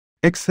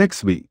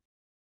XXV.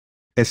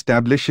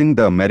 Establishing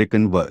the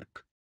American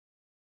work.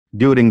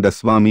 During the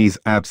Swami's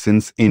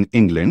absence in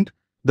England,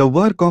 the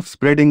work of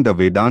spreading the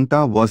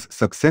Vedanta was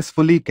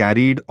successfully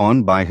carried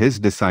on by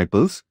his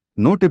disciples,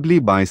 notably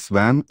by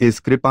Swami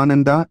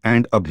Kripananda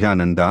and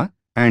Abhayananda,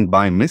 and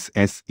by Miss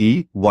S.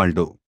 E.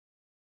 Waldo.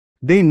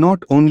 They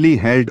not only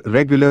held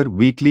regular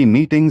weekly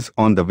meetings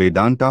on the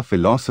Vedanta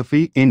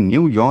philosophy in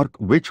New York,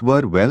 which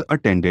were well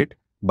attended,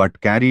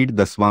 but carried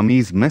the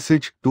Swami's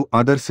message to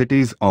other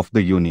cities of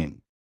the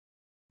Union.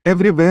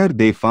 Everywhere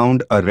they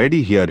found a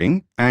ready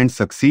hearing and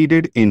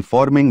succeeded in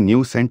forming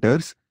new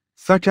centers,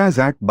 such as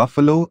at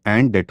Buffalo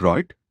and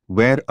Detroit,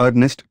 where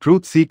earnest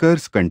truth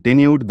seekers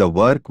continued the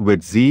work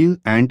with zeal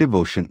and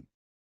devotion.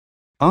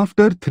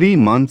 After 3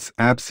 months'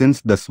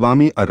 absence, the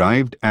Swami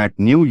arrived at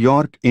New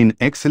York in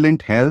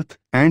excellent health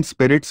and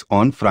spirits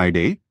on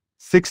Friday,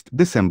 6th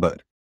December.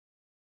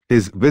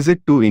 His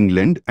visit to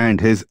England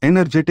and his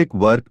energetic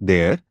work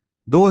there,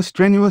 though a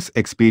strenuous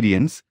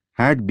experience,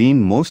 had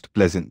been most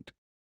pleasant.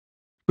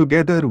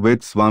 Together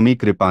with Swami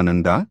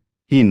Kripananda,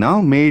 he now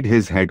made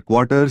his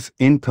headquarters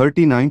in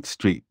 39th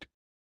Street.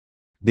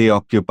 They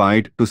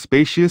occupied 2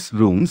 spacious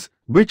rooms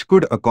which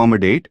could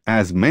accommodate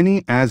as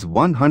many as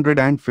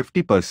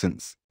 150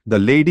 persons. The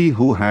lady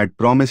who had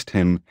promised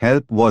him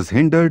help was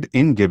hindered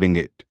in giving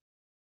it.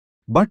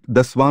 But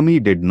the Swami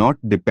did not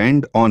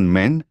depend on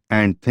men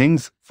and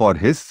things for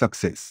his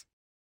success.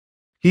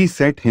 He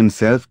set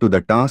himself to the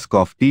task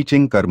of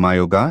teaching Karma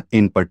Yoga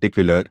in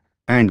particular,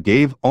 and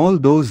gave all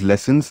those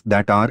lessons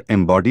that are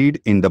embodied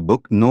in the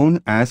book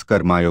known as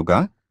Karma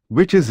Yoga,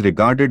 which is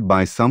regarded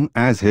by some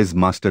as his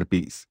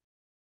masterpiece.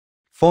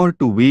 For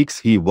 2 weeks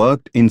he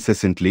worked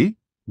incessantly,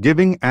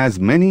 giving as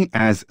many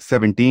as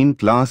 17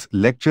 class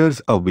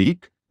lectures a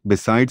week,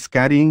 besides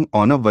carrying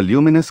on a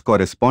voluminous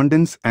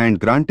correspondence and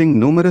granting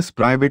numerous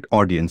private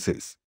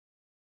audiences.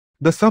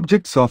 The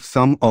subjects of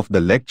some of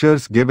the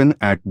lectures given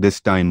at this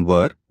time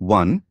were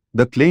 1.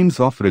 The claims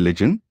of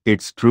religion,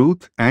 its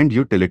truth and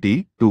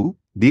utility. 2.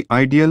 The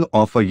ideal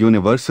of a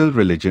universal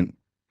religion,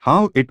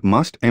 how it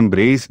must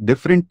embrace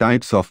different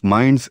types of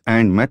minds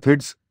and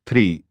methods.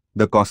 3.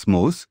 The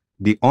cosmos,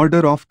 the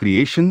order of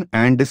creation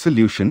and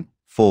dissolution.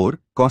 4.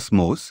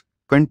 Cosmos,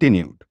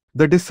 continued.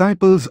 The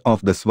disciples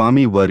of the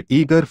Swami were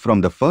eager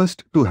from the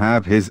first to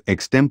have his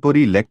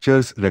extempore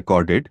lectures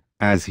recorded,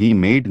 as he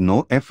made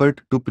no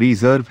effort to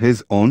preserve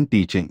his own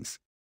teachings.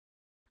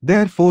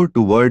 Therefore,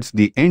 towards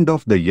the end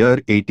of the year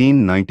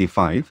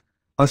 1895,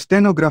 a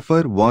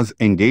stenographer was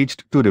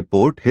engaged to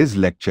report his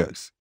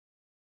lectures.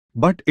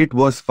 But it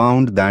was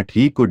found that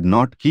he could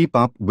not keep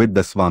up with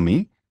the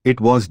Swami. It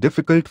was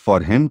difficult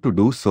for him to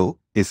do so,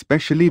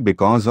 especially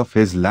because of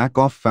his lack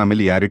of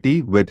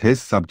familiarity with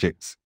his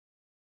subjects.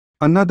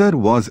 Another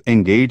was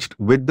engaged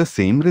with the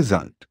same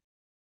result.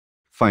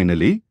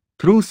 Finally,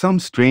 through some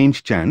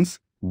strange chance,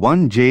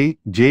 one J.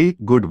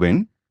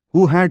 Goodwin,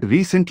 who had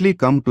recently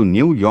come to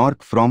New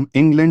York from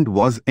England,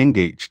 was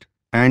engaged,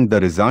 and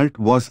the result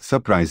was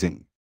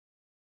surprising.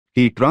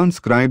 He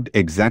transcribed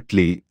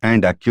exactly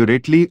and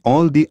accurately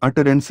all the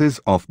utterances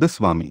of the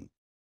Swami.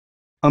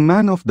 A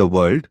man of the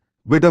world,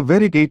 with a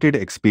variegated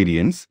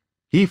experience,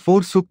 he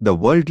forsook the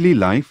worldly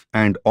life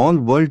and all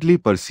worldly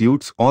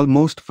pursuits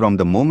almost from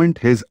the moment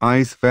his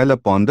eyes fell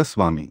upon the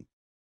Swami.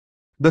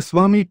 The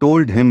Swami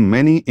told him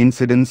many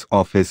incidents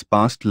of his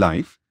past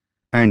life,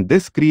 and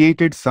this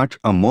created such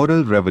a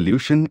moral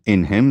revolution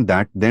in him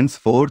that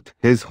thenceforth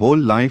his whole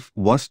life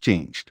was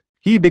changed.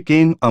 He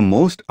became a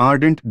most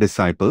ardent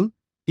disciple,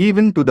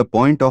 even to the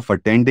point of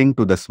attending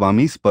to the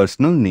Swami's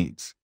personal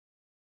needs.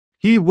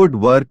 He would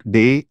work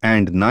day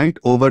and night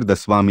over the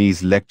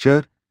Swami's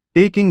lecture,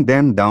 taking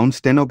them down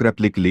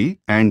stenographically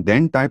and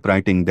then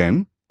typewriting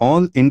them,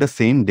 all in the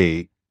same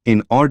day,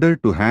 in order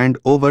to hand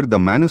over the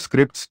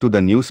manuscripts to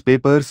the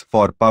newspapers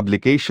for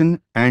publication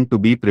and to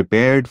be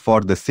prepared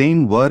for the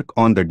same work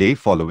on the day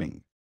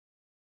following.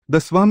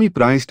 The Swami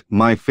prized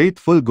my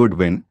faithful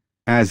Goodwin,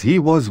 as he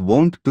was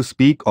wont to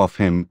speak of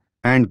him,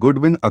 and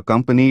Goodwin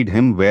accompanied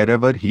him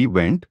wherever he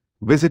went,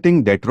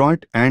 visiting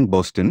Detroit and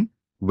Boston.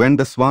 When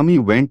the Swami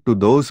went to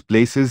those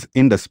places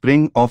in the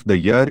spring of the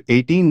year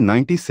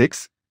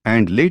 1896,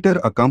 and later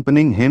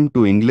accompanying him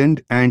to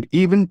England and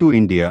even to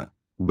India,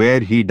 where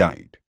he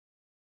died.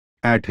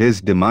 At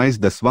his demise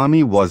the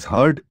Swami was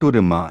heard to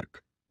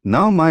remark,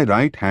 "Now my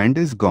right hand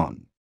is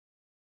gone.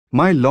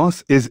 My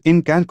loss is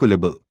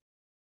incalculable."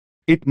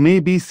 It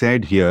may be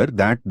said here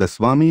that the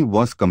Swami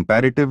was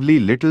comparatively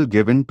little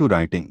given to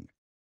writing.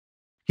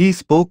 He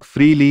spoke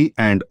freely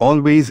and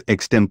always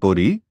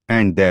extempore,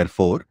 and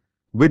therefore,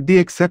 with the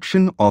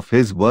exception of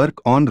his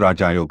work on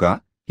Raja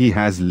Yoga, he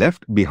has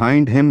left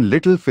behind him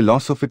little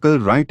philosophical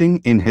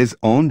writing in his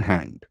own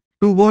hand.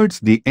 Towards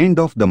the end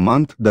of the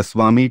month, the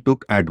Swami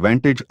took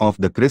advantage of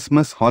the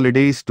Christmas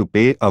holidays to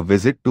pay a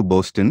visit to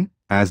Boston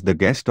as the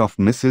guest of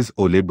Mrs.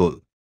 Ole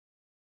Bull.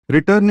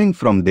 Returning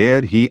from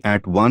there, he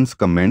at once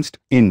commenced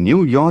in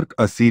New York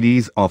a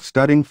series of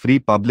stirring free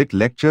public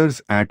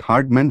lectures at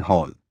Hardman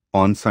Hall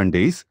on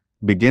Sundays,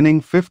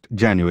 beginning 5th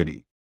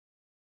January.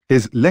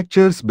 His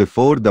lectures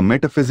before the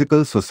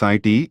Metaphysical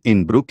Society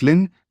in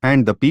Brooklyn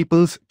and the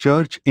People's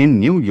Church in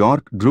New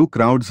York drew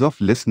crowds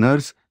of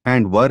listeners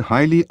and were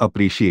highly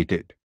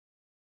appreciated.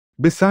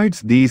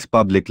 Besides these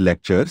public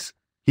lectures,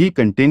 he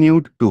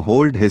continued to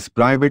hold his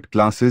private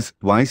classes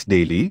twice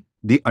daily,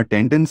 the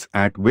attendance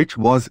at which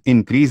was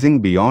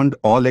increasing beyond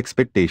all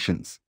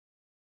expectations.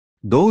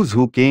 Those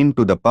who came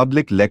to the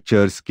public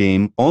lectures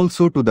came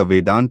also to the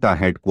Vedanta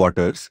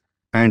headquarters,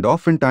 and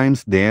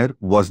oftentimes there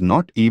was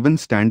not even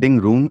standing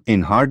room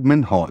in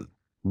Hardman Hall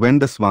when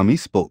the Swami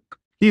spoke.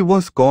 He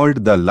was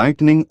called the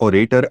lightning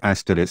orator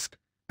asterisk,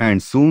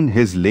 and soon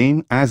his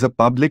name as a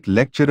public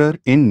lecturer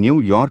in New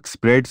York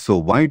spread so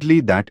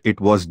widely that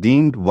it was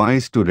deemed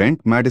wise to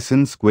rent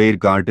Madison Square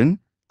Garden,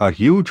 a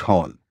huge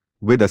hall,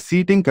 with a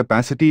seating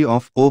capacity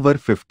of over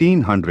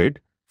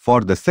 1,500,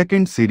 for the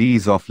second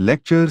series of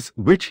lectures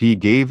which he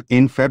gave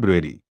in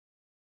February.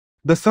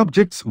 The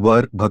subjects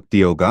were Bhakti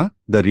Yoga,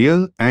 the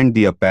Real and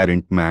the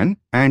Apparent Man,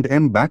 and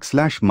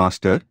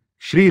M.Master,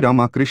 Sri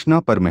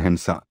Ramakrishna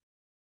Paramahamsa.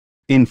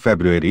 In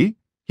February,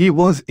 he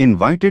was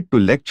invited to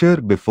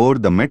lecture before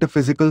the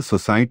Metaphysical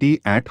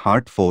Society at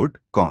Hartford,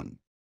 Conn.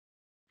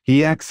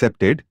 He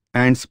accepted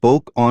and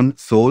spoke on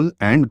Soul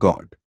and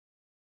God.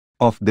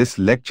 Of this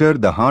lecture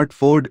the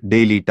Hartford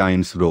Daily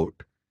Times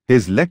wrote,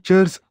 "His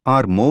lectures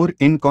are more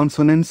in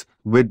consonance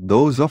with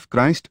those of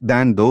Christ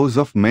than those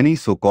of many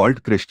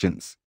so-called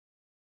Christians.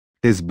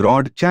 His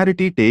broad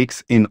charity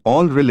takes in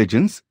all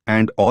religions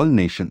and all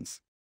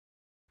nations."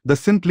 The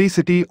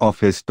simplicity of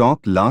his talk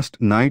last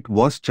night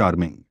was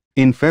charming.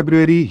 In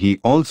February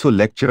he also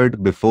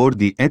lectured before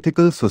the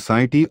Ethical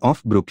Society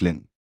of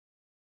Brooklyn.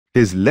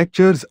 His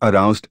lectures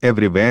aroused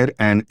everywhere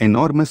an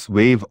enormous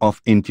wave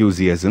of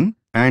enthusiasm,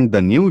 and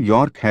the New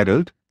York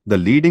Herald, the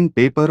leading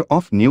paper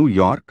of New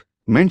York,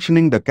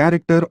 mentioning the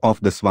character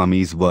of the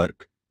Swami's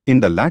work,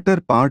 in the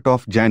latter part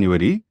of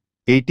January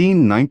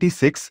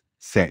 1896,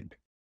 said,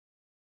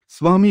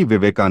 "Swami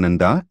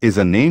Vivekananda is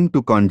a name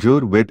to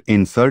conjure with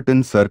in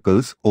certain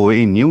circles of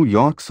a New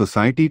York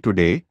society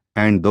today,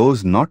 and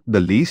those not the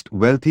least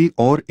wealthy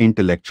or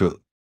intellectual.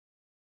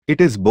 It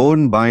is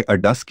borne by a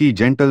dusky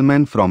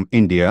gentleman from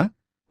India,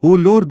 who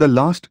lore the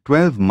last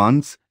 12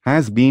 months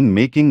has been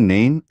making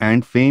name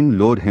and fame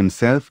lore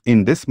himself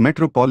in this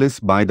metropolis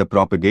by the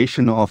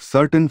propagation of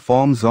certain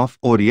forms of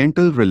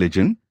Oriental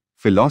religion,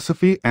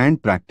 philosophy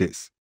and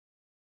practice.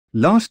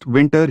 Last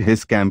winter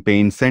his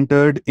campaign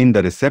centered in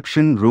the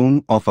reception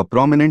room of a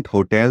prominent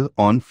hotel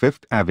on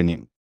Fifth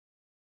Avenue.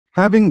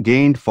 Having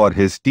gained for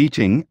his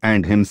teaching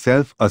and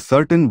himself a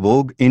certain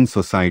vogue in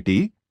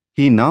society,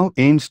 he now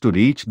aims to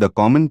reach the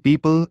common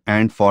people,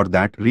 and for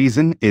that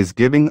reason is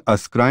giving a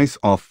series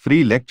of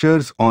free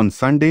lectures on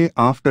Sunday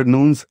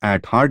afternoons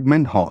at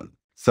Hardman Hall.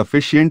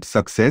 Sufficient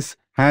success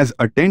has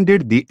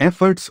attended the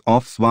efforts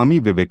of Swami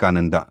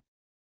Vivekananda.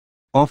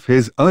 Of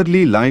his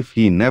early life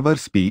he never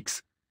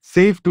speaks,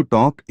 save to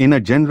talk in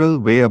a general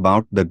way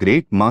about the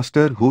great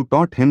master who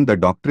taught him the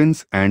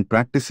doctrines and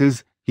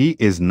practices he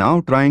is now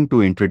trying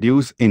to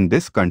introduce in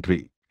this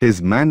country.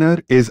 His manner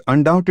is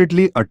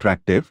undoubtedly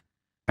attractive,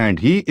 and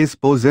he is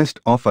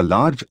possessed of a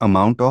large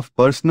amount of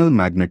personal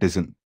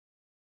magnetism.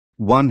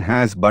 One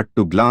has but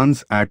to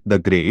glance at the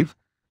grave,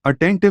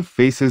 attentive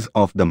faces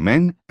of the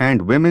men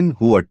and women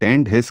who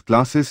attend his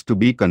classes to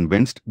be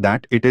convinced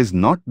that it is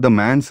not the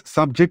man's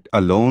subject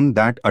alone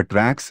that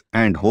attracts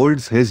and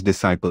holds his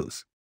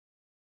disciples."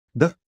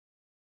 The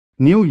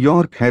New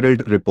York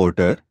Herald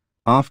reporter,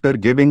 after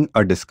giving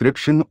a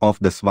description of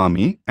the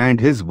Swami and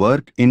his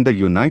work in the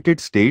United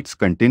States,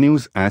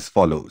 continues as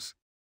follows.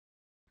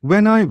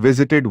 "When I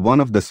visited one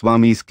of the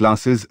Swami's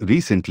classes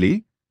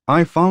recently,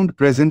 I found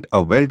present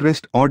a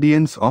well-dressed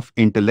audience of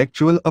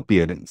intellectual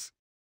appearance.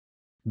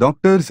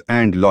 Doctors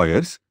and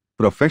lawyers,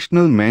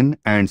 professional men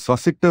and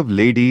sosictive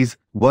ladies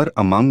were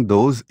among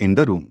those in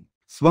the room.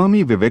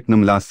 Swami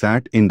Vivekananda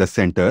sat in the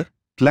center,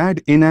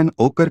 clad in an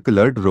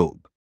ochre-colored robe.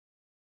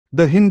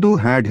 The Hindu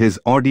had his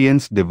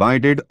audience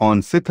divided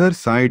on either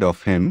side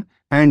of him,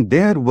 and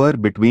there were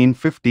between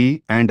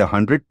 50 and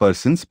 100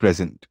 persons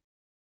present.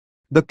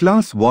 The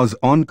class was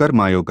on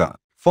Karma Yoga.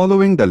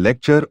 Following the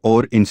lecture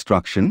or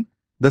instruction,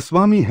 the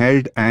Swami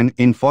held an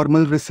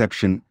informal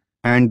reception,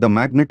 and the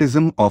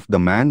magnetism of the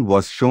man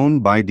was shown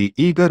by the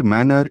eager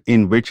manner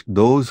in which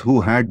those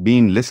who had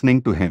been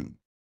listening to him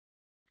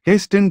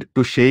hastened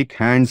to shake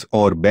hands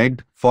or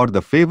begged for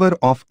the favor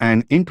of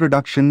an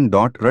introduction.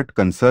 Rut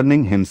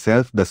concerning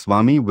himself the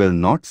Swami will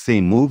not say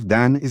more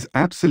than is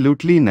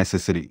absolutely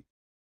necessary.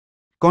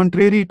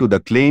 Contrary to the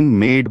claim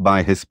made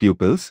by his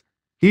pupils,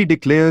 he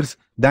declares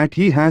that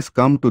he has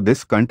come to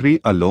this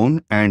country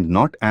alone and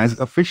not as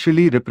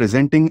officially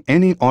representing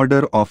any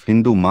order of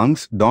Hindu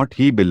monks.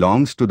 He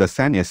belongs to the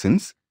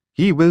sannyasins,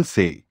 he will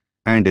say,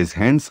 and is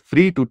hence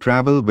free to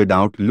travel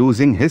without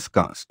losing his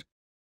caste."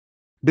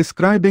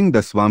 Describing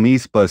the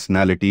Swami's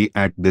personality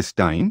at this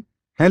time,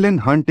 Helen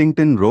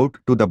Huntington wrote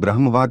to the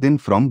Brahmavadin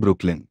from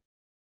Brooklyn,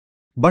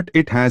 "But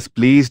it has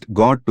pleased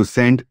God to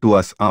send to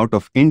us out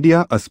of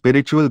India a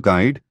spiritual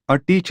guide, a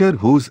teacher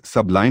whose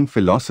sublime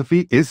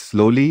philosophy is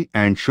slowly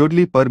and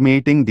surely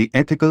permeating the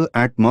ethical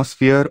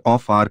atmosphere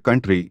of our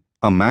country,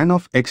 a man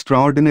of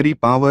extraordinary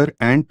power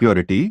and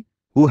purity,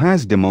 who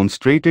has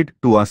demonstrated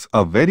to us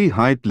a very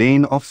high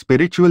plane of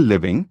spiritual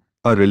living,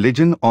 a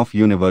religion of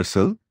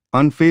universal,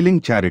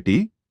 unfailing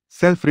charity,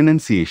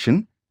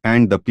 self-renunciation,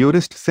 and the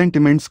purest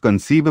sentiments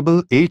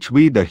conceivable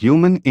HV the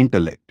human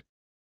intellect.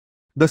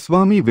 The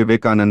Swami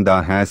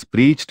Vivekananda has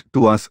preached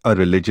to us a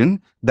religion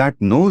that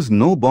knows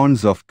no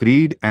bonds of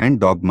creed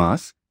and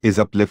dogmas, is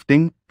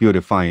uplifting,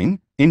 purifying,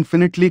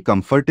 infinitely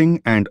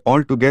comforting and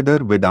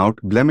altogether without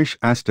blemish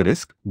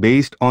asterisk,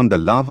 based on the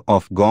love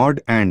of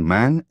God and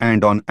man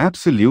and on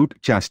absolute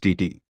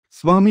chastity.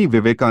 Swami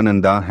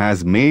Vivekananda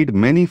has made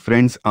many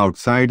friends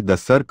outside the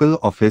circle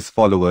of his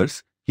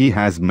followers. He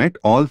has met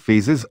all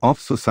phases of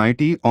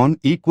society on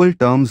equal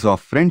terms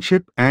of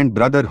friendship and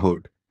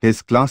brotherhood.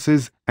 His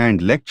classes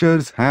and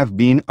lectures have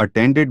been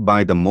attended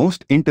by the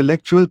most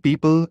intellectual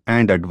people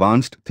and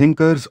advanced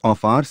thinkers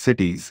of our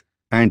cities,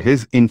 and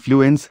his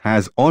influence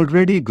has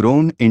already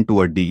grown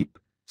into a deep,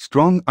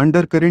 strong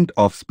undercurrent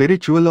of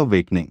spiritual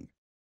awakening.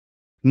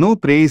 No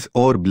praise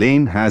or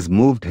blame has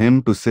moved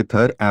him to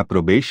sithar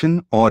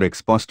approbation or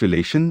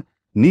expostulation,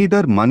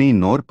 neither money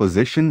nor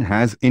position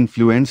has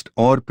influenced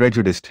or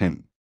prejudiced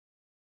him.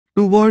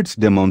 Towards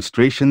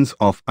demonstrations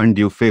of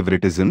undue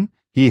favoritism,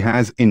 he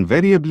has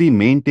invariably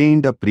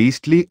maintained a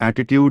priestly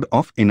attitude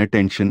of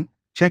inattention,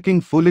 checking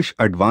foolish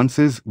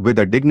advances with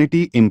a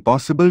dignity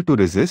impossible to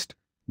resist,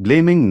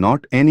 blaming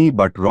not any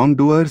but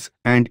wrongdoers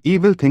and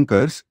evil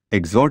thinkers,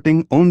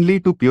 exhorting only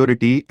to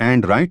purity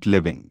and right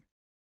living.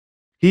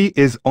 He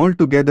is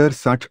altogether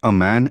such a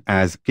man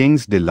as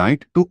kings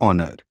delight to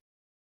honor.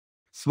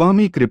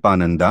 Swami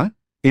Kripananda,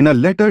 in a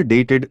letter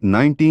dated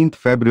 19th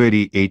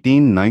February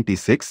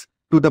 1896,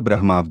 to the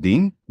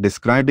Brahmavadin,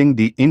 describing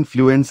the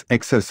influence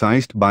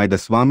exercised by the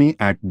Swami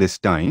at this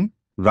time,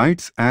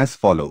 writes as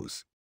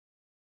follows.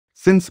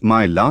 Since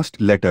my last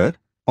letter,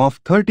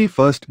 of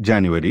 31st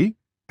January,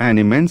 an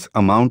immense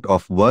amount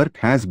of work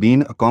has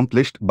been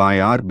accomplished by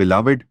our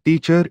beloved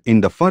teacher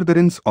in the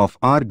furtherance of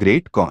our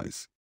great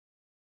cause.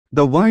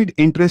 The wide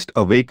interest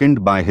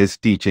awakened by his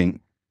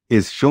teaching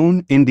is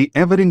shown in the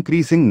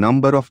ever-increasing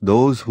number of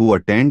those who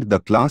attend the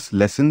class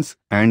lessons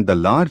and the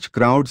large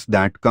crowds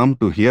that come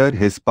to hear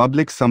his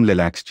public Samla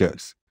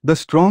lectures. The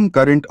strong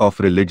current of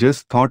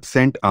religious thought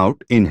sent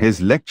out in his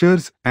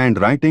lectures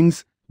and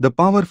writings, the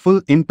powerful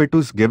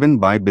impetus given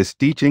by his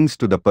teachings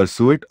to the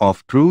pursuit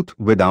of truth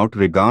without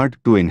regard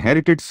to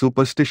inherited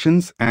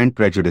superstitions and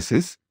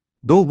prejudices,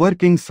 though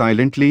working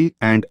silently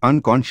and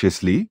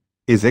unconsciously,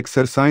 is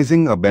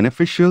exercising a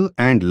beneficial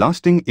and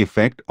lasting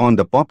effect on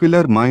the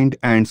popular mind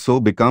and so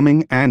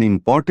becoming an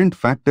important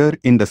factor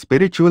in the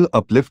spiritual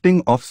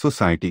uplifting of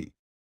society.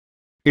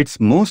 Its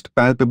most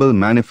palpable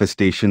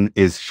manifestation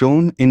is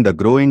shown in the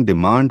growing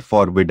demand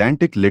for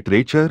Vedantic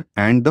literature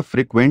and the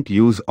frequent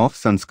use of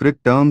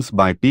Sanskrit terms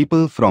by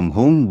people from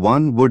whom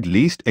one would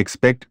least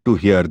expect to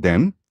hear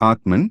them.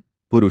 Atman,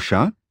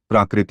 Purusha,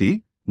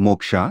 Prakriti,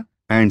 Moksha,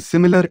 and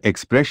similar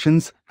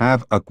expressions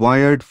have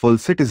acquired full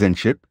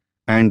citizenship,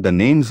 and the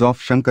names of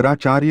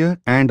Shankaracharya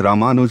and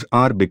Ramanuj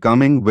are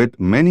becoming with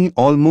many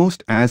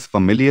almost as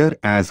familiar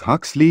as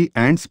Huxley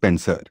and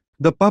Spencer.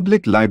 The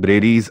public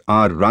libraries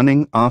are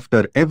running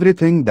after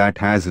everything that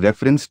has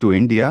reference to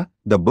India,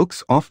 the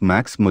books of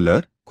Max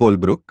Muller,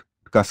 Colebrook,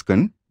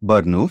 Kuskin,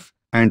 Burnouf,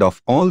 and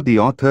of all the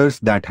authors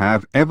that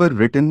have ever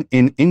written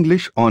in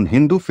English on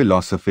Hindu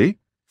philosophy,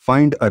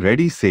 find a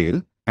ready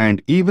sale,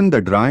 and even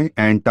the dry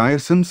and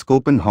tiresome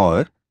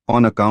Schopenhauer,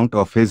 on account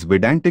of his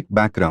Vedantic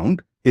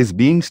background, is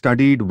being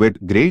studied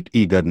with great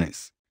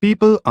eagerness.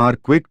 People are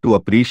quick to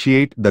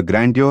appreciate the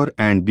grandeur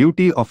and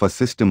beauty of a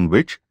system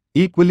which,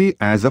 equally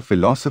as a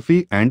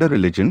philosophy and a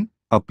religion,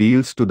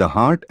 appeals to the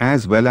heart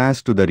as well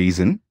as to the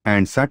reason,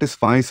 and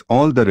satisfies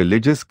all the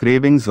religious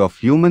cravings of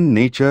human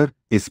nature,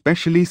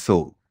 especially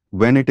so,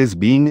 when it is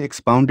being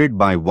expounded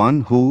by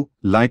one who,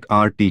 like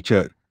our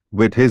teacher,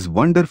 with his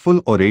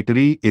wonderful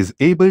oratory is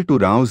able to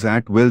rouse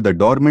at will the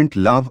dormant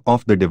love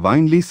of the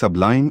divinely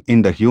sublime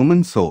in the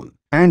human soul,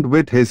 and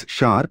with his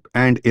sharp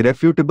and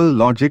irrefutable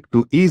logic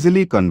to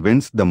easily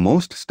convince the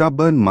most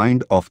stubborn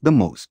mind of the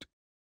most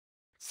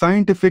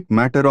scientific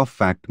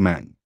matter-of-fact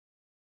man.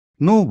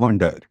 No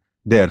wonder,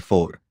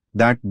 therefore,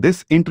 that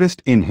this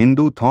interest in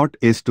Hindu thought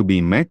is to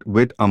be met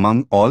with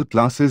among all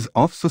classes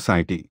of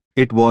society.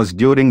 It was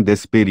during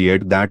this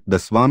period that the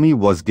Swami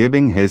was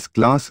giving his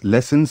class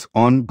lessons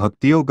on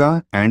Bhakti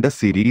Yoga and a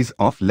series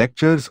of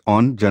lectures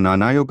on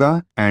Jnana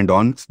Yoga and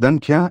on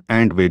Sankhya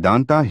and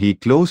Vedanta. He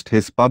closed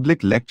his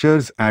public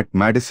lectures at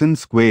Madison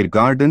Square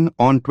Garden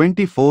on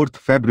 24th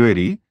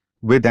February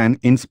with an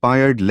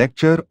inspired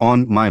lecture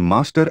on My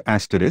Master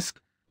Asterisk,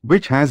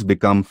 which has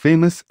become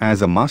famous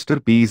as a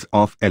masterpiece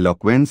of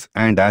eloquence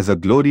and as a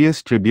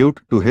glorious tribute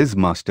to his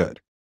master.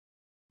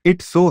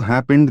 It so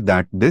happened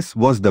that this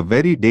was the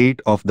very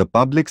date of the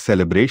public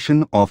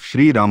celebration of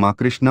Sri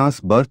Ramakrishna's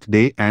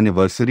birthday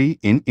anniversary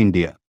in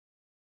India.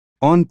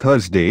 On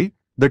Thursday,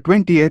 the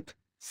 20th,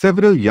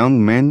 Several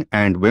young men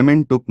and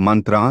women took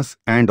mantras,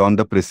 and on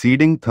the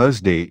preceding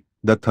Thursday,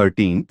 the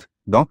 13th,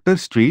 Dr.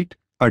 Street,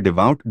 a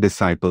devout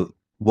disciple,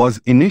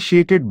 was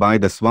initiated by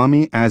the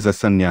Swami as a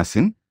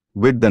sannyasin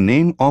with the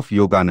name of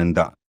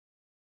Yogananda.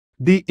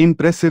 The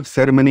impressive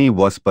ceremony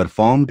was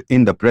performed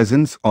in the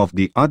presence of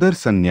the other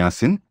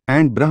sannyasin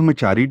and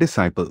brahmachari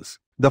disciples.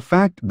 The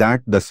fact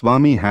that the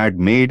Swami had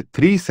made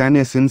 3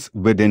 sannyasins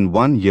within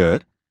 1 year,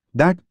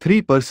 that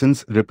 3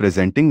 persons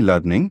representing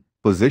learning,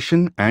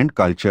 position and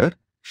culture,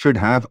 should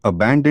have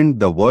abandoned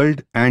the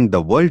world and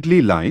the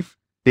worldly life,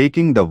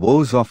 taking the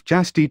vows of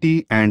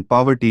chastity and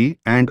poverty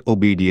and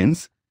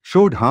obedience,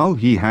 showed how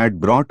he had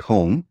brought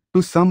home,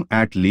 to some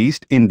at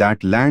least in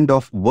that land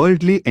of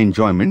worldly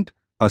enjoyment,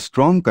 a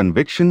strong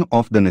conviction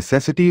of the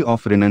necessity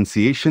of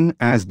renunciation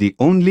as the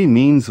only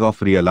means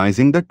of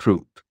realizing the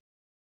truth.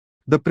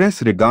 The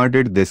press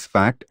regarded this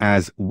fact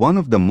as one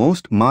of the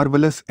most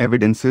marvelous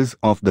evidences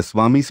of the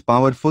Swami's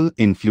powerful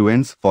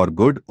influence for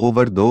good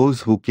over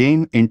those who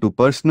came into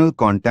personal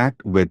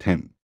contact with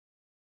him.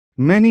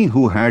 Many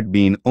who had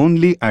been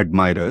only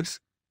admirers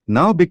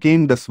now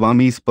became the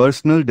Swami's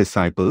personal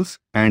disciples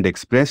and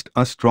expressed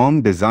a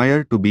strong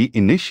desire to be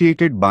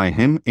initiated by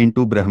him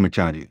into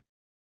Brahmacharya.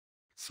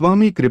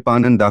 Swami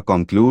Kripananda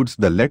concludes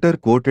the letter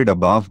quoted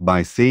above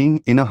by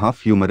saying in a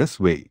half-humorous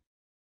way,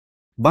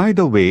 "By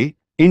the way,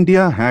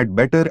 India had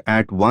better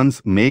at once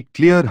make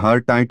clear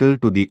her title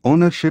to the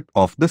ownership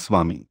of the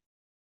Swami.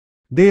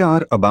 They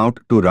are about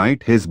to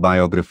write his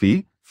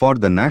biography for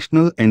the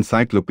National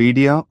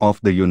Encyclopedia of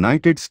the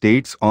United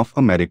States of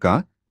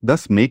America,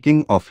 thus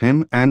making of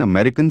him an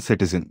American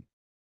citizen.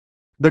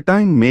 The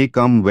time may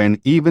come when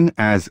even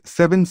as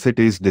 7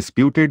 cities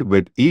disputed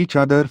with each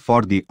other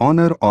for the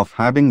honor of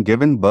having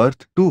given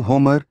birth to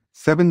Homer,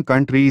 7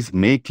 countries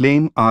may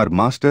claim our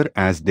master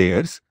as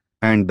theirs,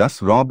 and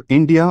thus rob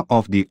India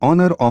of the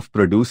honor of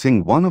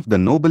producing one of the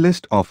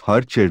noblest of her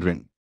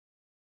children."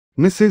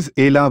 Mrs.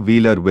 Ella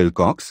Wheeler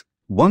Wilcox,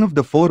 one of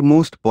the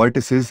foremost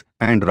poetesses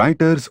and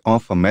writers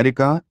of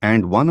America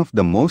and one of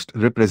the most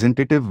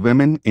representative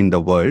women in the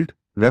world,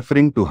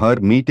 referring to her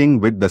meeting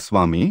with the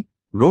Swami,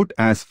 wrote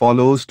as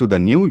follows to the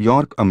New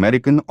York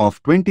American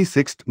of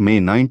 26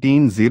 May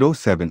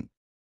 1907.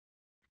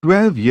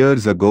 12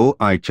 years ago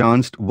I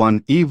chanced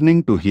one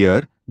evening to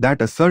hear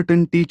that a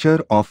certain teacher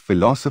of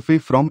philosophy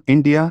from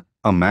India,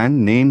 a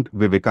man named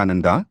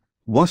Vivekananda,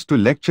 was to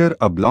lecture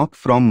a block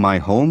from my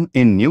home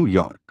in New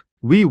York.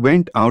 We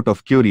went out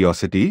of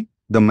curiosity,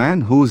 the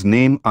man whose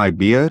name I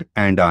bear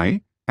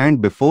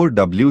and before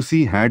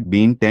W.C. had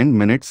been 10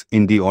 minutes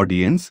in the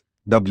audience,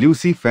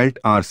 W.C. felt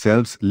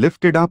ourselves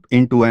lifted up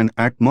into an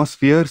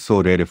atmosphere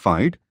so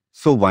rarefied,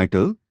 so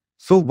vital,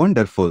 so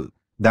wonderful,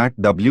 that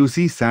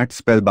W.C. sat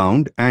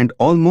spellbound and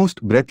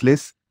almost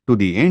breathless to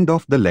the end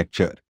of the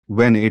lecture.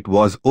 When it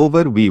was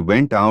over, we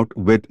went out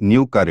with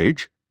new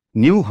courage,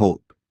 new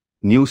hope,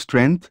 new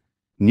strength,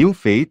 new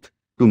faith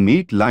to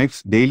meet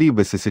life's daily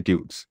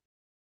vicissitudes.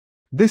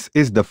 This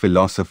is the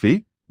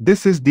philosophy,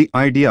 this is the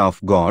idea of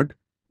God,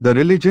 the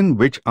religion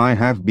which I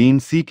have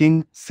been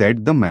seeking,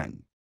 said the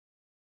man.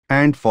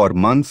 And for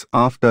months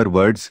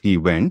afterwards he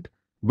went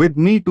with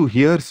me to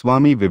hear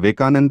Swami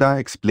Vivekananda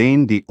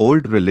explain the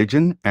old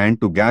religion and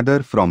to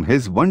gather from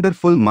his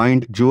wonderful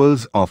mind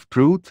jewels of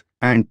truth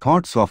and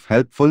thoughts of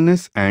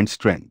helpfulness and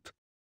strength.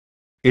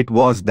 It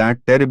was that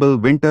terrible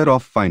winter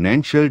of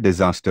financial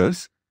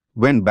disasters,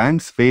 when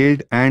banks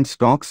failed and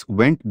stocks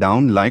went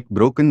down like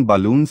broken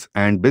balloons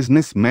and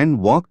businessmen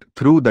walked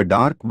through the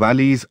dark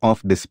valleys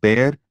of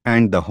despair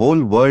and the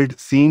whole world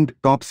seemed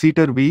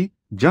topsy-turvy,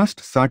 just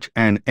such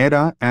an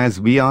era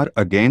as we are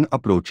again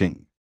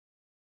approaching.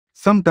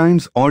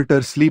 Sometimes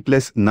after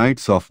sleepless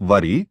nights of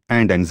worry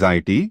and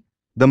anxiety,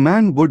 the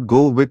man would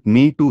go with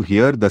me to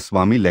hear the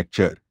Swami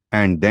lecture,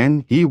 and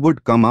then he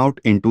would come out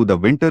into the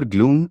winter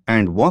gloom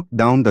and walk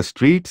down the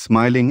street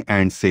smiling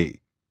and say,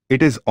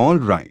 "It is all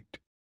right.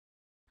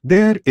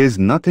 There is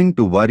nothing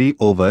to worry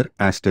over,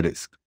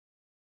 asterisk."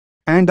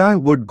 And I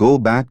would go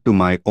back to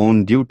my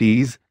own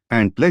duties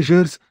and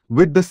pleasures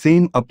with the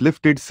same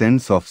uplifted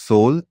sense of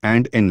soul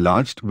and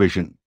enlarged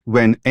vision.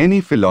 When any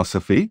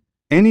philosophy,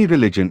 any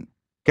religion,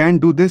 can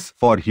do this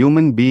for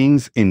human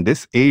beings in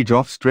this age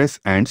of stress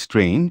and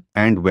strain,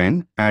 and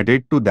when,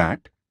 added to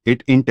that,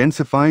 it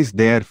intensifies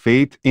their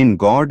faith in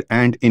God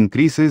and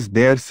increases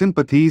their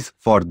sympathies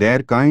for their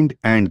kind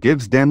and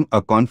gives them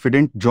a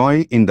confident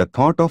joy in the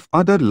thought of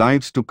other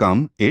lives to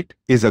come, it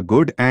is a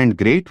good and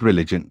great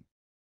religion.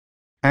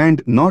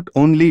 And not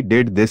only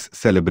did this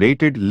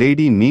celebrated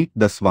lady meet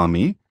the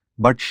Swami,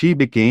 but she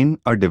became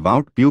a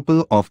devout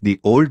pupil of the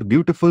old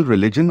beautiful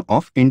religion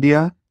of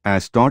India,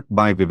 as taught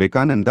by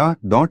Vivekananda.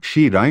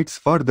 She writes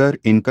further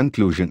in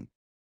conclusion,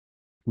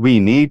 "We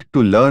need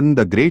to learn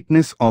the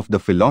greatness of the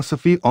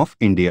philosophy of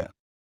India.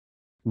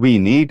 We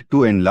need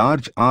to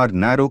enlarge our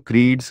narrow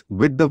creeds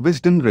with the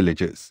wisdom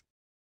religious.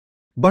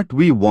 But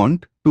we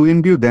want to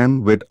imbue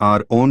them with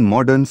our own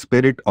modern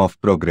spirit of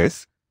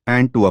progress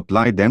and to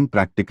apply them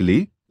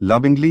practically,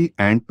 lovingly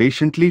and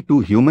patiently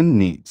to human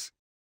needs."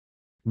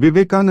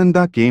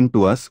 Vivekananda came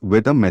to us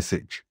with a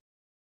message.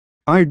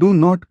 I do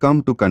not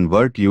come to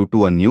convert you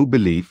to a new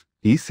belief,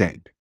 he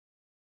said.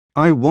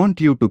 I want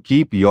you to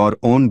keep your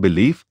own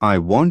belief. I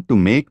want to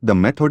make the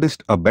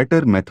Methodist a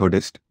better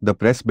Methodist, the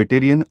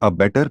Presbyterian a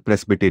better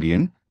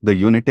Presbyterian, the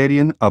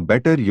Unitarian a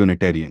better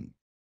Unitarian.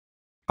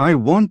 I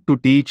want to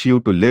teach you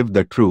to live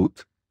the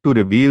truth, to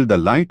reveal the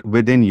light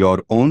within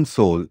your own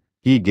soul.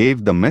 He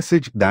gave the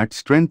message that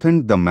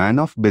strengthened the man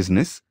of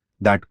business,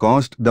 that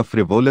caused the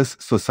frivolous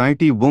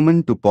society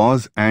woman to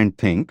pause and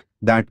think,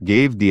 that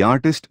gave the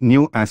artist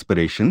new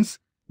aspirations,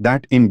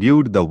 that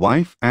imbued the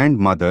wife and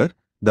mother,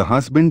 the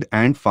husband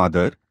and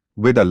father,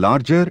 with a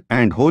larger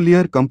and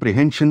holier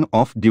comprehension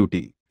of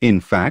duty. In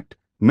fact,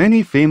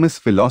 many famous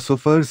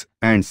philosophers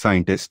and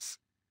scientists,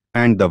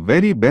 and the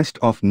very best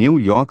of New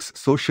York's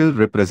social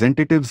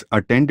representatives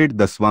attended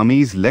the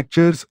Swami's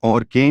lectures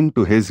or came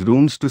to his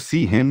rooms to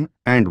see him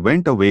and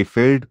went away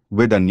filled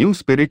with a new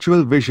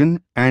spiritual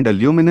vision and a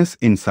luminous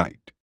insight.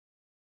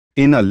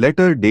 In a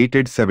letter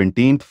dated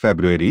 17th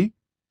February,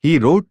 he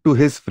wrote to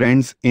his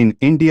friends in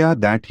India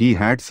that he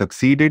had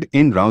succeeded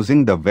in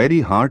rousing the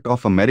very heart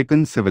of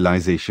American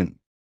civilization.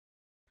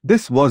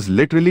 This was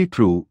literally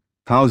true.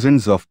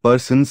 Thousands of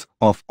persons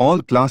of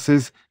all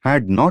classes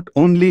had not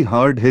only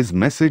heard his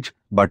message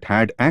but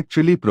had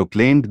actually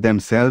proclaimed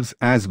themselves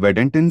as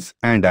Vedantins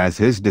and as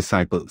his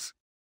disciples.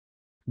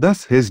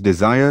 Thus his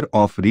desire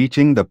of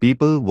reaching the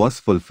people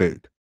was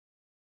fulfilled.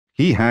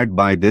 He had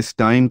by this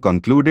time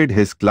concluded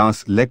his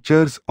class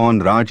lectures on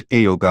Raj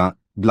Yoga,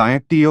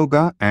 Blyakti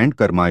Yoga and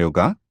Karma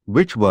Yoga,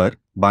 which were,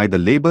 by the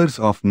labors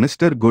of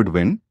Mr.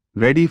 Goodwin,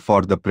 ready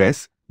for the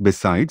press.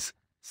 Besides,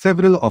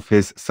 several of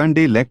his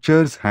Sunday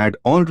lectures had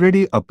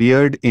already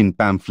appeared in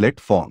pamphlet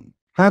form.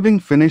 Having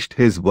finished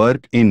his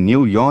work in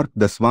New York,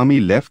 the Swami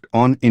left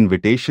on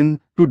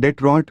invitation to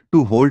Detroit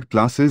to hold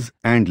classes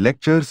and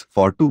lectures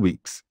for 2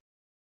 weeks.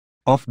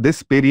 Of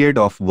this period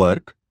of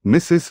work,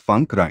 Mrs.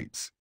 Funk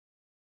writes,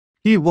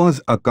 he was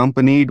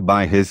accompanied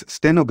by his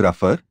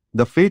stenographer,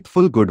 the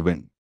faithful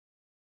Goodwin.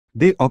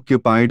 They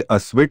occupied a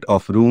suite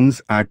of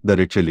rooms at the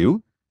Richelieu,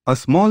 a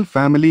small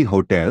family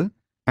hotel,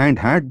 and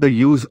had the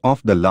use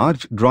of the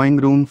large drawing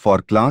room for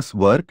class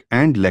work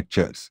and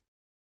lectures.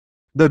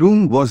 The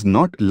room was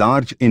not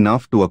large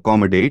enough to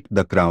accommodate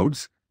the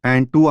crowds,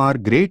 and to our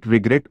great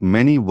regret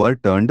many were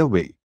turned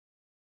away.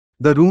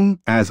 The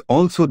room, as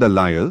also the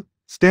Lyell,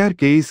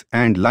 staircase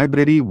and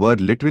library were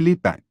literally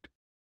packed.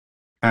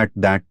 At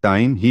that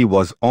time he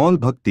was all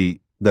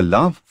bhakti. The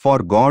love for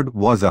God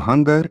was a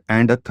hunger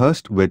and a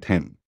thirst with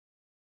him.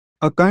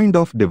 A kind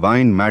of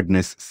divine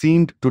madness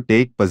seemed to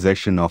take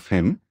possession of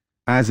him,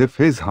 as if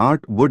his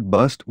heart would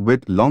burst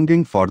with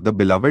longing for the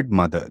beloved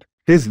mother.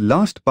 His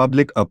last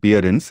public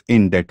appearance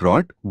in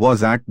Detroit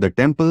was at the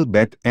Temple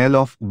Beth El,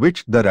 of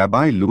which the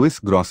Rabbi Louis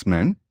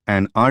Grossman,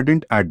 an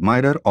ardent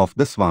admirer of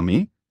the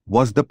Swami,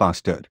 was the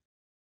pastor.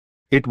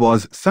 It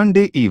was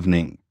Sunday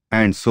evening,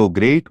 and so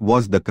great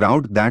was the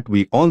crowd that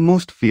we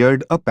almost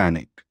feared a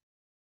panic.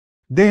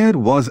 There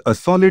was a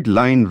solid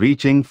line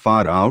reaching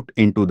far out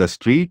into the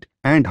street,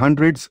 and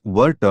hundreds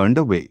were turned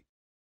away.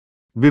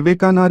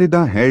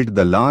 Vivekananda held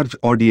the large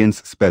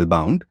audience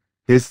spellbound,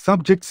 his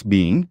subjects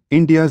being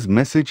India's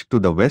message to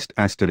the West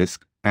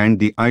 * and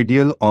the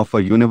ideal of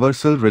a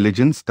universal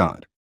religion star.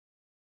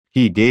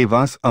 He gave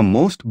us a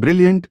most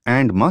brilliant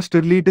and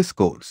masterly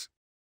discourse.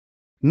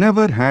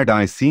 Never had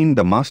I seen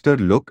the master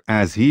look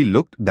as he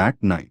looked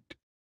that night.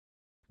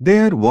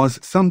 There was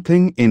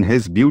something in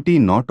his beauty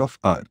not of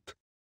earth.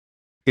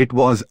 It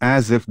was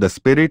as if the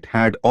spirit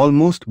had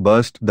almost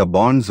burst the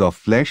bonds of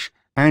flesh,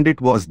 and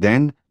it was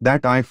then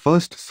that I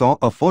first saw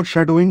a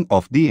foreshadowing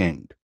of the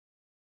end.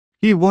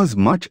 He was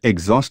much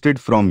exhausted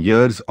from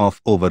years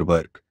of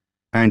overwork,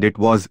 and it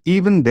was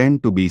even then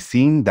to be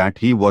seen that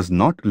he was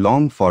not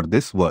long for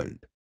this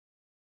world.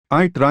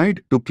 I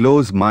tried to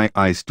close my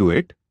eyes to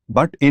it,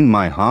 but in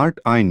my heart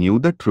I knew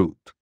the truth.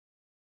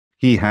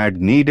 He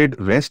had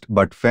needed rest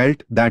but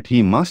felt that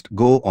he must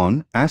go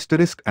on ***.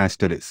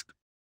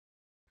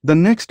 The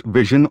next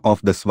vision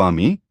of the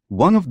Swami,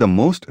 one of the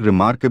most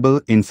remarkable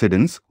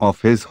incidents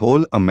of his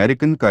whole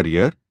American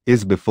career,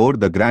 is before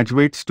the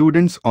graduate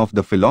students of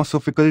the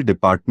philosophical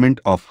department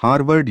of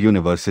Harvard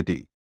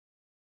University.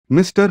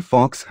 Mr.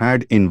 Fox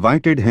had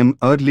invited him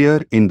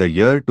earlier in the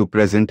year to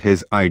present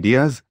his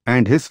ideas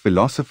and his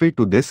philosophy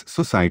to this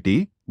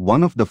society,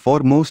 one of the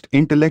foremost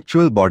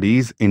intellectual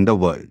bodies in the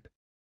world.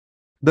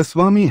 The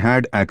Swami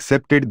had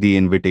accepted the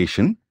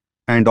invitation,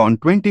 and on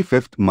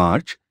 25th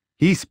March,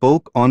 he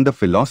spoke on the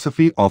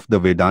philosophy of the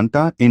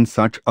Vedanta in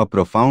such a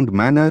profound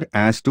manner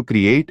as to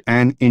create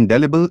an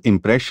indelible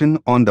impression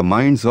on the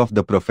minds of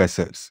the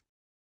professors.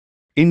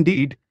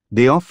 Indeed,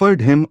 they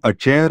offered him a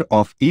chair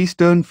of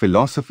Eastern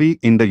philosophy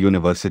in the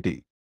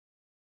university.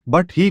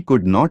 But he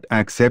could not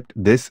accept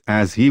this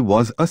as he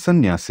was a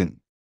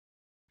sannyasin.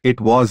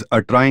 It was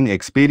a trying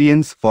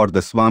experience for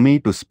the Swami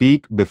to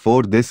speak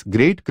before this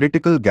great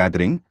critical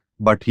gathering,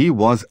 but he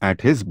was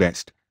at his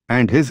best,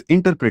 and his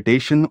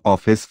interpretation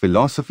of his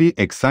philosophy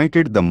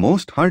excited the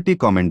most hearty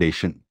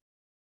commendation.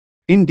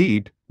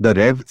 Indeed, the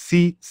Rev.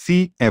 C.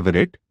 C.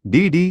 Everett,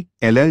 D.D.,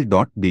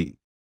 LL.D.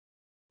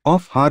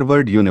 of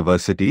Harvard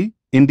University,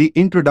 in the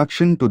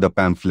introduction to the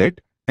pamphlet,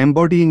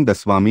 embodying the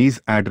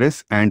Swami's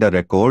address and a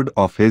record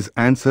of his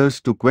answers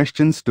to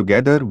questions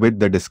together with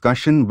the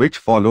discussion which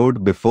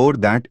followed before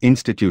that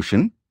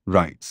institution,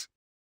 writes,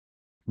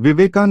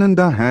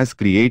 Vivekananda has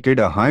created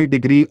a high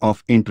degree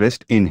of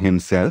interest in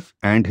himself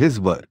and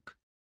his work.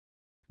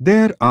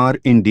 There are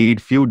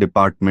indeed few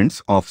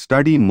departments of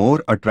study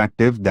more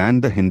attractive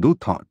than the Hindu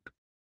thought.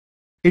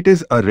 It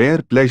is a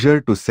rare pleasure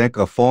to seek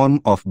a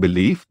form of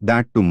belief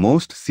that to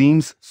most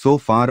seems so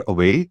far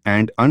away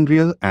and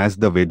unreal as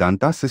the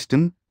Vedanta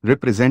system,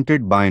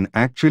 represented by an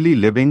actually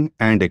living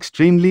and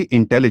extremely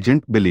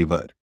intelligent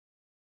believer.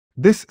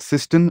 This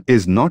system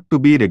is not to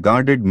be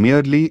regarded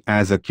merely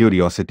as a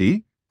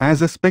curiosity,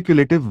 as a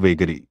speculative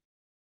vagary.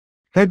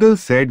 Hegel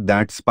said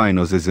that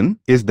Spinozism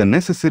is the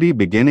necessary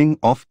beginning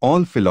of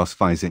all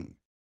philosophizing.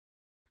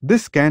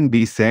 This can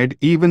be said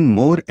even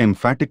more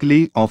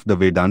emphatically of the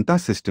Vedanta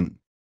system.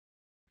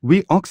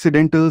 We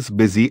Occidentals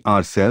busy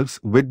ourselves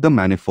with the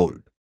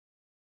manifold.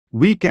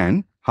 We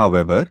can,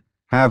 however,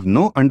 have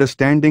no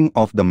understanding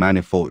of the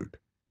manifold,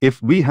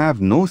 if we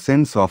have no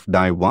sense of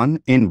the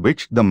one in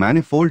which the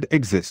manifold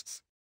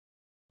exists.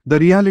 The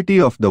reality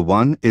of the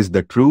one is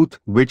the truth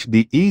which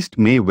the East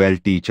may well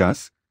teach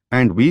us,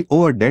 and we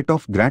owe a debt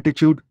of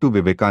gratitude to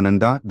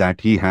Vivekananda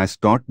that he has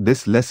taught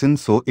this lesson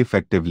so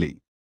effectively.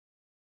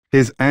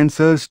 His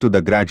answers to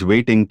the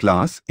graduating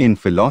class in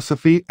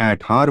philosophy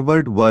at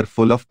Harvard were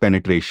full of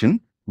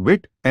penetration,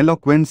 wit,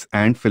 eloquence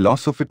and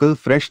philosophical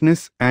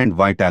freshness and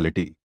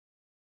vitality.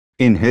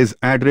 In his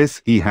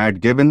address he had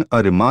given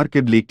a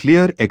remarkably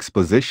clear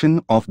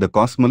exposition of the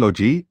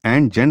cosmology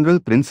and general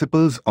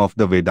principles of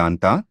the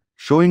Vedanta,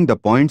 showing the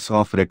points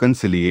of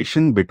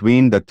reconciliation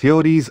between the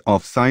theories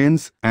of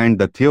science and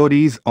the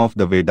theories of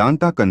the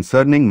Vedanta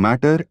concerning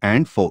matter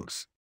and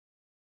force.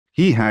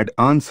 He had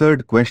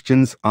answered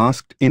questions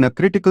asked in a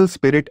critical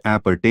spirit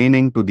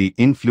appertaining to the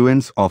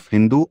influence of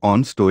Hindu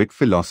on Stoic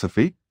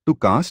philosophy, to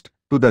caste,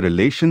 to the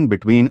relation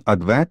between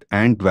Advaita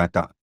and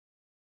Dvaita,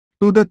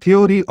 to the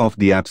theory of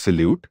the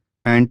Absolute,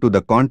 and to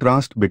the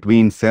contrast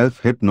between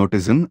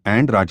self-hypnotism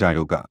and Raja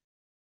Yoga.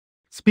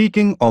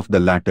 Speaking of the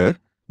latter,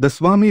 the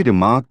Swami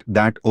remarked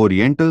that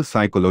Oriental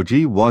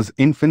psychology was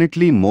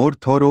infinitely more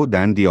thorough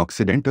than the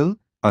Occidental,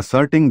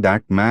 asserting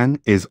that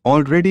man is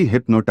already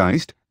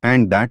hypnotized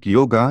and that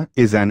yoga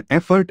is an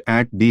effort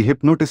at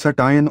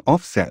dehypnotization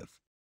of self.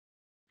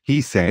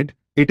 He said,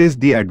 it is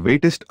the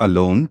Advaitist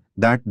alone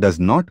that does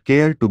not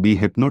care to be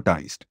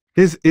hypnotized.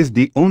 His is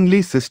the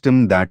only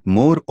system that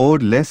more or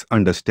less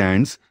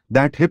understands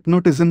that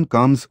hypnotism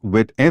comes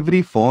with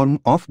every form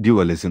of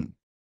dualism.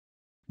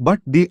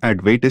 But the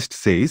Advaitist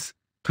says,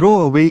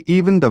 throw away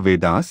even the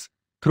Vedas,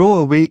 throw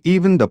away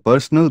even the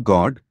personal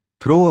God,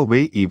 throw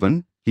away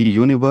even the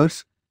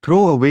universe,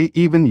 throw away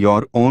even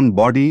your own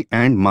body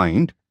and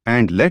mind,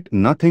 and let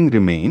nothing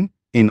remain,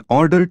 in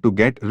order to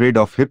get rid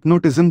of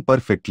hypnotism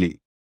perfectly.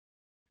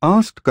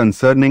 Asked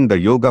concerning the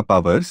yoga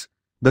powers,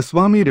 the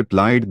Swami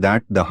replied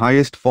that the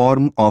highest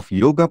form of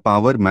yoga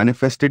power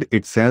manifested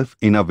itself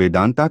in a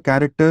Vedanta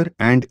character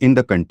and in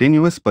the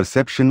continuous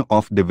perception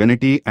of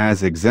divinity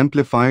as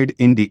exemplified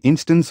in the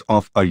instance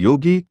of a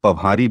yogi,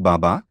 Pavhari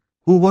Baba,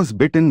 who was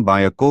bitten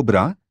by a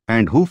cobra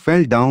and who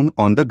fell down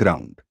on the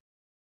ground.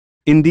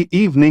 In the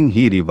evening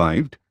he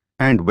revived,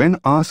 and when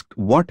asked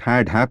what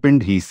had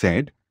happened he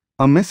said,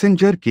 a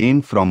messenger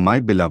came from my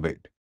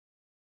beloved.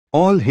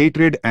 All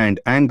hatred and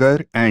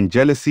anger and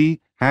jealousy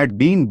had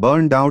been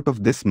burned out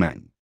of this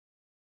man.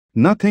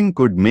 Nothing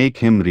could make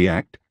him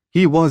react,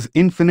 he was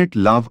infinite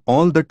love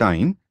all the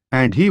time,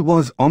 and he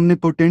was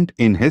omnipotent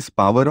in his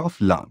power of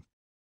love.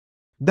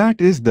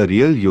 That is the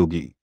real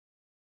yogi.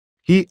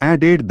 He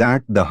added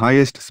that the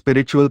highest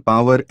spiritual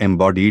power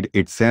embodied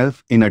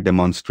itself in a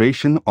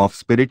demonstration of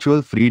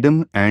spiritual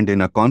freedom and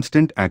in a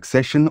constant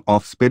accession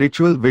of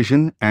spiritual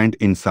vision and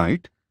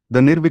insight,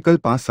 the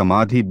Nirvikalpa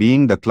Samadhi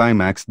being the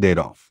climax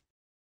thereof.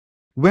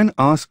 When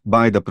asked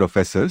by the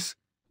professors,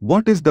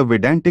 what is the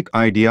Vedantic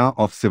idea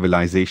of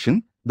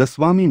civilization, the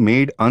Swami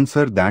made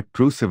answer that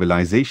true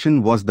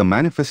civilization was the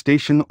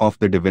manifestation of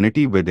the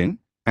divinity within,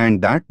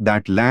 and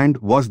that land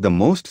was the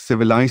most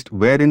civilized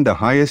wherein the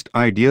highest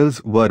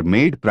ideals were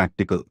made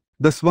practical.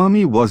 The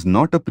Swami was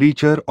not a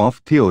preacher of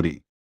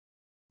theory.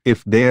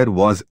 If there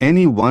was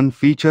any one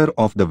feature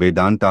of the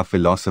Vedanta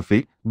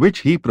philosophy which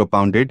he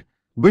propounded,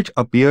 which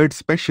appeared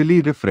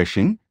specially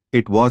refreshing,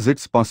 it was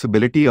its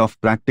possibility of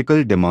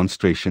practical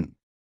demonstration.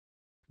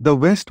 The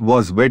West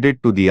was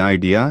wedded to the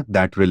idea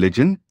that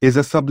religion is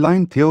a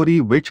sublime theory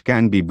which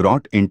can be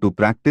brought into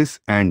practice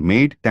and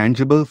made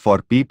tangible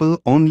for people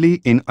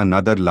only in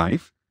another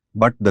life,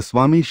 but the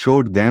Swami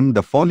showed them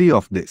the folly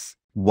of this.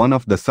 One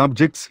of the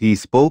subjects he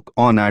spoke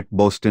on at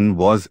Boston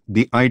was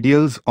the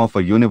ideals of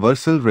a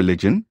universal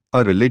religion,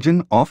 a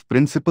religion of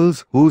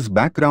principles whose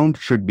background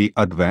should be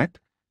Advaita,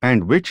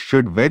 and which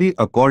should vary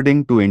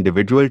according to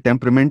individual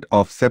temperament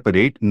of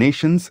separate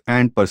nations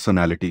and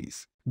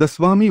personalities. The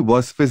Swami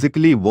was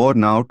physically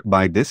worn out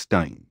by this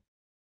time.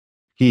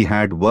 He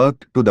had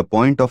worked to the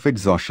point of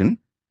exhaustion,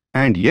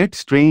 and yet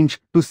strange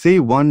to say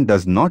one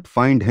does not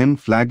find him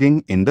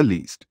flagging in the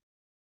least.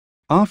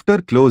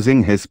 After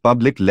closing his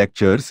public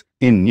lectures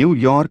in New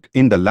York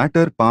in the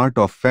latter part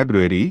of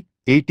February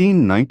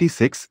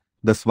 1896,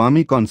 the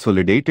Swami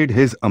consolidated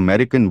his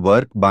American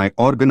work by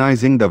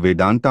organizing the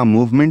Vedanta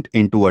movement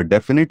into a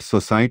definite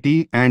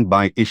society and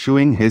by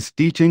issuing his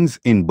teachings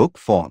in book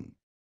form.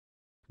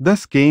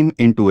 Thus came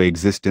into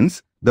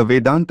existence the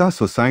Vedanta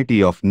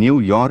Society of New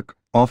York,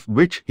 of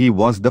which he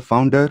was the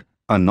founder,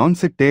 a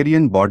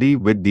non-sectarian body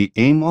with the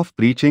aim of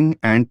preaching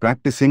and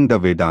practicing the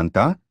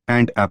Vedanta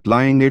and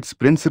applying its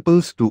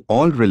principles to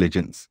all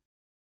religions.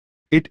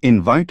 It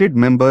invited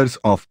members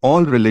of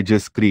all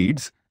religious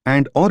creeds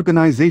and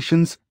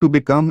organizations to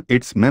become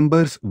its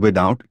members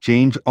without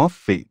change of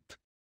faith.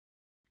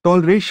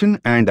 Toleration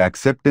and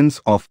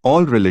acceptance of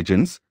all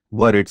religions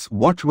were its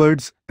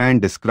watchwords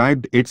and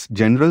described its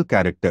general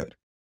character.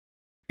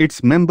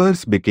 Its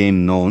members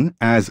became known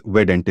as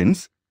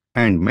Vedantins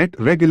and met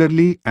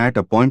regularly at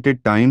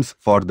appointed times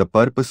for the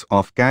purpose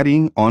of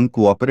carrying on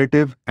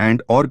cooperative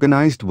and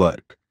organized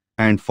work,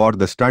 and for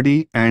the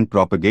study and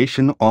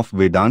propagation of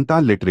Vedanta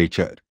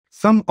literature.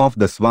 Some of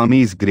the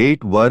Swami's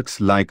great works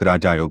like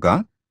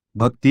Rajayoga,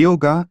 Bhakti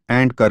Yoga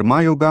and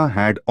Karma Yoga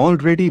had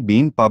already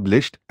been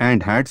published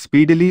and had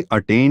speedily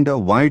attained a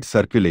wide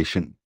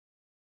circulation.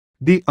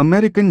 The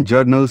American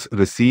journals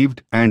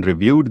received and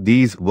reviewed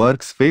these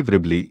works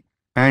favorably,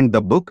 and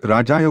the book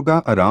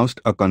Rajayoga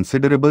aroused a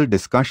considerable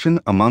discussion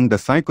among the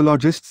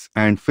psychologists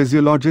and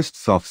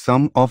physiologists of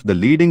some of the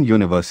leading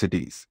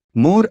universities.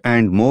 More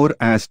and more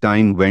as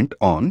time went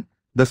on,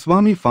 the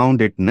Swami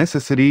found it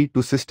necessary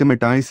to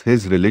systematize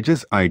his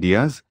religious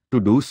ideas. To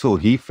do so,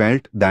 he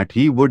felt that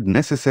he would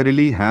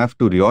necessarily have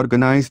to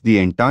reorganize the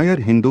entire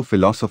Hindu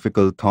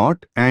philosophical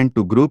thought and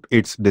to group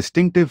its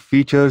distinctive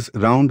features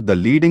round the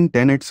leading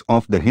tenets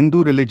of the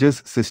Hindu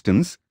religious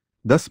systems,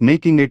 thus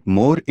making it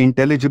more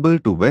intelligible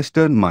to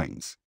Western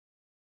minds.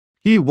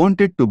 He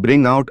wanted to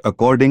bring out,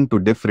 according to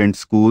different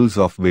schools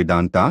of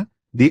Vedanta,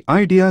 the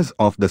ideas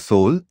of the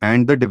soul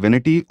and the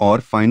divinity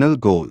or final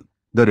goal,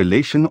 the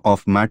relation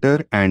of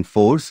matter and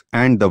force,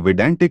 and the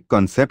Vedantic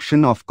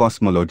conception of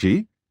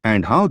cosmology,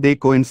 and how they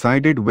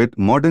coincided with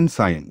modern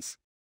science.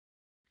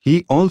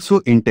 He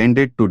also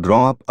intended to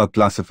draw up a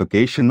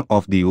classification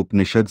of the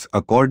Upanishads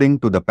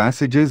according to the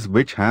passages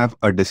which have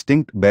a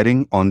distinct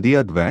bearing on the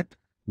Advaita,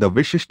 the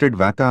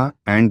Vishishtadvaita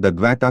and the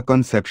Dvaita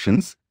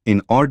conceptions,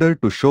 in order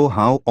to show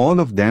how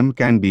all of them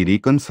can be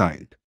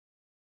reconciled.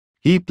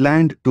 He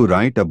planned to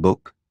write a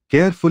book,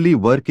 carefully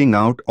working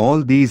out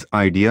all these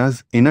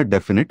ideas in a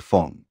definite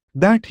form.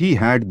 That he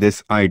had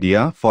this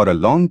idea for a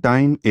long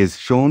time is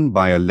shown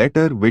by a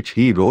letter which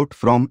he wrote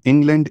from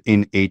England in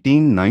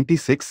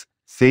 1896,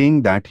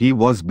 saying that he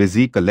was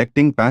busy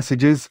collecting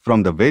passages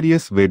from the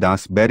various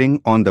Vedas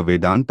bearing on the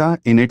Vedanta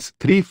in its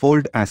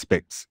threefold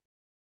aspects.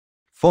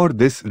 For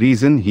this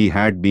reason he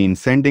had been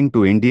sending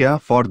to India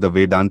for the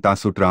Vedanta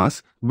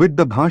Sutras with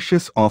the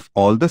bhashyas of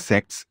all the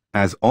sects,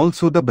 as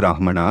also the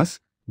Brahmanas,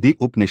 the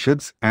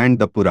Upanishads and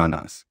the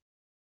Puranas.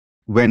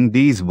 When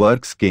these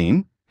works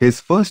came, his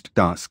first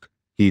task,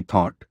 he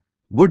thought,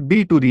 would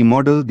be to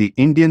remodel the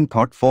Indian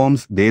thought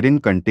forms therein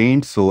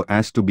contained so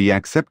as to be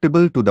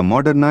acceptable to the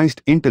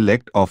modernized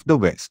intellect of the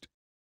West.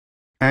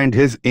 And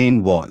his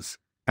aim was,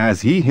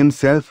 as he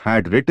himself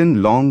had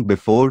written long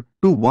before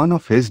to one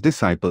of his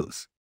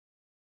disciples,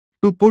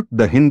 to put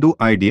the Hindu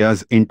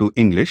ideas into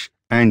English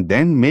and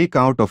then make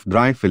out of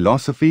dry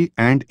philosophy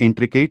and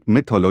intricate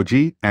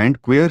mythology and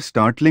queer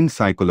startling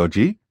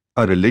psychology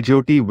a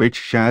religiosity which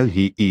shall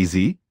be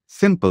easy,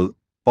 simple,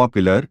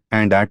 popular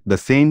and at the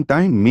same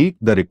time meet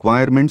the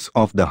requirements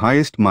of the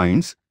highest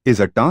minds, is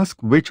a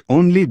task which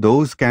only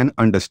those can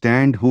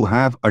understand who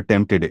have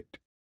attempted it.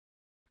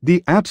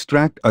 The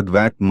abstract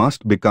Advaita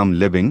must become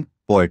living,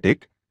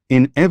 poetic,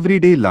 in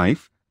everyday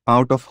life.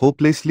 Out of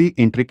hopelessly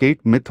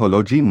intricate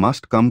mythology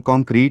must come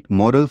concrete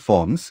moral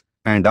forms,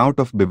 and out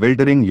of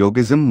bewildering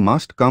yogism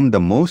must come the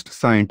most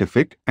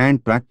scientific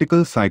and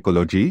practical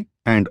psychology,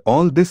 and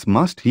all this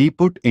must he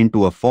put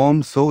into a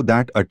form so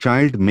that a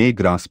child may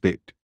grasp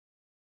it.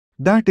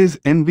 That is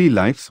M.V.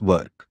 Life's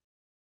work.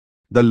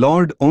 The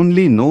Lord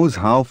only knows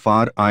how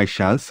far I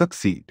shall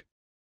succeed.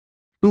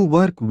 To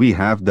work we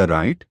have the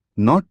right,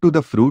 not to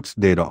the fruits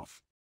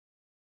thereof.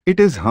 It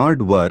is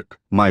hard work,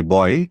 my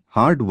boy,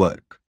 hard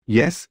work.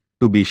 Yes,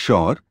 to be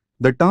sure,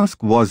 the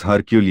task was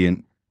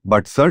Herculean,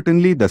 but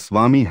certainly the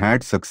Swami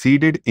had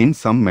succeeded in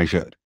some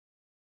measure.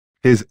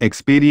 His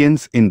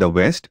experience in the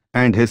West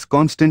and his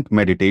constant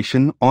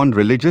meditation on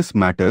religious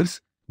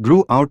matters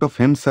drew out of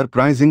him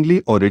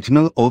surprisingly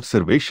original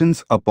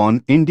observations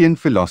upon Indian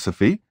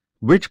philosophy,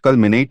 which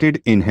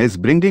culminated in his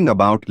bringing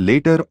about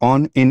later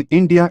on in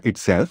India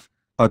itself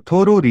a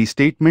thorough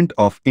restatement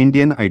of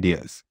Indian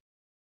ideas.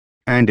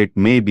 And it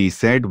may be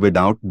said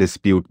without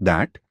dispute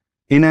that,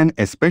 in an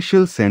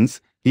especial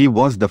sense, He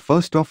was the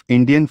first of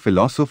Indian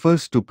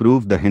philosophers to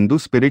prove the Hindu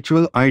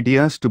spiritual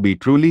ideas to be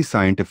truly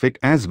scientific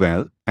as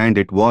well, and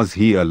it was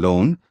he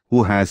alone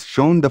who has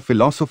shown the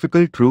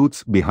philosophical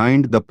truths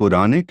behind the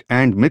Puranic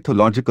and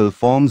mythological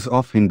forms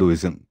of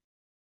Hinduism.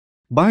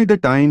 By the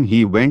time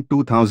he went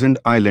to Thousand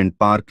Island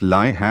Park,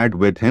 Lai had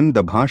with him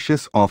the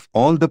bhashyas of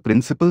all the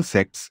principal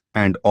sects,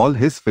 and all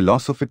his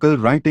philosophical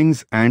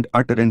writings and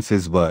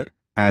utterances were,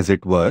 as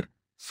it were,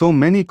 so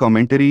many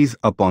commentaries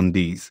upon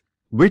these,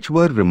 which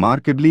were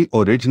remarkably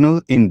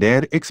original in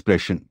their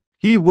expression.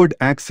 He would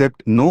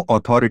accept no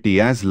authority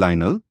as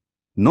lineal,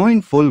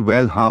 knowing full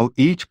well how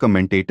each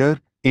commentator,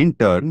 in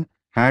turn,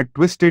 had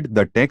twisted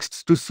the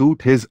texts to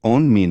suit his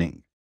own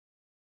meaning.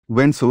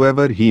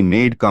 Whensoever he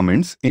made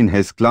comments in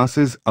his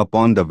classes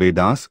upon the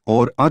Vedas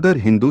or other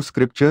Hindu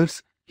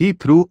scriptures, he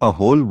threw a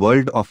whole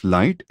world of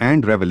light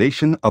and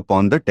revelation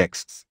upon the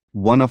texts.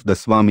 One of the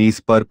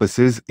Swami's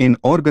purposes in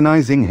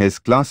organizing his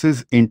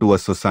classes into a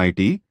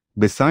society,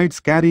 besides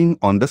carrying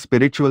on the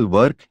spiritual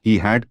work he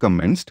had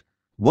commenced,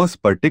 was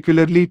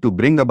particularly to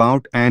bring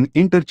about an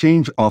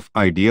interchange of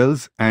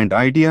ideals and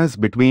ideas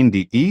between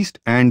the East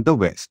and the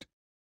West.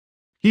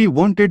 He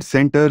wanted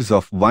centers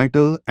of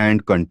vital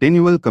and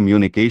continual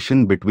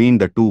communication between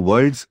the two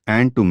worlds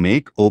and to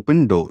make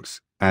open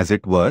doors, as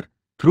it were,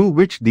 through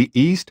which the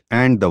East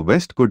and the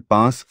West could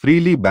pass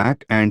freely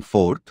back and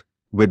forth,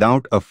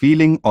 without a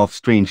feeling of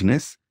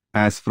strangeness,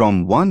 as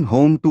from one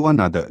home to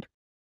another.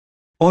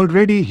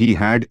 Already he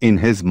had in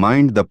his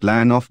mind the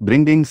plan of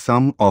bringing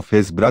some of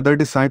his brother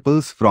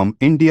disciples from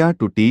India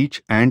to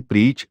teach and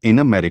preach in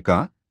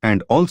America,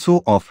 and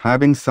also of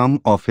having some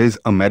of his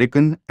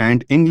American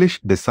and English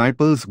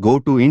disciples go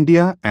to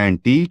India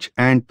and teach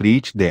and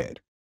preach there.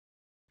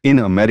 In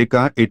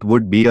America it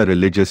would be a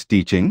religious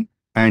teaching,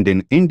 and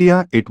in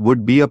India it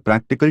would be a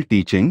practical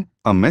teaching,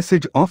 a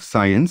message of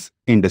science,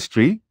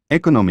 industry,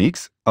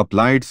 economics,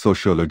 applied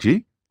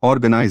sociology,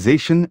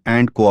 organization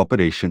and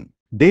cooperation.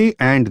 Day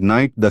and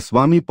night the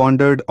Swami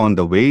pondered on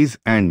the ways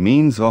and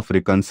means of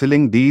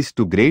reconciling these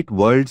two great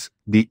worlds,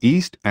 the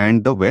East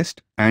and the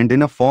West, and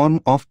in a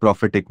form of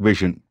prophetic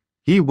vision,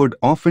 he would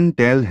often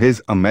tell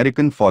his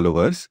American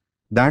followers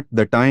that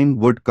the time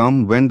would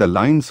come when the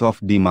lines of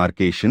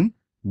demarcation,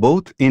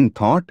 both in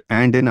thought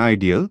and in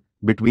ideal,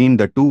 between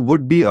the two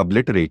would be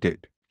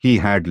obliterated. He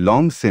had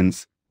long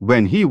since,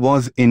 when he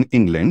was in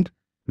England,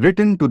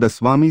 written to the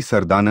Swami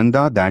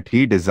Sardananda that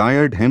he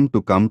desired him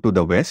to come to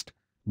the West,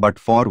 but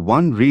for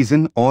one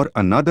reason or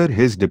another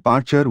his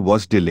departure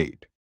was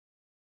delayed.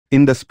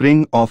 In the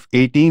spring of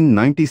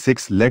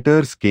 1896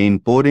 letters came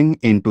pouring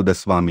into the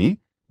Swami,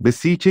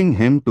 beseeching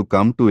him to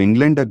come to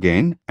England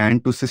again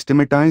and to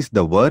systematize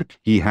the work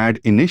he had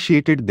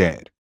initiated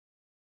there.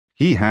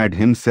 He had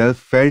himself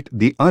felt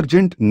the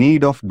urgent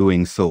need of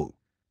doing so,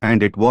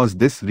 and it was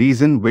this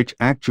reason which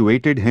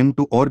actuated him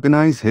to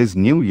organize his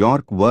New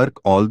York work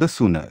all the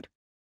sooner.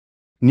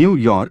 New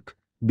York,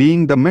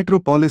 being the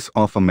metropolis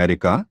of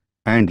America,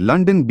 and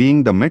London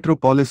being the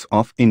metropolis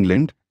of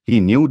England, he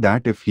knew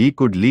that if he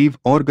could leave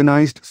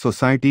organized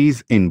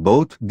societies in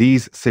both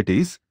these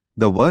cities,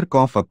 the work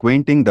of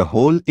acquainting the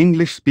whole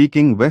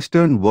English-speaking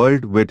Western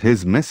world with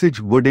his message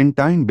would in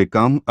time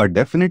become a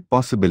definite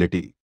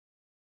possibility.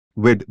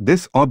 With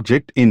this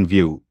object in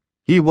view,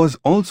 he was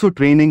also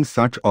training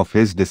such of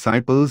his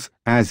disciples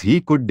as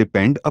he could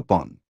depend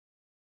upon.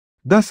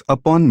 Thus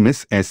upon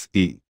Miss S.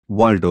 E.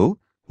 Waldo,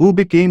 who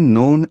became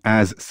known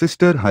as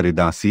Sister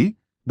Haridasi,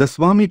 the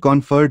Swami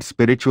conferred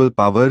spiritual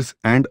powers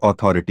and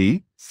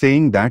authority,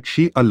 saying that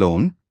she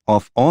alone,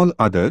 of all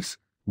others,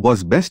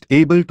 was best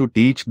able to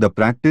teach the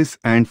practice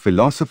and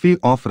philosophy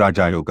of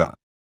Raja Yoga.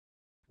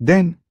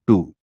 Then,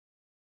 too,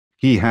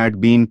 he had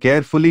been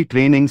carefully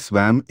training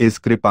Swami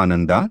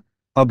Kripananda,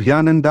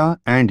 Abhyananda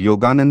and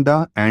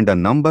Yogananda and a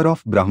number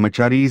of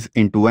brahmacharis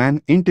into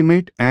an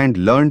intimate and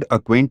learned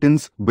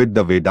acquaintance with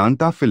the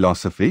Vedanta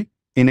philosophy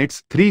in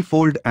its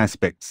threefold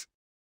aspects.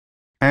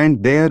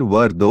 And there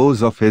were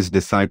those of his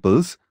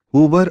disciples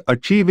who were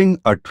achieving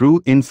a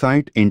true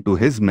insight into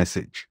his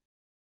message.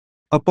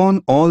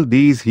 Upon all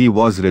these he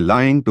was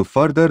relying to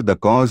further the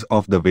cause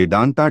of the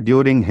Vedanta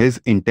during his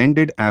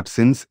intended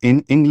absence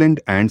in England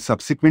and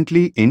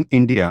subsequently in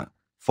India,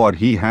 for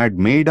he had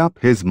made up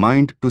his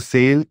mind to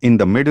sail in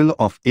the middle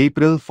of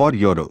April for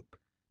Europe,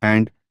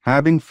 and,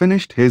 having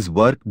finished his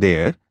work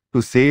there,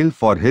 to sail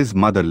for his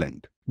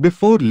motherland.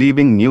 Before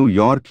leaving New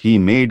York he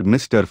made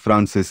Mr.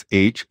 Francis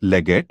H.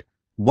 Leggett,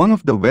 one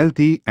of the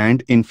wealthy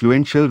and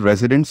influential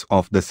residents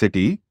of the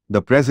city,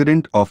 the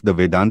president of the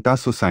Vedanta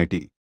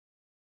Society.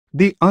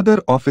 The other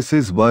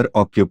offices were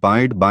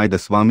occupied by the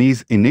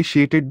Swami's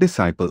initiated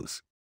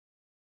disciples.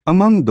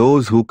 Among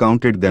those who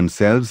counted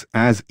themselves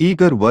as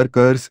eager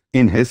workers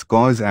in his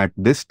cause at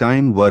this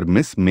time were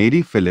Miss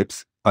Mary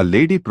Phillips, a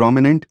lady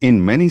prominent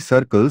in many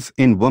circles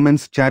in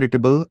women's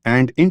charitable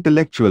and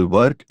intellectual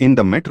work in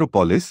the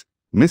metropolis,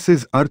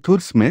 Mrs. Arthur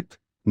Smith,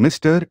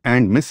 Mr.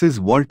 and Mrs.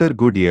 Walter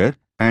Goodyear,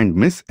 and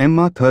Miss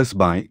Emma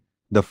Thursby,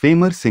 the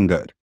famous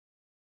singer.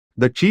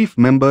 The chief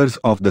members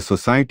of the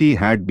society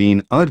had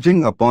been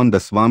urging upon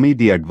the Swami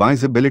the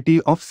advisability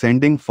of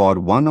sending for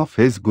one of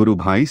his Guru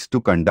Bhais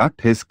to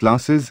conduct his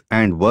classes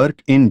and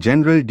work in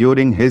general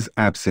during his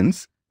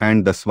absence,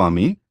 and the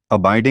Swami,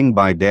 abiding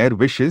by their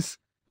wishes,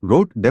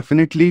 wrote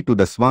definitely to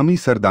the Swami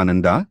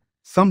Sardananda,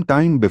 some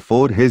time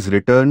before his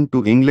return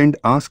to England,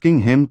 asking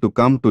him to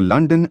come to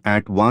London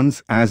at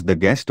once as the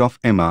guest of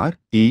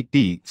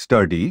Mr.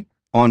 Sturdy.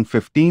 On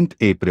 15th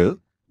April,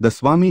 the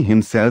Swami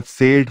himself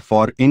sailed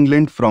for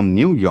England from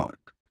New York,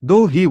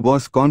 though he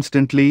was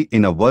constantly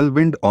in a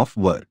whirlwind of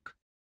work.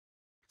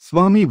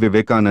 Swami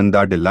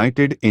Vivekananda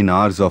delighted in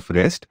hours of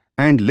rest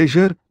and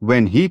leisure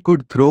when he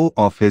could throw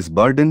off his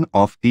burden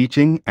of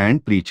teaching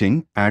and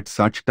preaching. At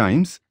such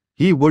times,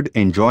 he would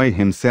enjoy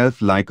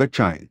himself like a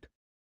child.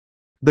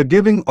 The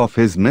giving of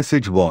his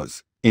message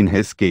was, in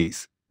his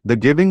case, the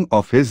giving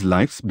of his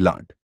life's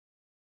blood.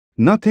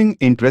 Nothing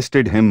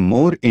interested him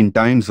more in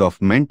times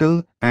of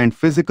mental and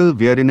physical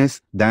weariness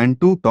than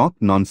to talk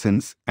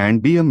nonsense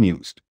and be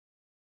amused.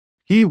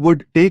 He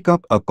would take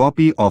up a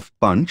copy of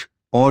Punch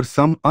or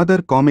some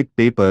other comic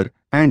paper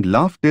and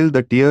laugh till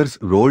the tears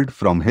rolled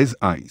from his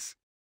eyes.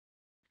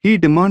 He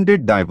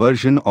demanded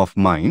diversion of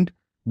mind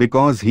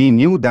because he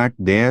knew that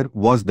there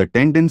was the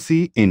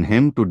tendency in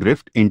him to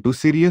drift into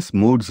serious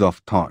moods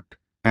of thought,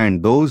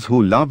 and those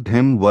who loved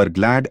him were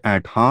glad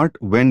at heart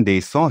when they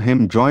saw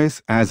him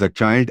joyous as a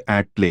child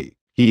at play.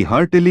 He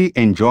heartily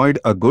enjoyed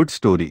a good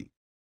story.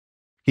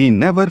 He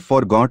never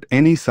forgot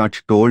any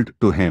such told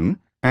to him,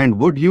 and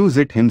would use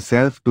it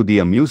himself to the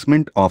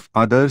amusement of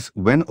others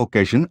when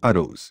occasion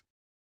arose.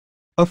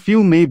 A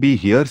few may be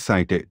here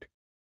cited.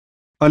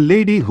 A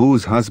lady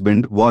whose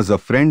husband was a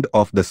friend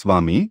of the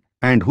Swami,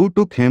 and who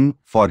took him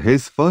for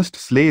his first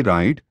sleigh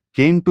ride,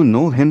 came to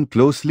know him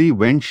closely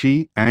when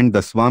she and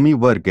the Swami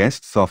were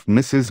guests of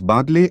Mrs.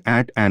 Bagley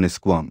at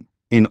Annisquam,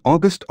 in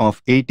August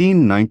of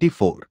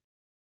 1894.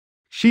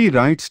 She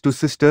writes to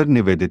Sister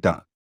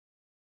Nivedita,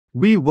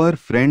 "We were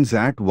friends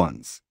at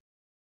once.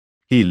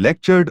 He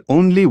lectured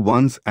only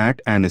once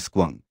at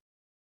Annisquam.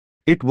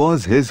 It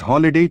was his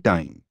holiday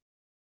time.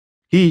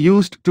 He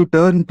used to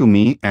turn to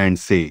me and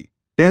say,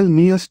 'Tell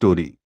me a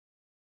story.'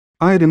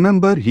 I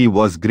remember he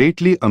was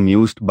greatly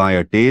amused by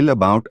a tale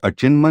about a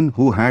Chinman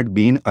who had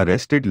been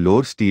arrested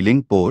lore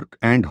stealing pork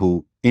and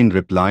who, in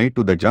reply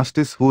to the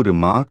justice who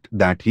remarked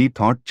that he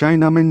thought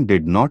Chinamen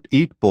did not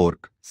eat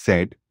pork,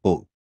 said,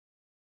 'Oh,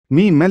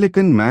 me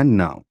Melican man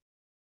now.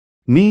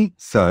 Me,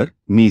 sir,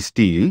 me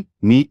steal,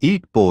 me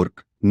eat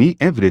pork, me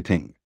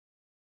everything.'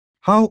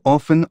 How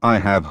often I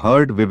have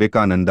heard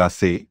Vivekananda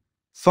say,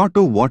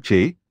 'Sotto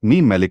voce,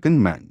 me Melican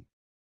man.'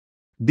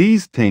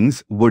 These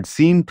things would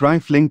seem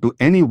trifling to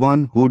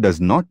anyone who does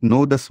not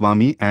know the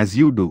Swami as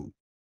you do.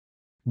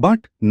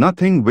 But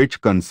nothing which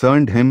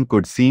concerned him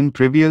could seem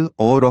trivial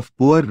or of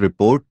poor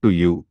report to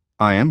you,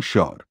 I am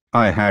sure.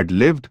 I had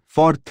lived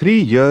for 3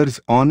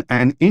 years on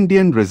an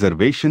Indian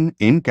reservation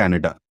in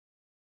Canada.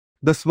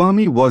 The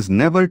Swami was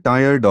never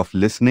tired of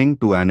listening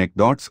to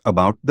anecdotes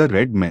about the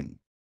red men.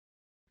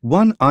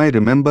 One I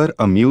remember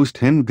amused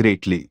him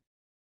greatly.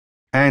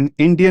 An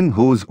Indian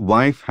whose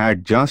wife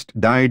had just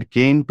died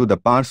came to the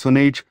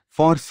parsonage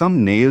for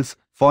some nails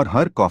for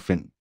her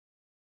coffin.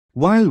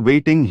 While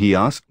waiting, he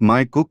asked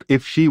my cook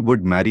if she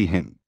would marry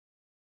him.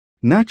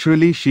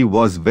 Naturally, she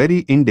was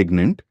very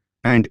indignant,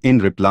 and in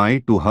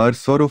reply to her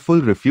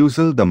sorrowful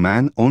refusal, the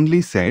man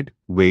only said,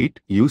 'Wait,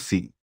 you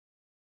see.'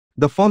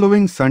 The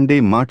following Sunday,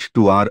 much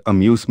to our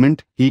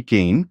amusement, he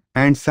came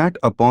and sat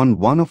upon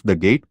one of the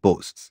gate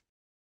posts.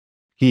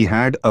 He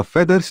had a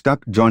feather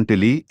stuck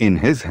jauntily in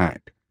his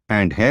hat,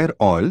 and hair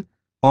oil,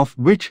 of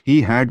which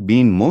he had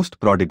been most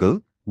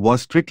prodigal,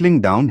 was trickling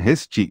down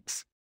his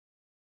cheeks.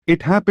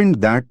 It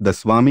happened that the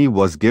Swami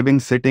was giving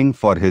sitting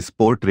for his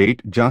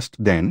portrait just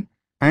then,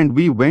 and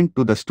we went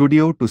to the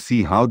studio to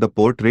see how the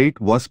portrait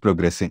was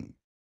progressing.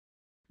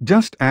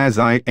 Just as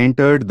I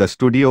entered the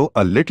studio,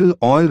 a little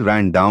oil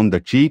ran down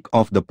the cheek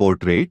of the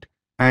portrait,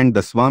 and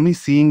the Swami,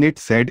 seeing it,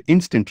 said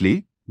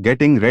instantly,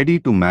 'Getting ready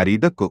to marry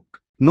the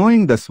cook.'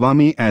 Knowing the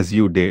Swami as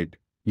you did,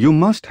 you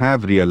must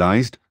have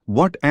realized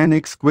what an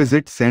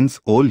exquisite sense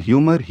of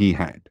humor he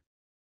had.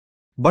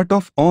 But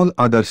of all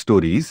other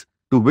stories,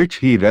 to which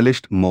he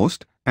relished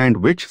most, and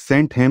which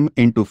sent him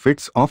into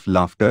fits of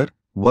laughter,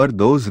 were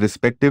those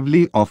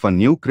respectively of a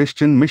new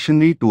Christian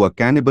missionary to a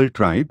cannibal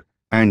tribe,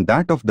 and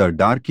that of the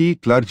darky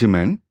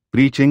clergyman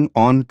preaching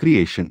on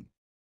creation.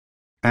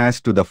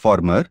 As to the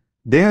former,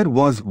 there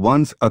was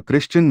once a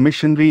Christian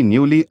missionary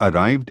newly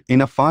arrived in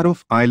a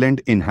far-off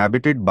island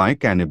inhabited by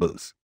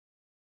cannibals.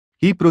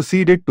 He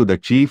proceeded to the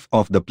chief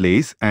of the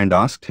place and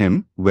asked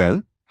him,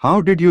 'Well,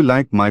 how did you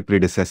like my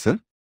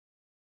predecessor?'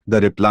 The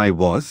reply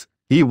was,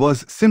 he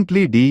was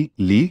simply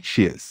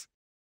delicious.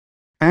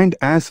 And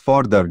as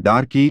for the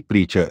darky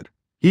preacher,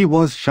 he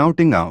was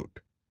shouting out,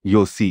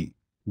 'You see,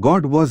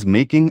 God was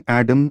making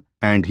Adam,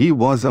 and he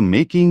was a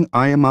making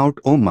I am out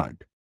o' mud.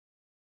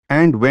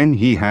 And when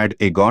he had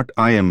got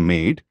I am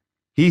made,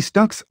 he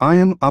stucks I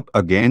am up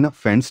again a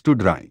fence to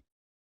dry.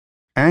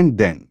 And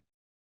then,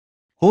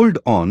 hold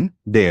on,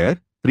 there,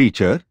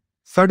 "Preacher,"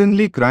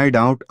 suddenly cried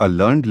out a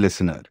learned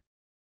listener.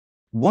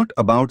 "What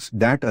about's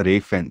that array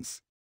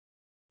fence?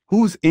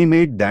 Who's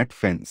made that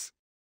fence?"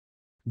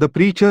 The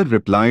preacher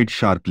replied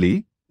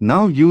sharply,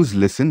 "Now yous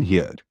listen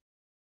here.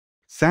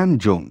 Sam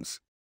Jones.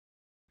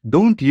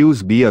 Don't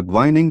yous be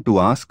a-gwining to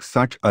ask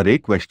such array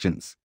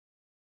questions.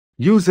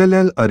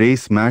 You'll array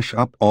smash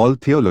up all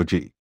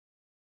theology.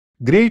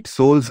 Great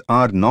souls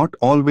are not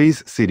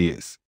always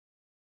serious."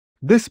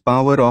 This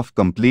power of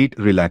complete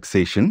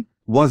relaxation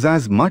was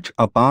as much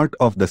a part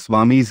of the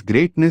Swami's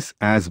greatness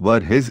as were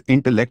his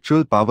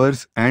intellectual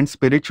powers and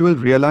spiritual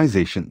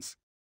realizations.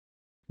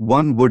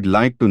 One would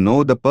like to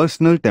know the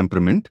personal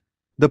temperament,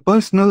 the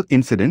personal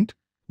incident,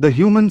 the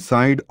human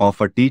side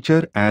of a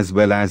teacher as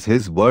well as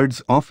his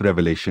words of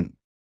revelation.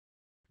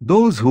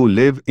 Those who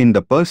live in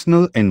the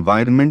personal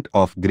environment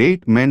of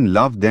great men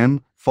love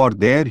them for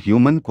their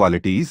human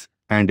qualities,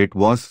 and it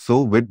was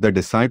so with the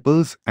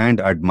disciples and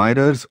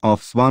admirers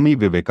of Swami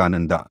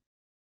Vivekananda.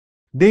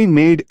 They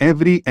made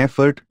every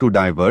effort to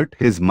divert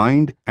his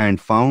mind and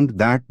found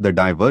that the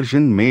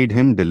diversion made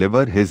him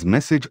deliver his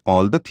message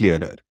all the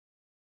clearer.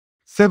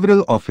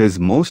 Several of his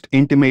most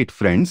intimate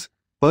friends,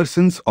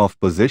 persons of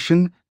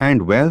position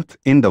and wealth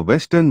in the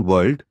Western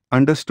world,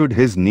 understood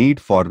his need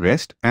for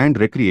rest and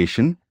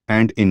recreation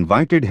and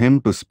invited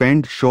him to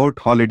spend short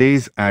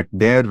holidays at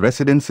their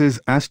residences.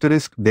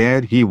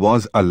 There he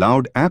was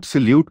allowed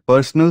absolute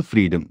personal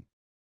freedom.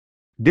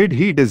 Did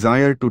he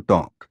desire to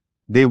talk,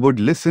 they would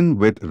listen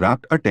with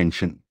rapt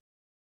attention.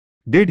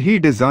 Did he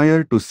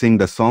desire to sing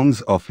the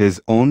songs of his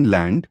own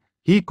land,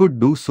 he could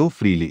do so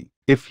freely.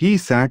 If he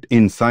sat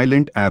in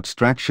silent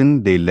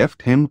abstraction, they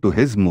left him to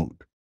his mood.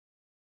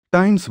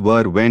 Times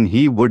were when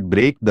he would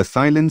break the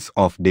silence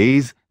of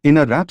days in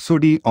a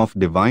rhapsody of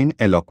divine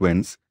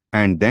eloquence,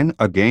 and then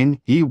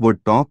again he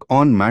would talk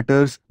on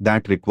matters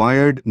that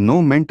required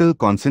no mental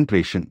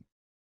concentration.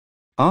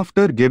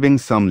 After giving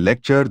some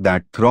lecture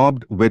that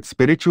throbbed with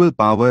spiritual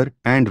power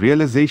and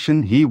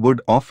realization, he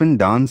would often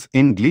dance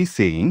in glee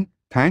saying,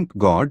 "Thank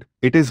God,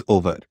 it is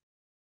over."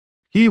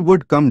 He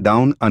would come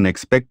down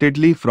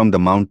unexpectedly from the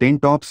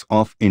mountaintops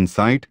of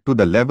insight to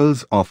the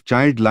levels of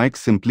childlike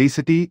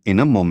simplicity in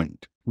a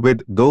moment.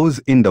 With those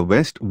in the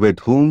West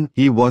with whom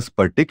he was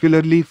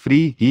particularly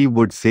free, he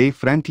would say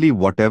frankly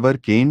whatever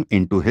came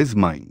into his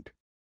mind.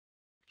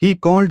 He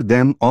called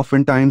them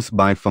oftentimes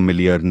by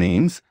familiar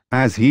names,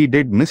 as he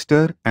did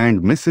Mr.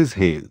 and Mrs.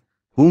 Hale,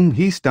 whom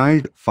he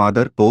styled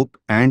Father Pope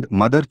and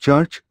Mother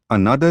Church,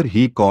 another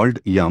he called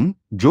Yum,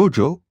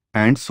 Jojo,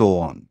 and so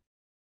on.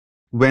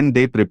 When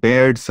they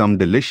prepared some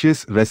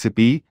delicious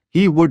recipe,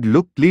 he would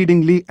look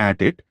pleadingly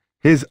at it,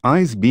 his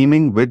eyes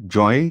beaming with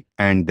joy,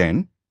 and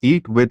then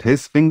eat with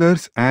his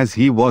fingers as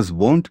he was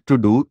wont to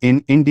do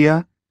in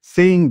India,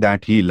 saying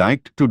that he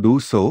liked to do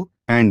so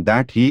and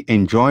that he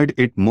enjoyed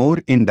it more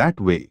in that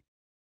way.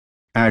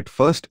 At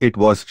first it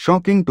was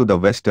shocking to the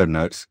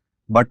Westerners,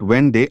 but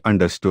when they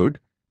understood,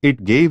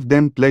 it gave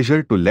them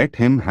pleasure to let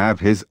him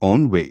have his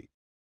own way.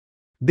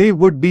 They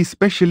would be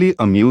specially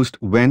amused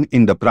when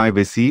in the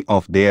privacy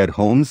of their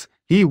homes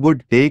he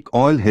would take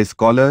all his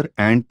collar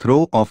and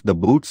throw off the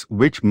boots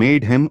which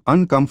made him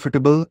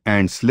uncomfortable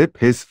and slip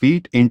his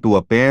feet into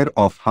a pair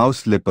of house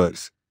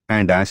slippers,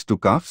 and as to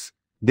cuffs,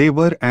 they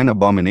were an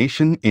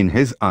abomination in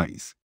his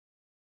eyes.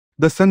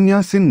 The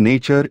sannyasin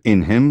nature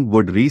in him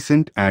would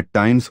resent at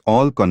times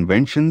all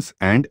conventions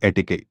and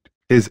etiquette.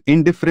 His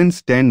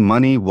indifference to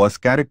money was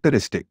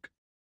characteristic.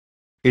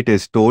 It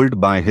is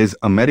told by his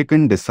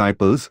American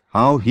disciples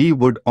how he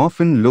would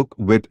often look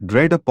with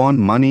dread upon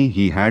money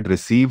he had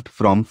received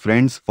from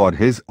friends for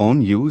his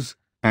own use,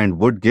 and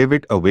would give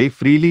it away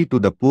freely to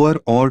the poor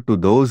or to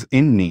those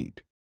in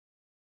need.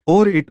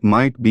 Or it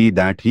might be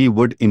that he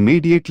would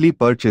immediately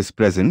purchase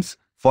presents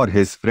for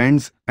his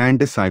friends and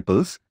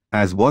disciples,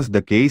 as was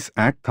the case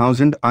at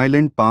Thousand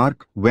Island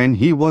Park when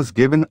he was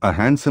given a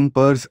handsome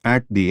purse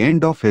at the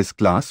end of his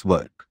class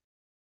work.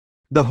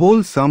 The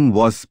whole sum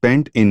was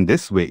spent in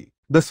this way.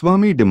 The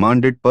Swami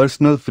demanded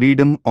personal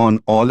freedom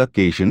on all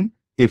occasion.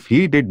 If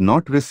he did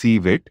not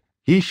receive it,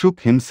 he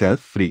shook himself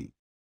free.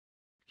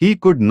 He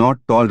could not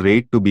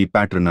tolerate to be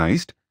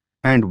patronized,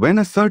 and when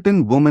a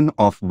certain woman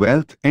of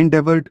wealth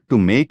endeavored to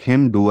make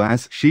him do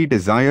as she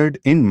desired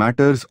in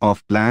matters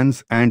of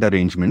plans and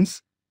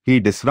arrangements, he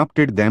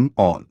disrupted them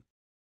all.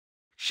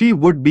 She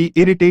would be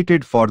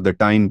irritated for the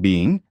time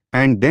being,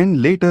 and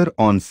then later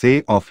on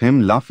say of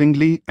him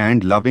laughingly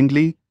and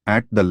lovingly,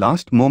 "At the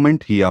last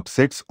moment he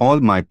upsets all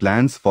my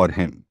plans for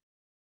him.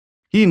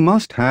 He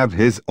must have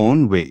his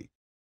own way.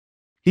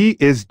 He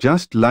is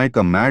just like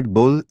a mad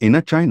bull in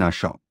a china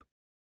shop."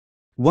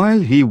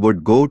 While he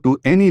would go to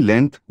any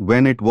length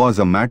when it was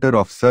a matter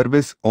of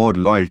service or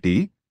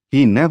loyalty,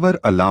 he never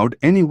allowed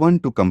anyone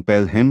to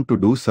compel him to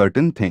do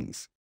certain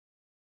things.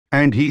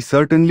 And he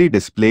certainly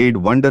displayed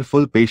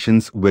wonderful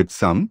patience with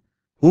some,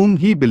 whom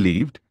he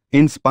believed,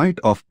 in spite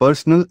of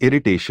personal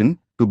irritation,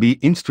 to be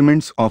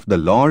instruments of the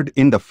Lord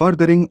in the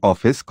furthering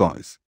of his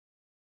cause.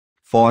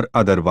 For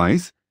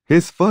otherwise,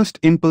 his first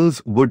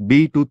impulse would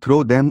be to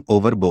throw them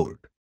overboard.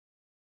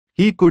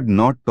 He could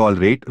not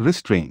tolerate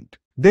restraint.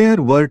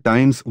 There were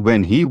times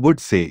when he would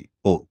say,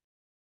 "Oh,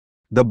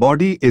 the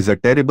body is a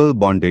terrible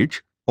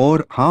bondage,"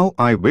 or "How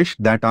I wish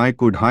that I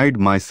could hide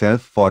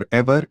myself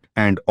forever,"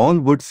 and all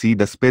would see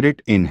the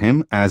spirit in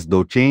him as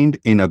though chained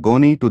in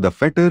agony to the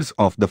fetters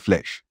of the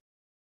flesh.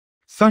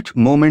 Such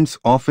moments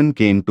often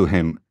came to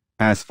him,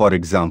 as for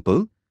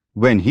example,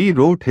 when he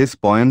wrote his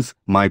poems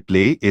 "My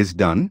Play is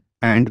Done"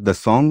 and "The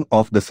Song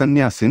of the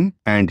Sannyasin,"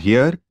 and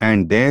here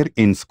and there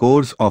in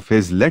scores of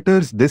his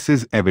letters this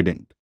is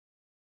evident.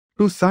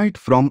 To cite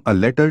from a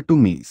letter to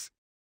Mies.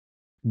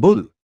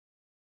 Bull.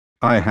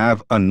 I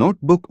have a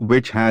notebook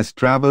which has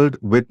travelled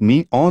with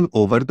me all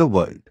over the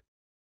world.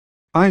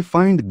 I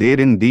find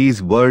therein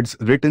these words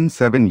written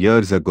 7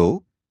 years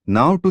ago,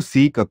 "Now to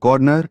seek a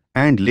corner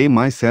and lay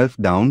myself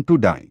down to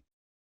die."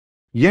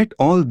 Yet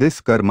all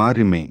this karma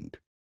remained.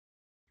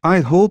 I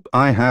hope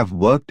I have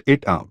worked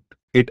it out.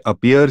 It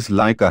appears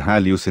like a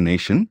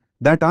hallucination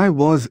that I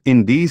was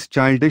in these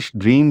childish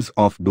dreams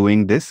of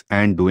doing this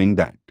and doing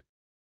that.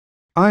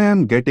 I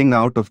am getting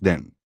out of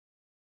them.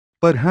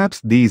 Perhaps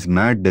these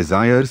mad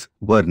desires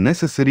were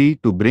necessary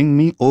to bring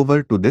me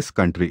over to this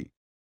country.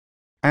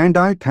 And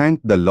I thank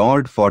the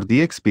Lord for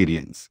the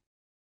experience.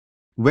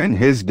 When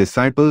his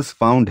disciples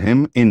found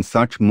him in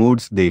such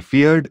moods, they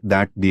feared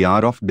that the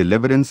hour of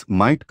deliverance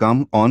might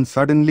come on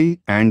suddenly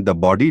and the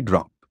body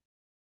drop.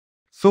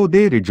 So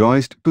they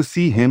rejoiced to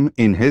see him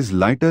in his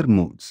lighter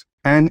moods.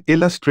 An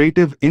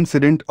illustrative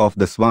incident of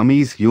the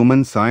Swami's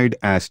human side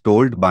as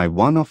told by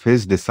one of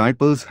his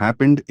disciples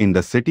happened in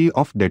the city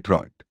of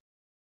Detroit.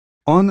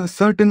 On a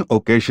certain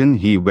occasion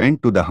he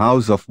went to the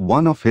house of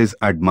one of his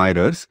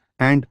admirers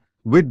and,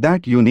 with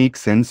that unique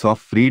sense of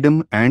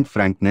freedom and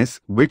frankness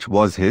which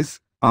was his,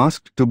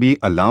 asked to be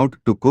allowed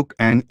to cook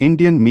an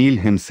Indian meal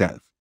himself.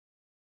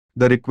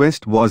 The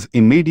request was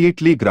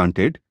immediately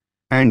granted,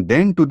 and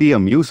then to the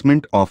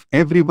amusement of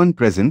everyone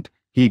present,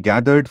 he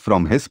gathered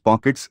from his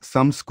pockets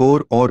some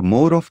score or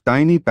more of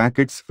tiny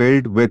packets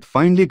filled with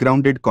finely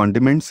grounded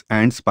condiments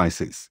and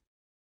spices.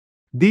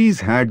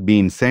 These had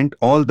been sent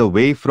all the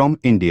way from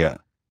India,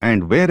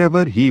 and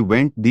wherever he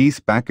went these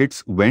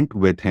packets went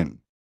with him.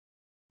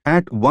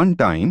 At one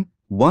time,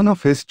 one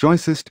of his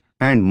choicest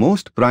and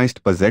most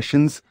prized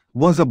possessions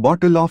was a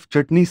bottle of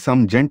chutney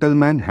some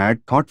gentleman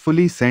had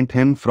thoughtfully sent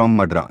him from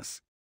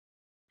Madras.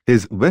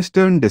 His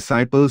Western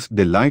disciples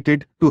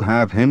delighted to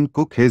have him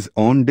cook his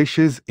own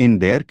dishes in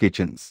their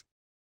kitchens.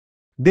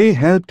 They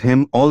helped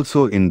him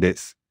also in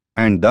this,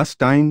 and thus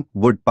time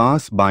would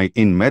pass by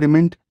in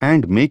merriment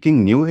and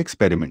making new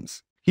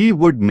experiments. He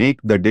would make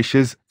the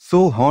dishes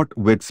so hot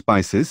with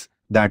spices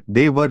that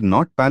they were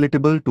not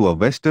palatable to a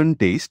Western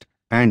taste,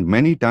 and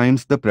many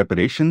times the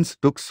preparations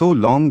took so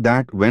long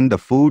that when the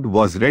food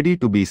was ready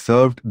to be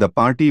served the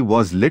party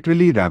was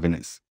literally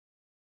ravenous.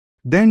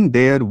 Then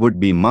there would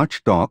be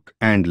much talk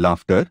and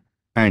laughter,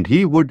 and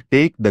he would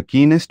take the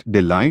keenest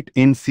delight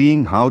in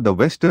seeing how the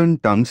Western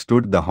tongue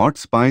stood the hot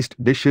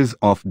spiced dishes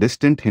of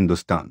distant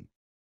Hindustan.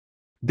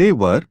 They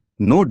were,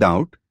 no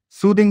doubt,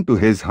 soothing to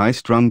his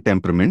high-strung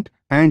temperament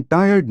and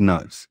tired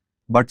nerves,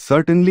 but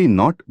certainly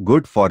not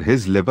good for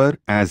his liver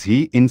as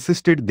he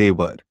insisted they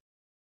were.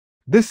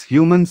 This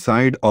human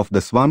side of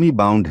the Swami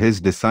bound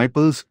his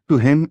disciples to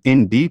him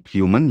in deep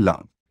human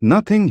love.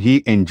 Nothing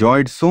he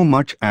enjoyed so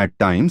much at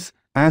times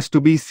as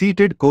to be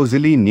seated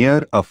cozily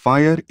near a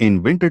fire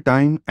in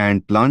wintertime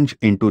and plunge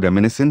into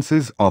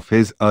reminiscences of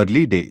his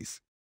early days.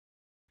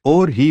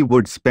 Or he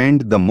would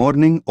spend the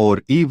morning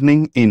or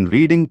evening in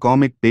reading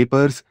comic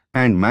papers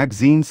and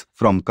magazines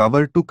from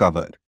cover to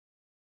cover.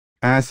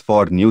 As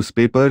for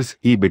newspapers,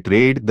 he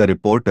betrayed the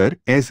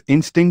reporter's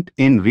instinct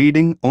in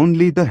reading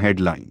only the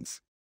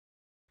headlines.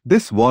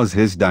 This was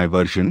his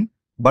diversion,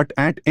 but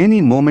at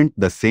any moment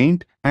the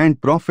saint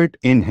and prophet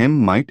in him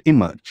might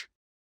emerge.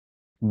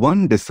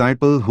 One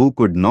disciple who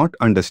could not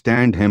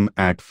understand him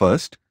at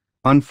first,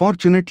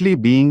 unfortunately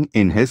being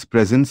in his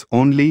presence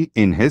only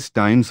in his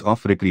times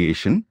of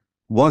recreation,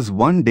 was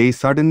one day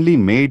suddenly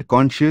made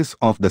conscious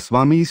of the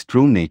Swami's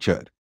true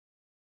nature.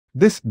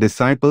 This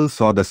disciple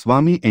saw the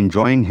Swami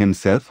enjoying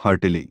himself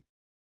heartily.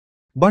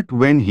 But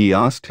when he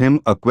asked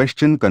him a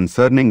question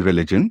concerning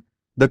religion,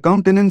 the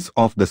countenance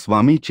of the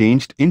Swami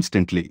changed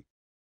instantly.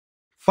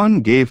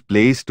 Fun gave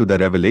place to the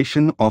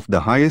revelation of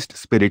the highest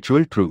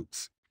spiritual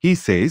truths. He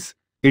says,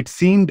 "It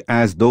seemed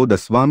as though the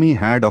Swami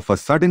had of a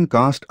sudden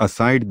cast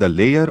aside the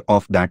layer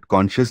of that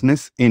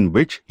consciousness in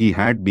which he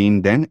had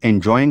been then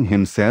enjoying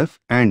himself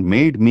and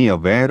made me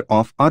aware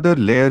of other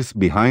layers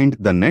behind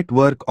the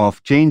network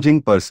of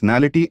changing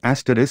personality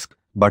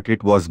 *, but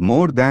it was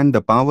more than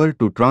the power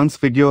to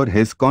transfigure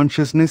his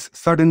consciousness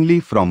suddenly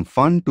from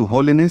fun to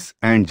holiness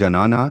and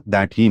jnana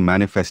that he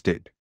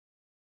manifested.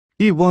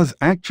 He was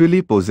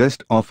actually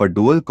possessed of a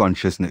dual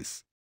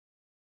consciousness.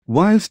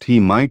 Whilst he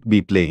might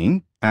be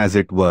playing, as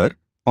it were,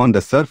 on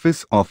the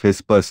surface of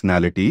his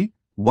personality,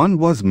 one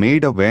was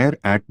made aware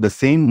at the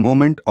same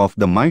moment of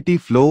the mighty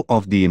flow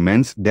of the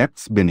immense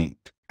depths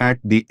beneath. At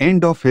the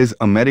end of his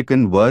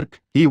American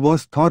work, he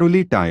was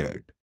thoroughly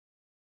tired.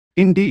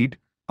 Indeed,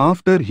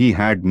 After he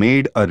had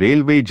made a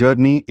railway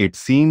journey, it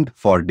seemed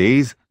for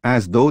days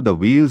as though the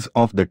wheels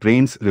of the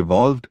trains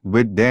revolved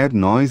with their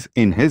noise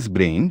in his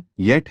brain,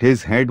 yet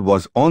his head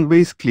was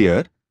always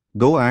clear,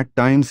 though at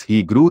times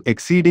he grew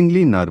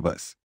exceedingly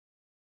nervous.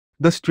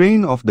 The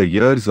strain of the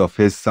years of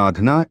his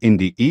sadhana in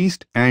the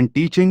East and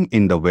teaching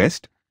in the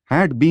West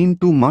had been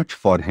too much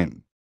for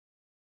him.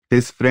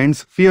 His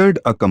friends feared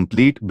a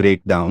complete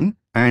breakdown,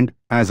 and,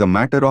 as a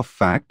matter of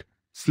fact,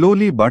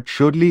 slowly but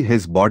surely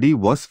his body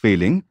was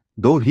failing,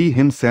 though he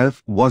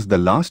himself was the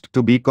last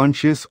to be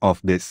conscious of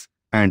this,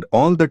 and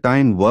all the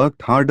time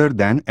worked harder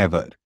than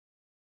ever.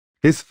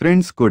 His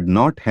friends could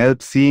not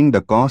help seeing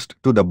the cost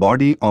to the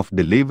body of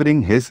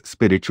delivering his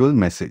spiritual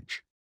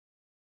message.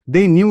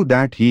 They knew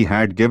that he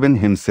had given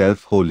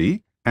himself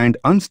wholly and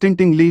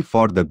unstintingly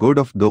for the good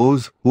of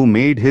those who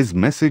made his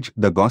message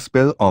the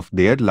gospel of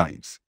their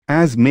lives.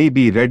 As may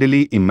be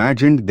readily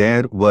imagined,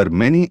 there were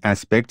many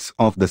aspects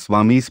of the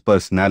Swami's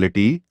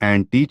personality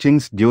and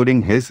teachings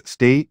during his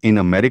stay in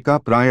America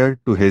prior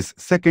to his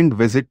second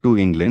visit to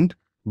England,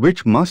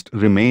 which must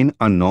remain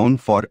unknown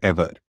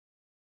forever.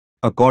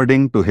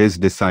 According to his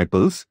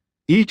disciples,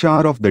 each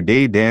hour of the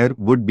day there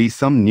would be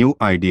some new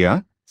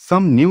idea,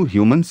 some new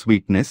human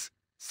sweetness,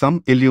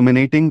 some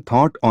illuminating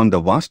thought on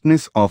the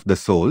vastness of the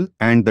soul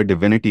and the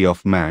divinity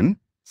of man,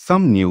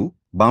 some new,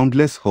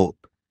 boundless hope,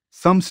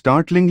 some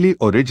startlingly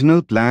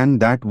original plan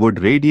that would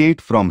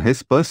radiate from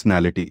his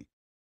personality.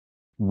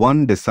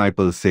 One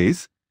disciple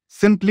says,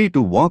 simply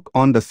to walk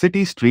on the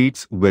city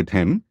streets with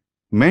him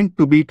meant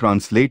to be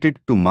translated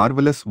to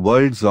marvelous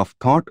worlds of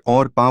thought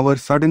or power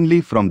suddenly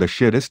from the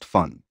sheerest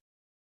fun.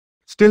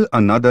 Still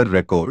another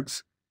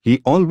records, he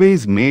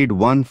always made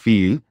one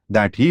feel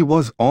that he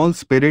was all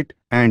spirit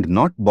and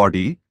not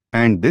body,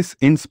 and this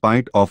in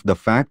spite of the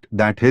fact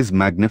that his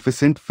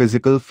magnificent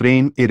physical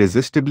frame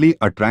irresistibly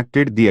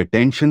attracted the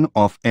attention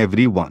of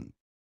everyone.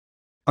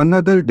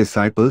 Another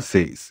disciple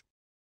says,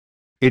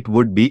 "It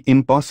would be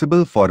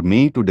impossible for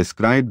me to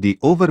describe the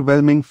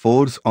overwhelming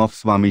force of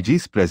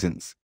Swamiji's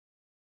presence.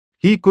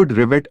 He could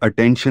rivet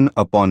attention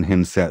upon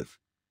himself,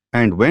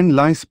 and when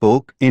Lai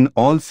spoke in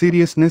all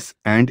seriousness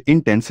and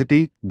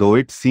intensity, though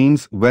it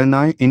seems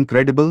well-nigh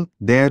incredible,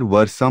 there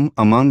were some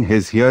among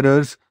his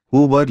hearers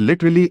who were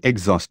literally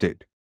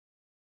exhausted.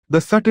 The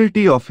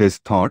subtlety of his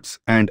thoughts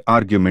and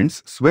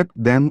arguments swept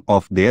them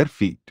off their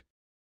feet.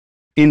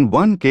 In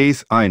one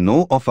case I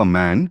know of a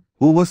man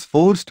who was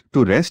forced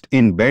to rest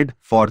in bed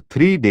for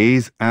 3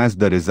 days as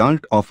the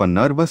result of a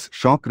nervous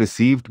shock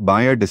received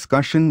by a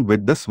discussion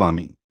with the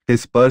Swami.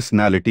 His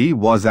personality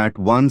was at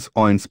once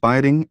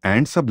awe-inspiring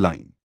and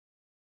sublime.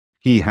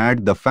 He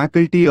had the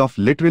faculty of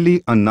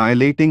literally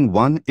annihilating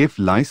one if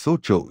Lai so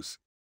chose.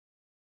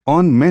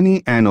 On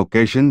many an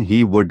occasion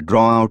he would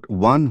draw out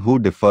one who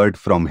differed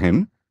from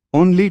him,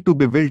 only to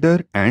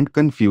bewilder and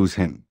confuse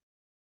him.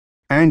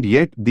 And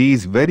yet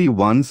these very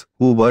ones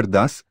who were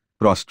thus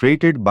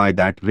prostrated by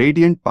that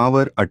radiant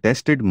power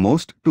attested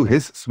most to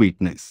his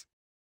sweetness.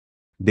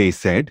 They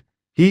said,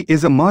 "He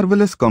is a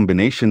marvelous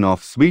combination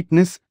of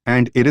sweetness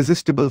and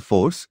irresistible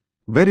force,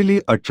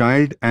 verily a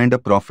child and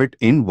a prophet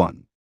in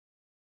one."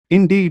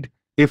 Indeed,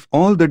 if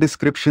all the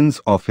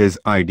descriptions of his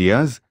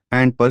ideas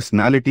and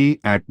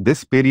personality at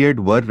this period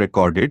were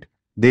recorded,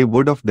 they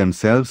would of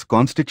themselves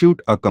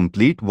constitute a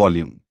complete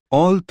volume.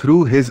 All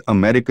through his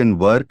American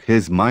work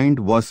his mind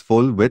was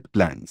full with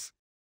plans.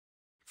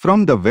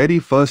 From the very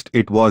first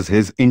it was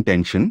his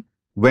intention,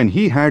 when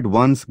he had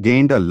once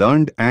gained a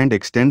learned and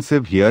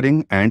extensive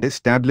hearing and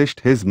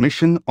established his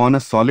mission on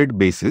a solid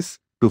basis,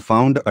 to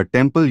found a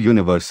temple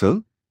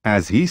universal,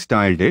 as he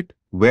styled it,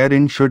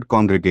 wherein should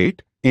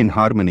congregate, in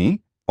harmony,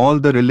 all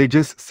the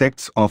religious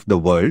sects of the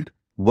world,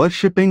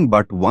 worshipping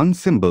but one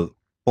symbol,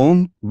 Om,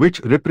 which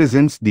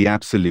represents the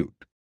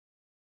Absolute.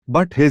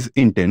 But his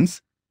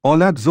intense,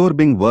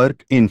 all-absorbing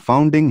work in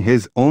founding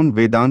his own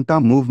Vedanta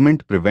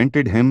movement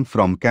prevented him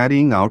from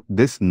carrying out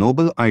this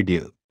noble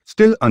ideal.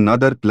 Still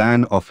another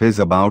plan of his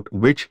about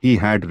which he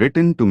had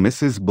written to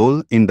Mrs.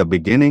 Bull in the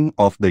beginning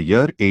of the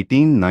year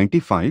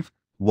 1895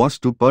 was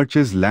to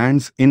purchase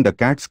lands in the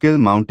Catskill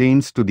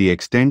Mountains to the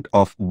extent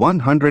of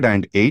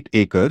 108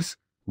 acres,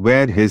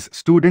 where his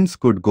students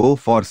could go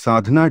for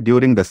sadhana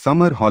during the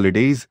summer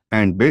holidays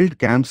and build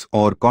camps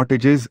or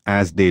cottages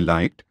as they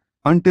liked,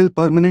 until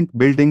permanent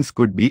buildings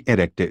could be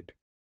erected.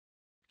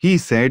 He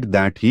said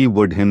that he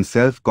would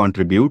himself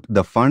contribute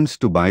the funds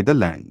to buy the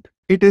land.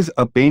 It is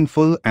a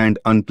painful and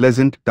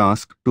unpleasant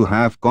task to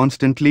have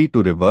constantly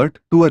to revert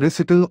to a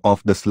recital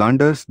of the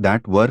slanders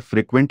that were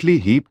frequently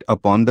heaped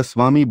upon the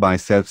Swami by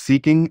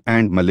self-seeking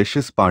and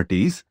malicious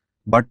parties,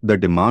 but the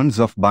demands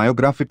of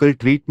biographical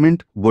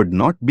treatment would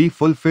not be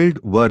fulfilled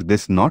were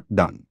this not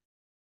done.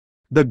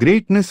 The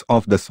greatness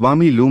of the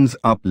Swami looms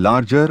up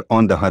larger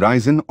on the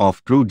horizon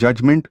of true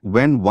judgment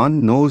when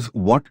one knows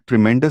what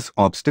tremendous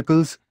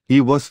obstacles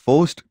he was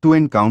forced to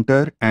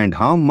encounter and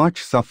how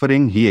much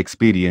suffering he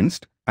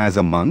experienced, as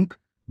a monk,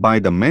 by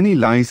the many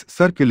lies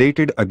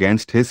circulated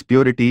against his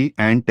purity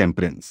and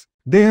temperance.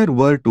 There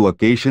were two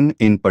occasions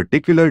in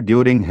particular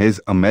during his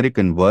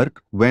American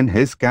work when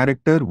his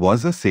character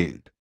was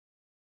assailed.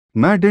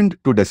 Maddened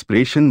to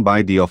desperation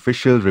by the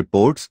official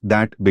reports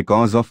that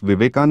because of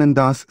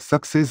Vivekananda's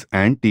success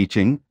and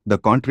teaching, the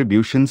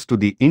contributions to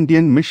the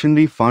Indian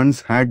missionary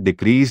funds had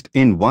decreased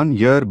in 1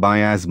 year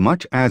by as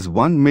much as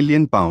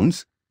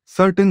 £1,000,000,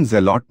 certain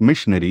zealot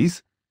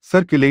missionaries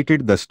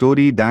circulated the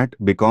story that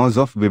because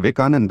of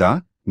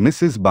Vivekananda,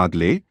 Mrs.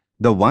 Bagley,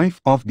 the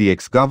wife of the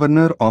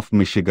ex-governor of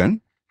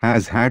Michigan,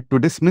 has had to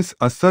dismiss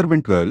a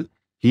servant girl.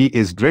 He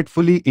is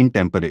dreadfully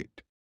intemperate.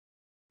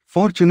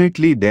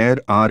 Fortunately, there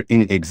are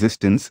in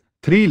existence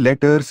 3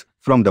 letters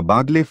from the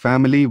Bagley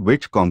family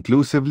which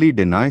conclusively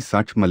deny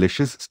such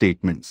malicious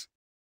statements.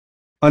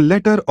 A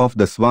letter of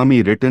the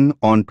Swami written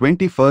on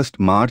 21st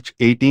March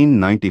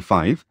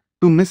 1895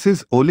 to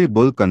Mrs. Ole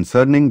Bull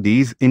concerning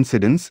these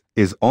incidents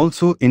is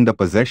also in the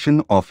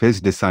possession of his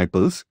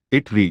disciples.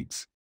 It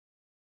reads,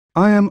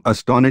 "I am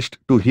astonished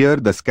to hear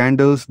the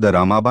scandals the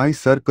Ramabai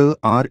circle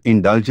are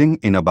indulging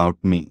in about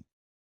me.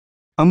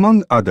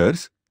 Among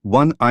others,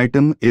 one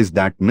item is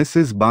that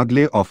Mrs.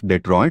 Bagley of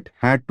Detroit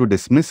had to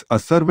dismiss a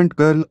servant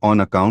girl on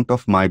account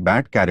of my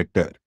bad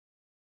character.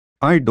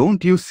 I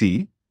don't you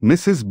see,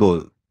 Mrs.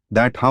 Bull,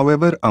 that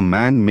however a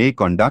man may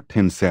conduct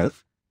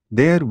himself,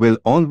 there will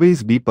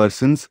always be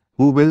persons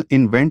who will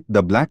invent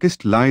the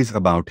blackest lies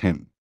about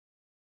him.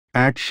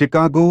 At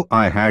Chicago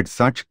I had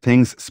such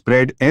things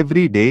spread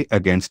every day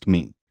against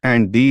me,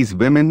 and these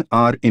women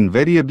are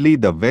invariably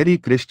the very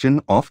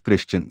Christian of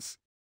Christians."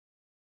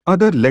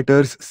 Other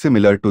letters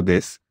similar to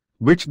this,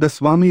 which the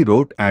Swami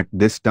wrote at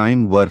this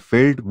time, were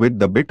filled with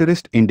the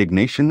bitterest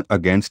indignation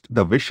against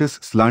the vicious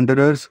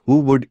slanderers who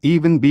would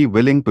even be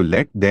willing to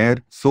let their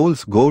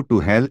souls go to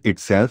hell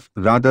itself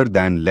rather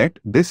than let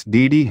this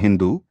deedy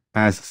Hindu,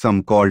 as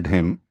some called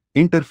him,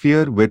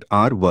 interfere with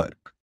our work.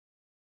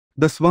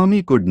 The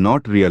Swami could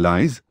not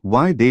realize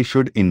why they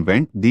should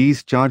invent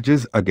these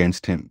charges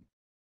against him.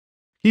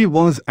 He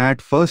was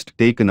at first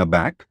taken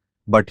aback,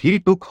 but he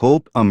took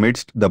hope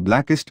amidst the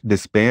blackest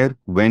despair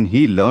when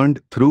he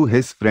learned through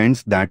his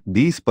friends that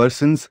these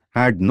persons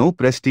had no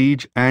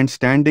prestige and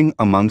standing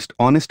amongst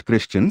honest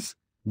Christians,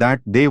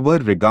 that they were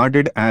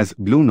regarded as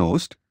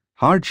blue-nosed,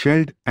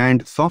 hard-shelled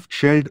and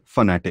soft-shelled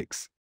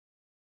fanatics.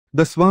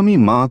 The Swami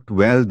marked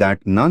well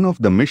that none of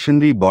the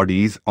missionary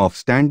bodies of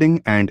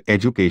standing and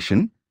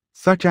education,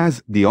 such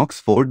as the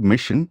Oxford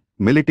Mission,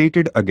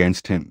 militated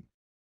against him.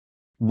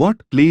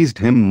 What pleased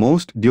him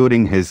most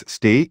during his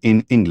stay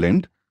in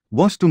England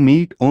was to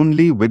meet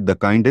only with the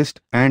kindest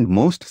and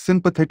most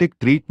sympathetic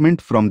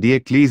treatment from the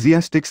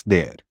ecclesiastics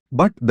there.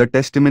 But the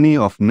testimony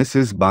of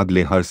Mrs.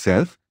 Bagley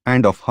herself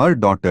and of her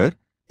daughter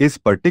is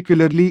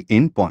particularly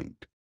in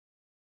point.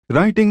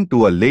 Writing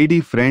to a lady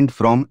friend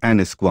from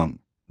Annisquam,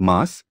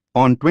 Mass,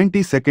 on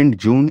 22nd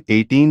June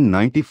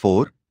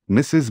 1894,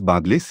 Mrs.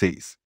 Bagley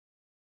says,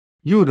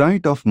 "You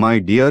write of my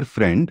dear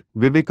friend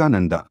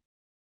Vivekananda.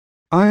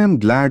 I am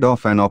glad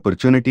of an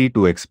opportunity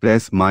to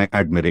express my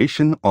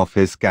admiration of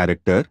his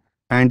character,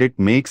 and it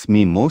makes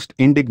me most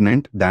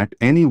indignant that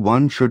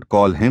anyone should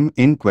call him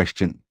in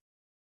question.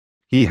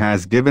 He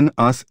has given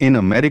us in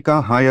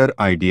America higher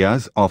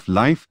ideas of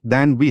life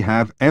than we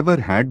have ever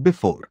had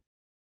before.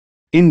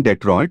 In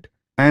Detroit,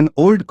 an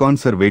old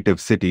conservative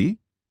city,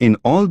 in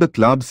all the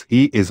clubs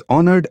he is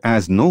honored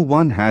as no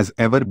one has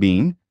ever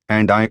been,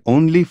 and I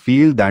only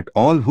feel that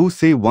all who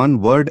say one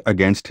word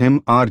against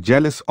him are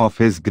jealous of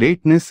his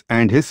greatness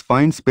and his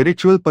fine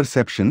spiritual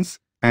perceptions,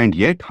 and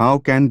yet how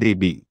can they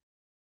be?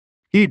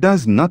 He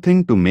does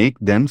nothing to make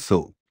them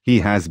so.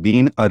 He has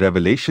been a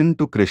revelation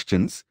to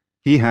Christians.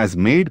 He has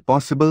made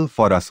possible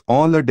for us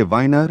all a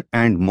diviner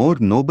and more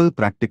noble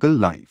practical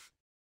life.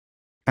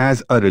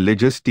 As a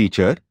religious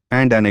teacher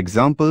and an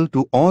example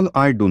to all,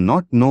 I do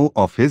not know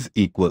of his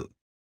equal.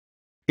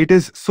 It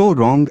is so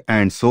wrong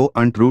and so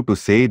untrue to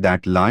say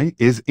that lie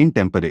is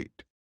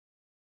intemperate.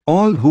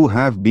 All who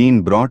have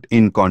been brought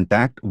in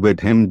contact with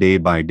him day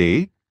by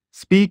day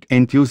speak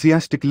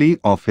enthusiastically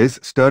of his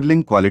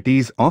sterling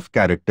qualities of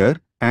character,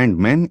 and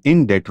men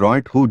in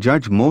Detroit who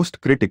judge most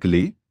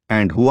critically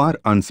and who are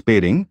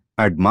unsparing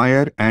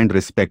admire and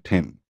respect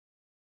him.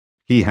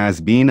 He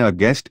has been a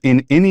guest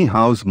in any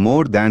house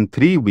more than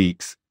 3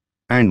 weeks,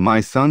 and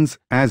my sons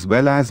as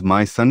well as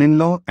my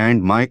son-in-law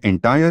and my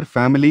entire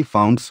family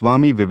found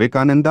Swami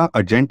Vivekananda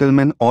a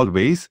gentleman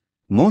always,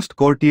 most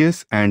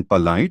courteous and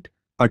polite,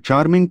 a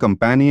charming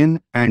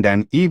companion and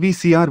an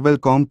EVCR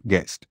welcome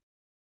guest.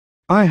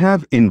 I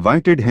have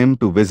invited him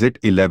to visit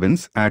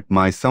 11s at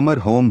my summer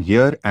home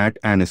here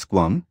at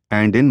Annisquam,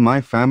 and in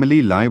my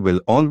family life will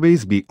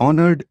always be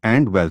honored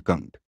and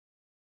welcomed.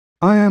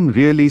 I am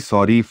really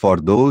sorry for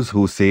those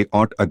who say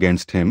aught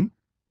against him,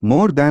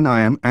 more than I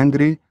am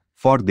angry,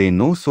 for they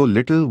know so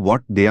little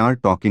what they are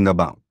talking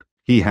about.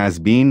 He has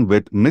been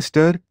with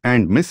Mr.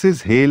 and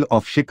Mrs. Hale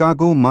of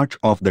Chicago much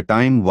of the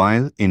time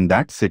while in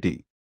that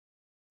city.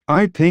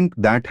 I think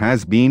that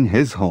has been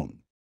his home.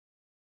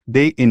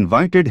 They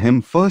invited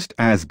him first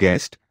as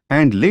guest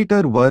and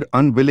later were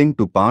unwilling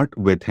to part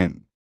with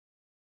him.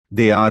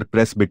 They are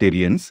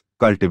Presbyterians,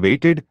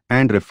 cultivated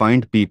and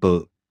refined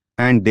people,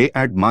 and they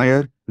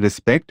admire,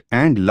 respect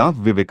and love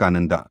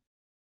Vivekananda.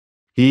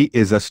 He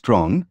is a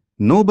strong,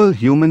 noble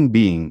human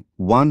being,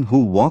 one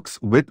who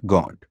walks with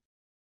God.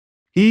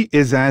 He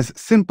is as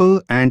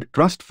simple and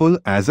trustful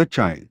as a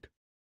child.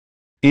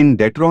 In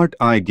Detroit,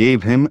 I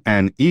gave him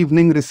an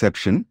evening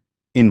reception,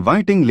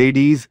 inviting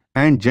ladies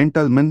and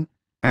gentlemen,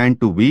 and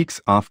 2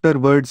 weeks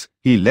afterwards,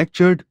 he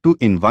lectured to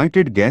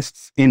invited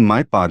guests in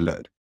my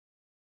parlor.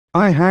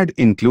 I had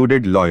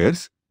included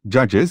lawyers,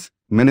 judges,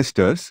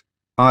 ministers,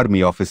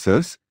 army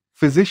officers,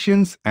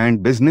 physicians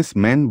and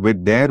businessmen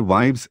with their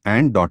wives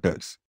and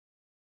daughters.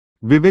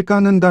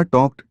 Vivekananda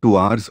talked 2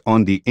 hours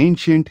on the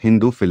ancient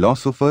Hindu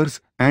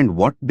philosophers and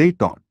what they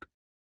taught.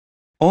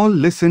 All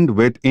listened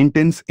with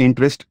intense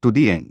interest to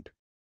the end.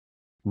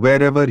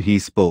 Wherever he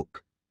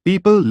spoke,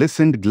 people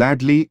listened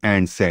gladly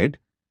and said,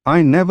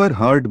 "I never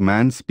heard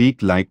man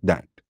speak like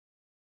that."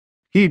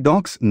 He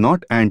dogs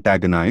not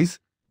antagonize,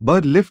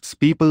 but lifts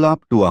people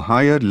up to a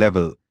higher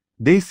level.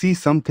 They see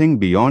something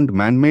beyond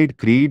man-made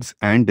creeds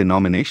and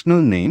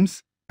denominational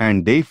names,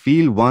 and they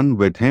feel one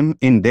with him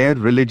in their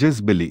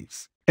religious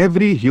beliefs.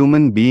 Every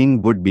human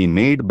being would be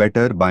made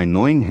better by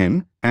knowing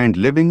him and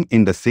living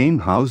in the same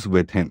house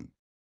with him.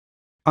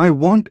 I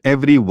want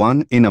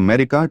everyone in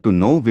America to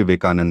know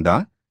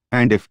Vivekananda,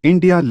 and if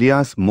India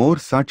lias more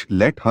such,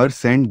 let her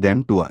send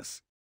them to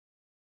us.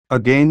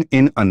 Again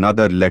in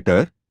another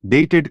letter,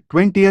 dated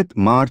 20th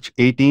March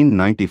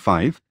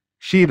 1895,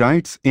 she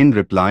writes in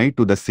reply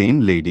to the same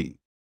lady,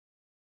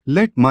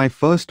 "Let my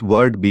first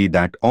word be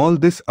that all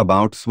this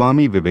about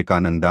Swami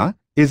Vivekananda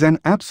is an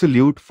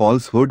absolute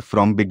falsehood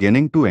from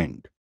beginning to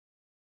end.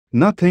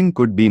 Nothing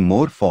could be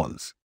more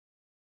false.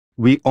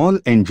 We all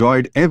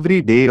enjoyed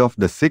every day of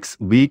the 6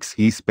 weeks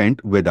he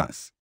spent with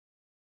us.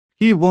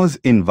 He was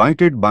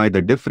invited by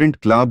the different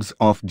clubs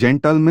of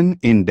gentlemen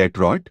in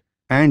Detroit,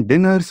 and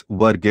dinners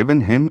were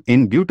given him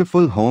in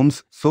beautiful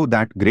homes so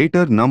that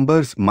greater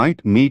numbers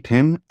might meet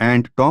him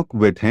and talk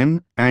with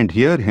him and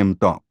hear him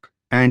talk.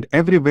 And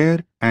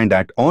everywhere and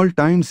at all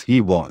times he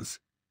was,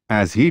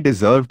 as he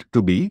deserved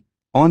to be,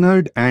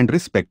 honored and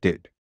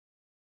respected.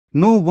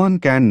 No one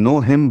can know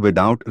him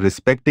without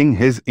respecting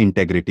his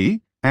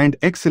integrity and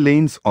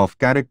excellence of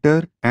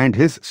character and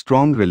his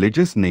strong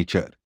religious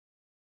nature.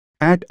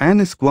 At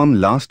Annisquam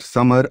last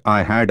summer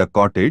I had a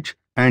cottage,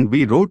 and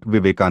we wrote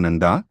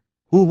Vivekananda,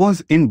 who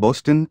was in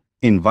Boston,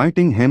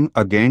 inviting him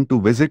again to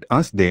visit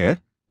us there,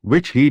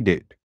 which he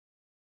did.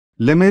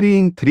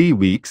 Lemurring 3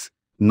 weeks,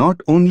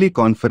 not only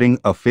conferring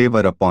a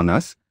favor upon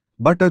us,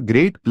 but a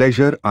great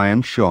pleasure, I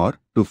am sure,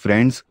 to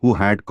friends who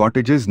had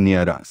cottages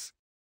near us.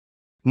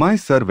 My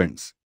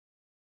servants.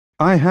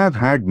 I have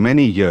had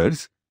many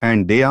years,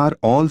 and they are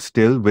all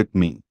still with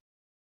me.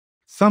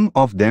 Some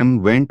of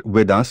them went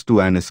with us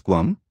to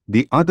Annisquam,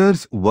 the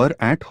others were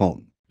at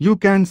home. You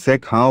can see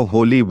how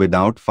wholly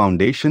without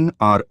foundation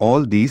are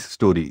all these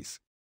stories.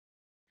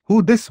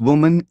 Who this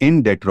woman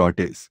in Detroit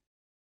is,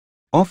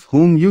 of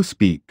whom you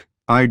speak,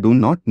 I do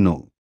not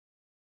know.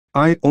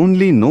 I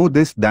only know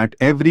this, that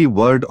every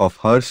word of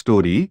her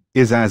story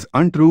is as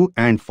untrue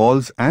and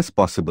false as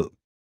possible.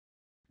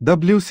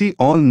 WC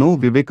all know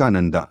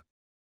Vivekananda.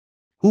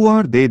 Who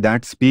are they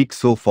that speak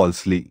so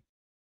falsely?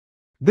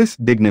 This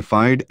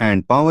dignified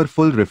and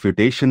powerful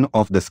refutation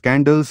of the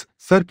scandals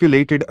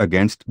circulated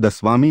against the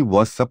Swami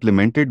was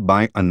supplemented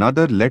by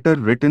another letter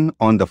written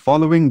on the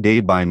following day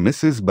by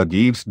Mrs.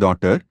 Bagiev's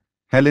daughter,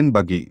 Helen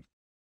Bagiev.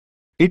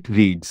 It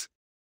reads,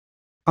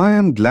 "I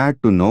am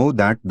glad to know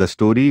that the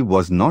story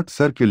was not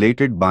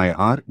circulated by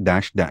R...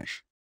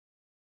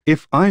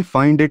 If I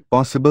find it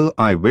possible,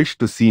 I wish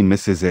to see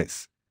Mrs.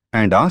 S.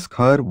 and ask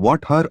her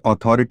what her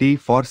authority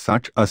for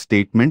such a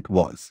statement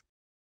was.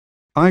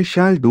 I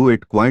shall do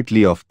it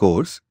quietly, of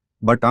course,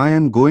 but I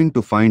am going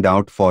to find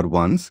out for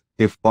once,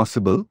 if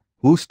possible,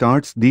 who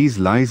starts these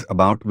lies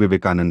about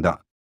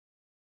Vivekananda.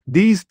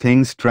 These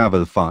things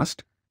travel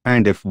fast,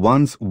 and if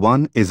once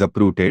one is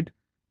uprooted,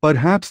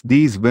 perhaps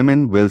these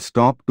women will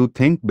stop to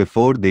think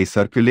before they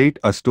circulate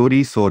a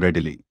story so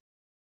readily.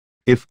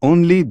 If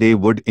only they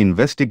would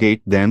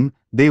investigate them,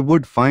 they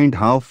would find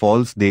how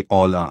false they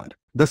all are."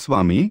 The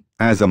Swami,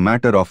 as a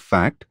matter of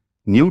fact,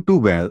 knew too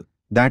well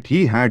that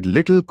he had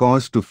little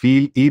cause to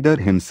feel either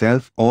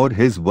himself or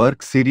his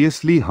work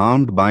seriously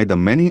harmed by the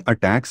many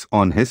attacks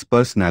on his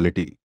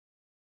personality.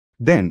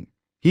 Then,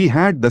 he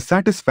had the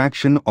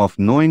satisfaction of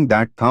knowing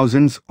that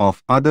thousands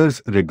of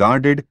others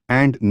regarded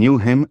and knew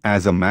him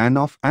as a man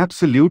of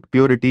absolute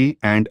purity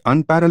and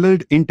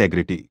unparalleled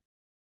integrity.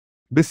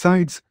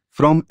 Besides,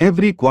 from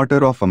every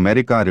quarter of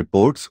America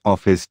reports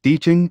of his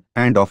teaching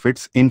and of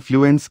its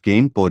influence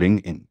came pouring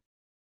in.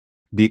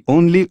 The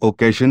only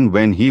occasion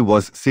when he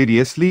was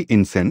seriously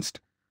incensed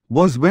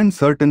was when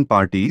certain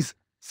parties,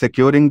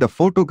 securing the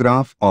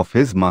photograph of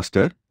his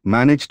master,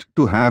 managed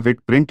to have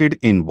it printed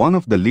in one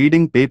of the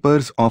leading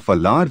papers of a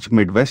large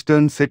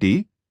Midwestern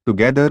city,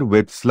 together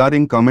with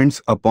slurring comments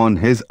upon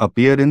his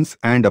appearance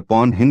and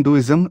upon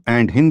Hinduism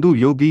and Hindu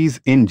yogis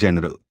in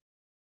general.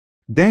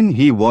 Then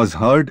he was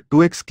heard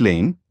to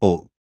exclaim,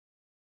 "Oh,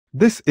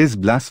 This is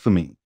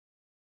blasphemy.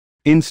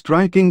 In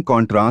striking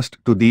contrast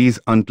to these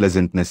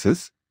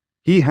unpleasantnesses,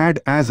 he had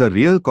as a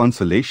real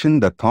consolation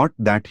the thought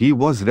that he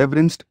was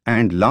reverenced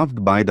and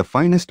loved by the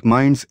finest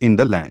minds in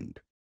the land.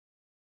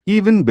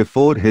 Even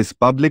before his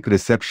public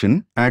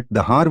reception at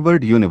the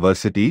Harvard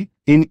University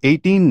in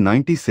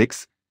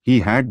 1896,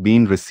 he had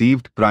been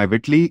received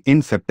privately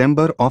in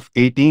September of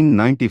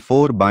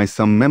 1894 by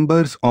some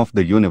members of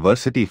the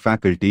university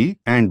faculty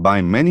and by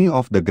many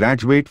of the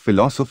graduate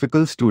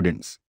philosophical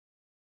students.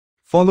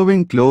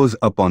 Following close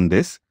upon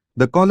this,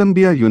 the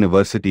Columbia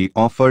University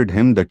offered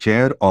him the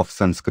chair of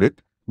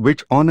Sanskrit,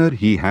 which honor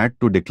he had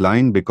to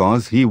decline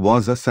because he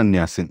was a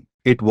sannyasin.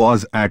 It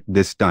was at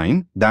this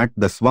time that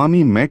the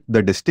Swami met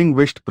the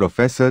distinguished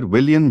Professor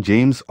William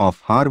James of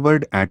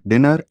Harvard at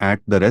dinner at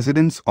the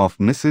residence of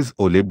Mrs.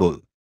 Ole Bull.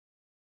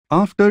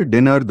 After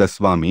dinner the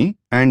Swami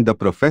and the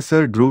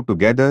professor drew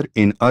together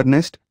in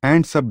earnest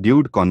and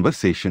subdued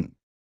conversation.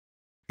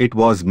 It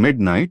was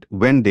midnight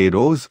when they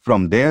rose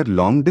from their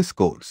long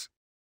discourse.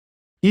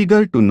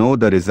 Eager to know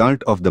the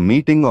result of the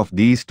meeting of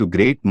these two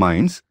great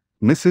minds,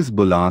 Mrs.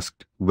 Bull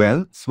asked,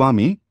 "Well,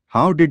 Swami,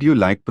 how did you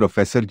like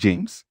Professor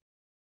James?"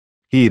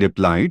 He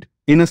replied,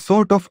 in a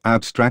sort of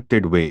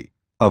abstracted way,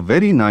 "A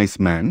very nice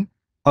man,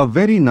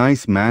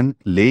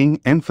 laying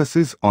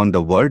emphasis on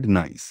the word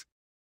nice."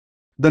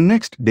 The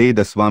next day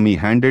the Swami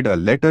handed a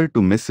letter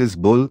to Mrs.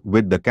 Bull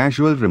with the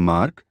casual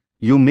remark,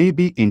 "You may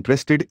be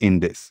interested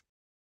in this."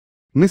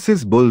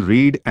 Mrs. Bull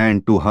read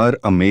and to her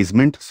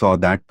amazement saw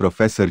that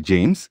Professor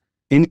James,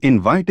 in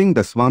inviting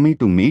the Swami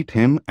to meet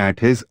him at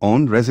his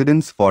own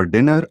residence for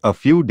dinner a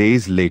few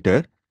days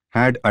later,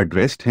 had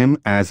addressed him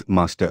as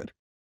Master.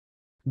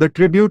 The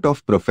tribute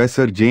of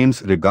Professor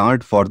James'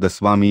 regard for the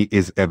Swami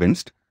is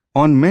evinced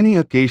on many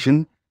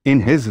occasions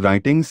in his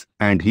writings,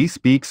 and he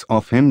speaks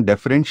of him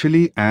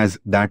deferentially as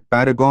that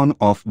paragon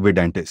of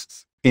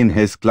Vedantists. In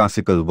his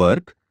classical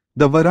work,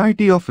 The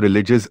Variety of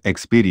Religious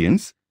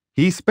Experience,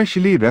 he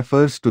specially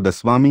refers to the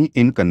Swami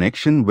in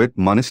connection with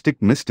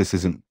monastic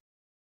mysticism.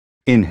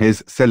 In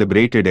his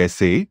celebrated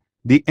essay,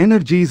 The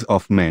Energies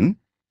of Men,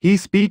 he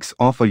speaks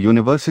of a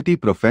university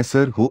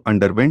professor who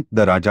underwent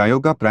the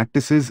Rajayoga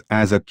practices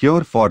as a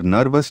cure for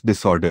nervous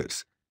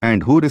disorders,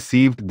 and who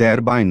received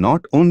thereby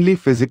not only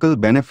physical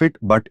benefit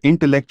but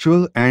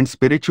intellectual and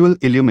spiritual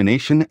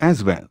illumination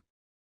as well.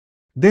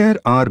 There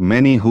are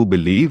many who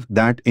believe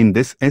that in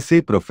this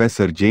essay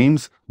Professor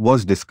James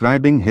was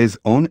describing his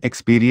own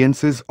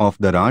experiences of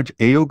the Raj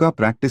Yoga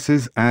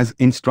practices as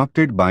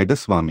instructed by the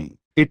Swami.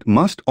 It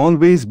must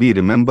always be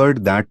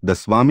remembered that the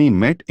Swami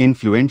met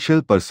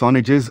influential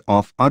personages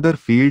of other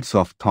fields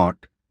of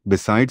thought,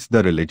 besides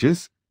the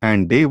religious,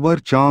 and they were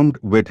charmed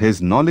with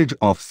his knowledge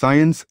of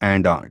science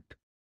and art.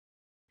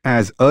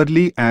 As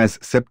early as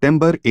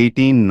September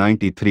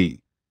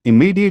 1893,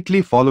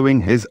 immediately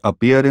following his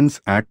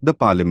appearance at the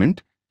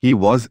Parliament, he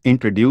was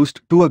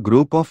introduced to a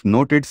group of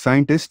noted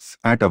scientists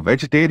at a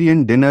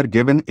vegetarian dinner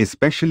given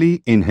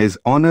especially in his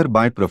honor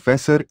by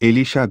Professor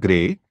Elisha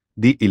Gray,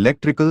 the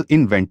electrical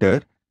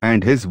inventor,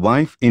 and his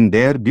wife in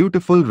their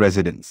beautiful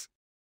residence,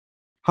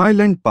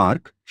 Highland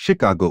Park,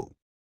 Chicago.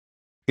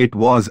 It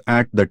was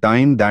at the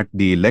time that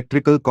the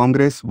Electrical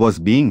Congress was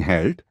being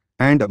held,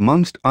 and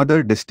amongst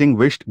other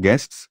distinguished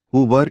guests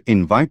who were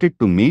invited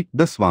to meet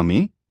the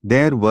Swami,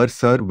 there were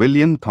Sir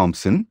William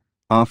Thomson,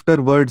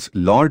 afterwards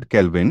Lord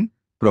Kelvin,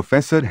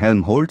 Professor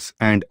Helmholtz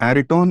and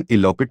Ayrton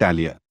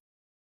Elopitallia.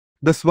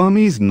 The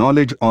Swami's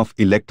knowledge of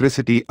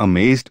electricity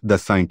amazed the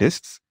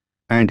scientists,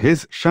 and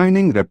his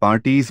shining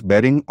repartees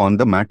bearing on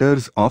the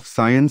matters of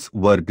science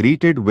were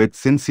greeted with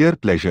sincere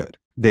pleasure.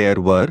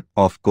 There were,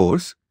 of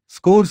course,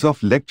 scores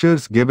of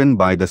lectures given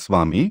by the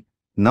Swami,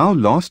 now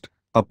lost,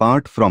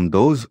 apart from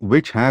those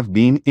which have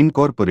been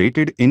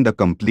incorporated in the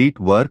complete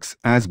works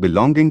as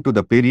belonging to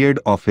the period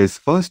of his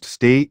first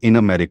stay in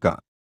America.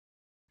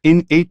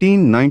 In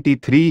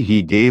 1893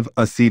 he gave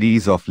a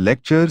series of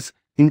lectures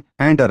in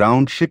and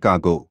around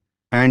Chicago,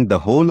 and the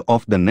whole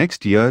of the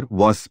next year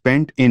was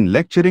spent in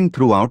lecturing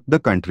throughout the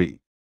country.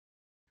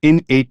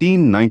 In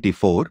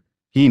 1894,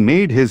 he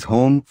made his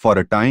home for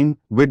a time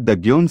with the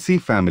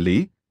Gyonsi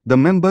family, the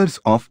members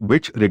of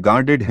which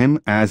regarded him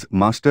as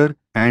master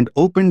and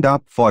opened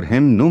up for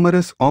him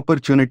numerous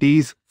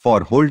opportunities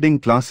for holding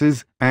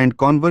classes and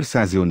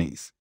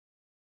conversazioni.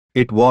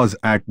 It was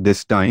at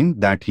this time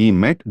that he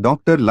met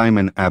Dr.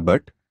 Lyman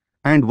Abbott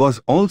and was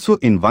also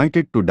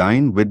invited to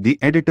dine with the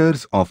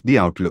editors of the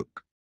Outlook.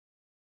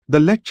 The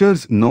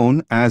lectures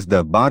known as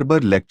the Barber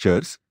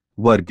Lectures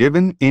were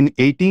given in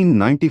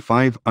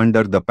 1895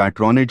 under the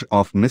patronage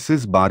of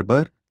Mrs.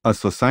 Barber, a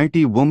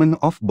society woman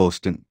of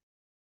Boston.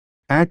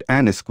 At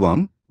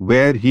Annisquam,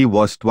 where he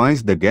was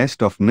twice the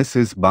guest of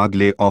Mrs.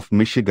 Bagley of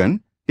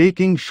Michigan,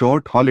 taking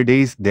short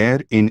holidays there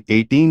in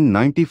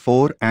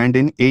 1894 and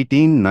in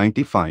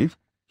 1895,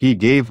 he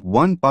gave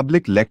one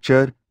public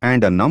lecture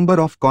and a number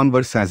of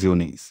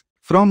conversazioni.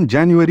 From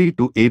January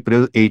to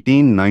April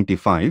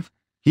 1895,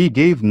 he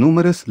gave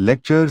numerous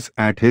lectures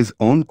at his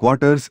own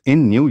quarters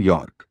in New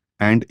York,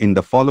 and in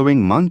the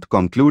following month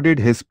concluded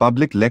his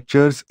public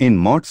lectures in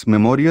Mott's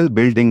Memorial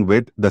Building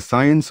with The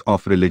Science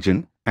of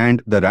Religion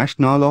and The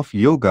Rationale of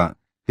Yoga,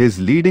 his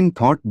leading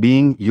thought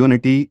being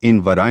unity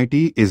in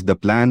variety is the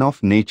plan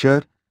of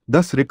nature,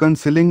 thus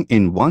reconciling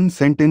in one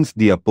sentence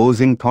the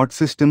opposing thought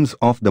systems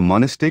of the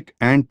monistic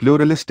and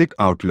pluralistic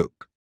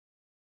outlook.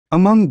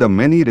 Among the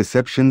many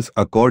receptions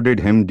accorded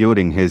him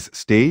during his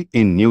stay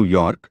in New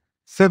York,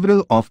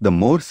 several of the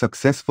more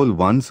successful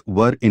ones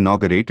were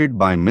inaugurated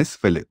by Miss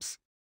Phillips.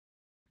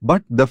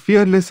 But the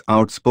fearless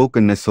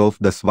outspokenness of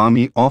the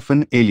Swami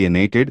often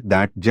alienated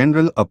that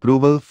general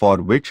approval for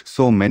which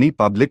so many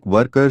public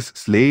workers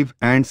slave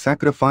and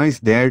sacrifice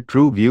their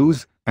true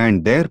views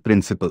and their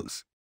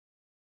principles.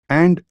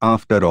 And,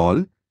 after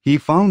all, he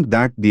found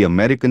that the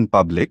American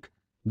public,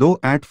 though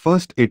at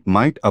first it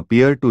might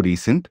appear to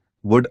resent,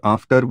 would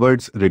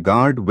afterwards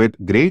regard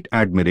with great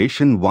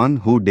admiration one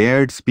who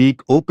dared speak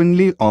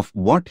openly of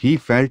what he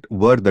felt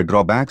were the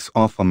drawbacks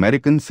of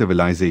American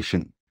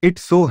civilization. It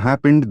so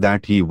happened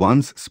that he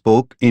once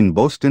spoke in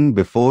Boston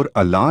before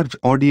a large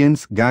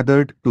audience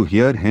gathered to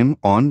hear him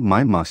on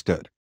My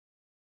Master.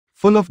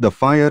 Full of the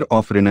fire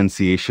of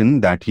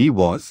renunciation that he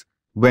was,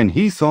 when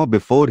he saw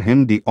before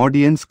him the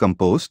audience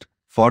composed,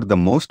 for the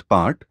most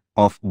part,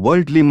 of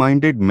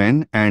worldly-minded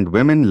men and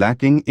women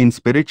lacking in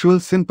spiritual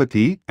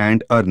sympathy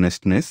and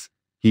earnestness,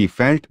 he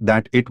felt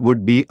that it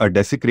would be a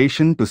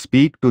desecration to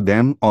speak to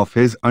them of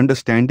his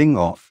understanding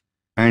of,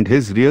 and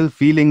his real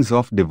feelings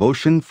of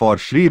devotion for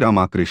Sri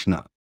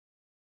Ramakrishna.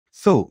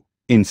 So,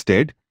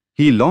 instead,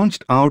 he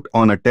launched out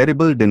on a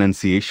terrible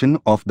denunciation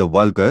of the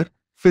vulgar,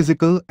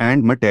 physical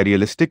and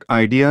materialistic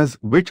ideas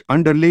which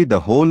underlay the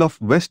whole of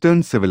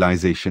Western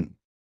civilization.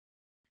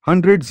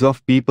 Hundreds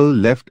of people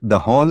left the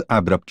hall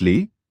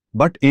abruptly,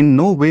 but in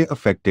no way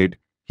affected,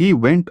 he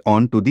went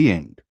on to the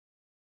end.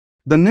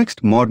 The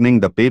next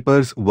morning the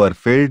papers were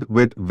filled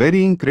with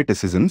varying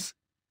criticisms,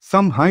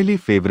 some highly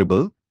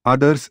favorable,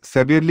 others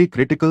severely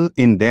critical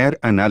in their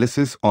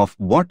analysis of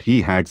what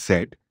he had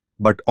said,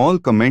 but all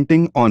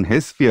commenting on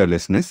his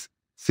fearlessness,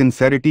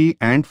 sincerity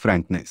and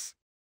frankness.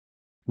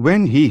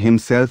 When he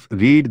himself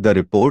read the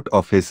report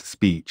of his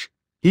speech,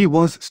 he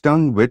was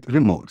stung with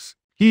remorse.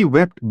 He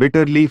wept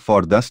bitterly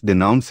for thus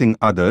denouncing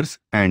others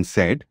and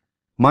said,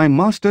 "My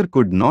master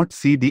could not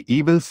see the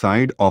evil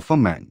side of a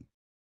man.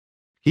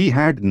 He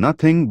had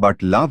nothing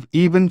but love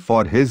even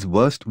for his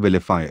worst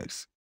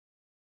vilifiers.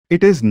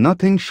 It is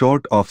nothing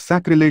short of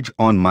sacrilege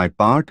on my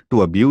part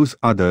to abuse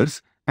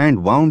others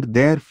and wound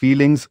their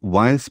feelings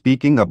while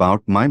speaking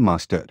about my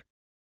master.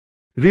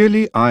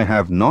 Really, I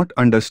have not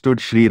understood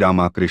Sri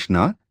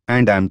Ramakrishna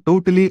and am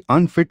totally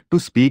unfit to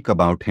speak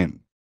about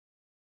him."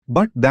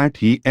 But that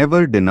he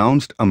ever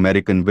denounced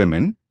American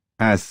women,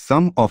 as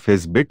some of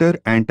his bitter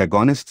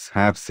antagonists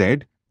have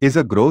said, is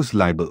a gross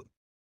libel.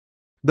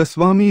 The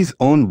Swami's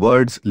own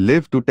words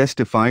live to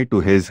testify to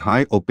his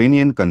high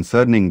opinion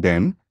concerning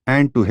them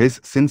and to his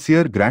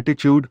sincere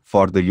gratitude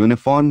for the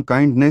uniform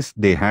kindness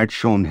they had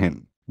shown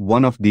him.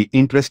 One of the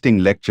interesting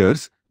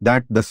lectures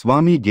that the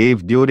Swami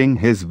gave during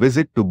his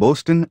visit to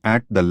Boston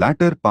at the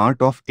latter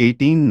part of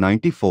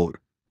 1894,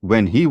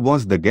 when he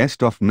was the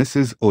guest of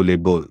Mrs. Ole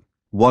Bull,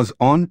 was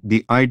on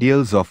the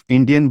ideals of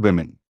Indian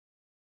women.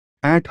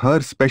 At her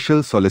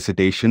special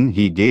solicitation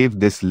he gave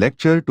this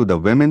lecture to the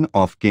women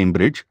of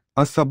Cambridge,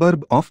 a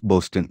suburb of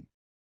Boston.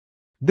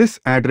 This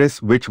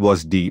address, which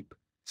was deep,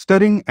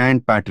 stirring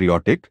and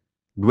patriotic,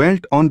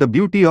 dwelt on the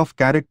beauty of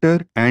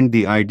character and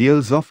the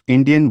ideals of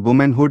Indian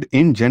womanhood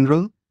in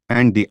general,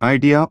 and the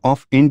idea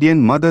of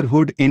Indian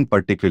motherhood in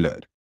particular.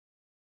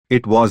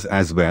 It was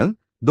as well,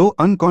 though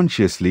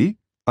unconsciously,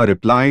 a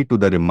reply to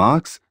the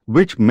remarks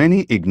which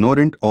many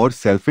ignorant or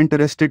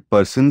self-interested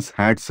persons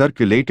had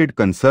circulated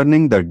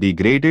concerning the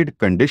degraded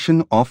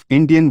condition of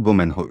Indian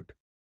womanhood.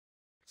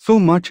 So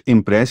much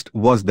impressed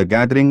was the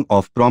gathering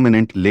of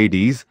prominent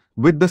ladies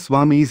with the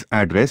Swami's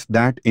address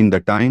that in the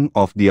time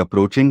of the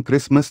approaching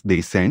Christmas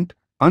they sent,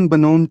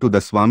 unbeknown to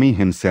the Swami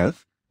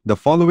himself, the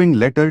following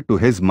letter to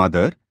his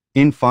mother,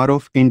 in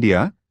far-off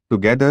India,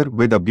 together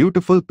with a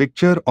beautiful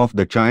picture of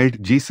the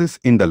child Jesus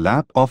in the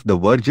lap of the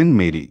Virgin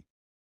Mary.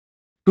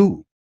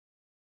 2.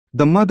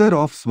 The mother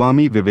of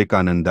Swami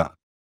Vivekananda.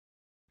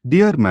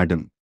 Dear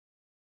Madam,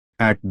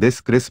 at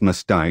this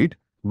Christmas-tide,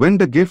 when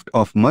the gift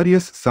of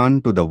Maria's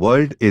Son to the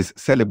world is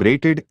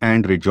celebrated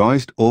and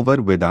rejoiced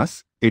over with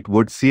us, it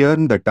would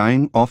seem the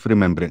time of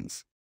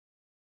remembrance.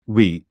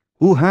 We,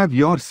 who have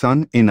your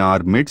Son in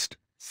our midst,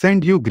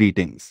 send you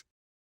greetings.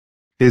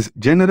 His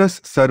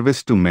generous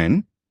service to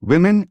men,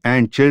 women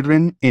and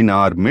children in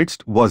our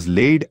midst was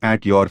laid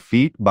at your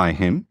feet by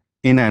him,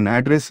 in an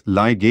address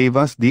Lai gave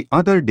us the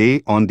other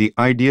day on the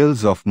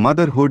ideals of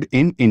motherhood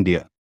in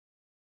India.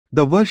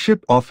 The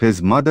worship of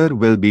his mother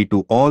will be to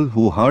all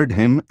who heard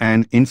him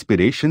an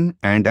inspiration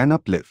and an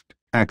uplift.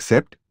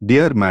 Accept,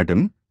 dear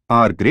Madam,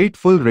 our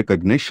grateful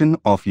recognition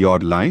of your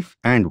life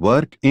and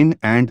work in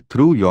and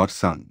through your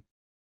Son.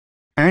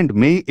 And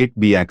may it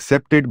be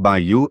accepted by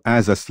you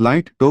as a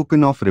slight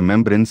token of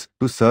remembrance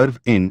to serve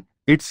in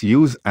its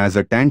use as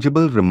a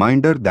tangible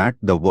reminder that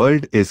the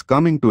world is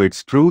coming to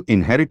its true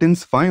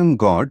inheritance from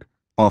God,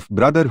 of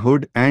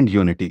brotherhood and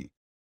unity.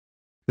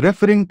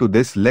 Referring to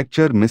this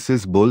lecture,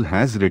 Mrs. Bull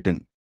has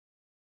written,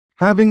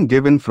 "Having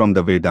given from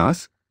the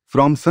Vedas,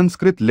 from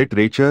Sanskrit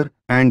literature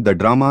and the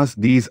dramas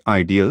these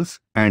ideals,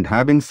 and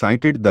having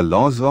cited the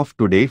laws of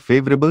today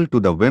favorable to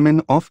the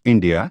women of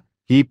India,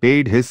 he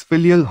paid his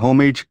filial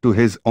homage to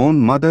his own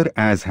mother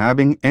as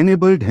having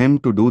enabled him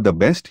to do the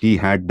best he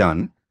had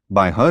done,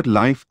 by her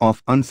life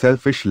of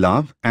unselfish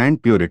love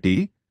and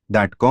purity,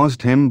 that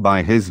caused him by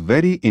his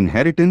very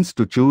inheritance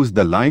to choose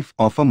the life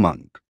of a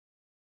monk."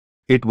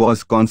 It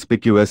was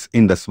conspicuous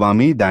in the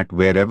Swami that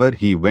wherever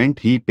he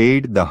went he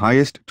paid the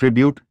highest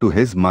tribute to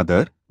his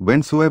mother,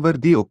 whensoever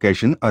the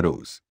occasion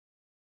arose.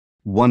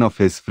 One of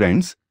his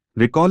friends,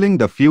 recalling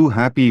the few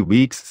happy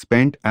weeks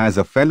spent as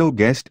a fellow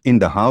guest in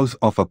the house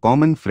of a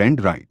common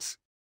friend, writes,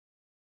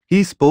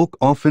 "He spoke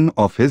often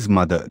of his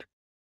mother.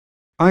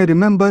 I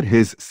remember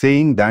his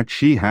saying that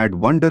she had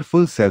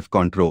wonderful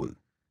self-control,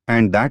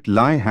 and that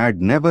Lai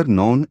had never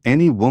known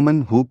any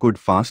woman who could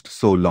fast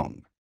so long.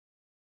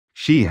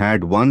 She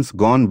had once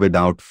gone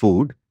without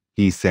food,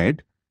 he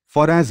said,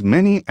 for as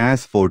many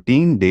as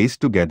 14 days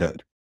together.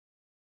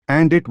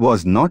 And it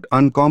was not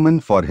uncommon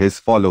for his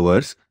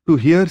followers to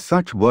hear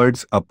such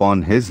words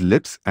upon his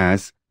lips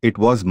as, 'It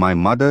was my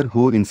mother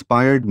who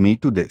inspired me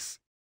to this.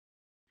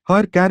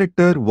 Her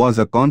character was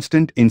a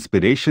constant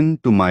inspiration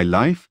to my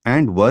life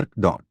and work.'"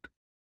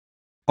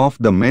 Of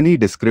the many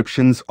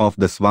descriptions of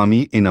the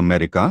Swami in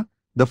America,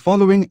 the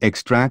following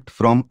extract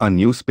from a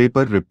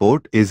newspaper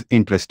report is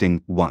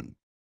interesting. 1.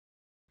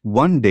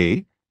 One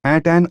day,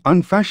 at an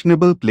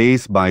unfashionable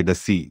place by the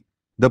sea,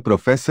 the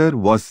professor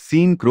was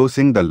seen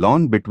crossing the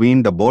lawn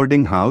between the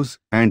boarding house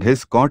and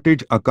his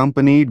cottage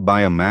accompanied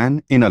by a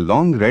man in a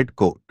long red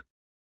coat.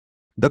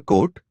 The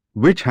coat,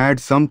 which had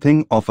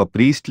something of a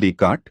priestly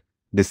cut,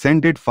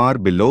 descended far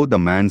below the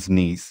man's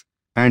knees,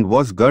 and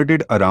was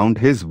girded around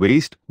his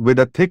waist with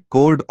a thick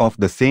cord of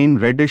the same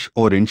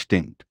reddish-orange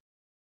tint.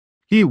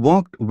 He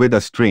walked with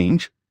a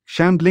strange,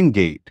 shambling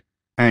gait,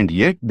 and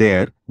yet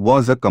there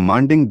was a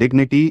commanding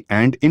dignity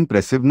and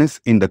impressiveness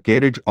in the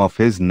carriage of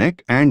his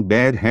neck and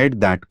bare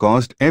head that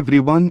caused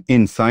everyone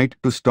in sight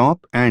to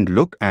stop and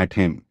look at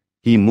him.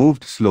 He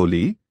moved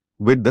slowly,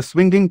 with the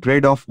swinging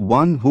tread of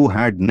one who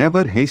had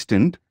never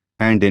hastened,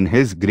 and in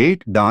his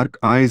great dark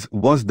eyes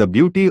was the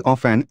beauty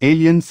of an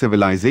alien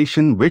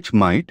civilization which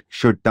might,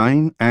 should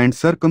time and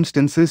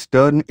circumstances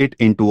turn it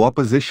into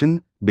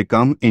opposition,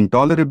 become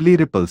intolerably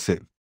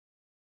repulsive.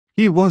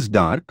 He was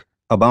dark,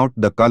 about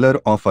the color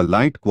of a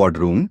light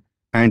quadroon,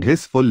 and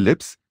his full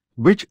lips,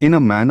 which in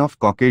a man of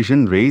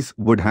Caucasian race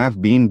would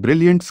have been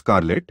brilliant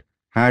scarlet,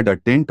 had a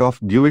tint of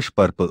bluish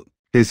purple.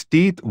 His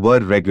teeth were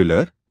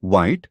regular,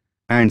 white,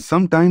 and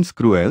sometimes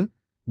cruel,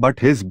 but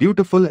his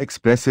beautiful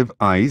expressive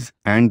eyes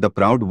and the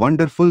proud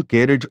wonderful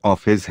carriage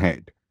of his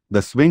head,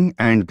 the swing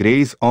and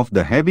grace of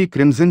the heavy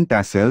crimson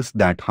tassels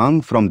that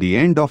hung from the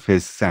end of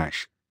his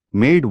sash,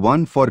 made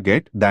one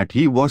forget that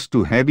he was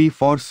too heavy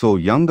for so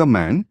young a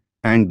man,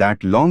 and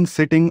that long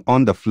sitting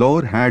on the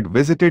floor had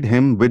visited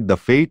him with the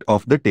fate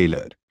of the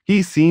tailor.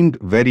 He seemed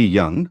very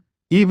young,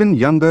 even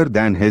younger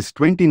than his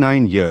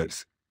 29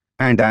 years,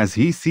 and as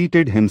he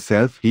seated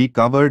himself he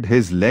covered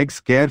his legs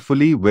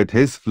carefully with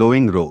his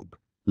flowing robe,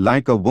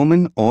 like a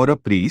woman or a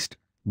priest,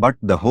 but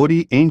the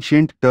hoary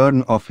ancient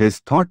turn of his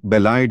thought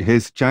belied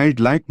his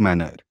childlike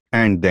manner.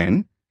 And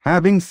then,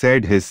 having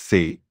said his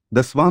say,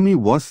 the Swami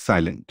was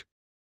silent.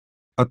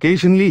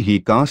 Occasionally he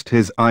cast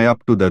his eye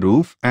up to the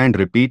roof and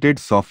repeated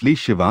softly,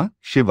 "Shiva,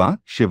 Shiva,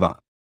 Shiva."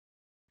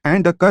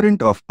 And a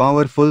current of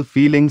powerful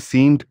feeling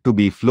seemed to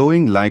be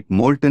flowing like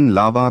molten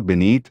lava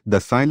beneath the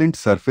silent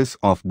surface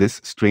of this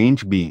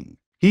strange being.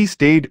 He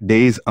stayed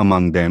days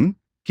among them,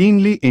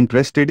 keenly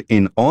interested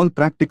in all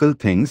practical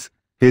things.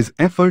 His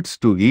efforts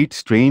to eat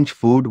strange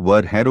food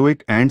were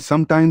heroic and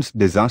sometimes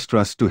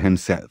disastrous to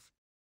himself.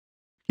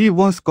 He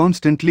was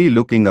constantly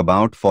looking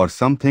about for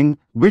something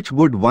which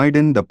would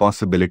widen the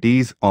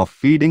possibilities of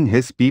feeding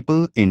his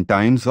people in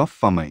times of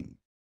famine.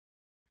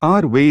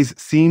 Our ways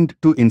seemed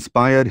to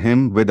inspire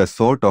him with a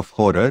sort of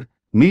horror,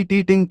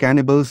 meat-eating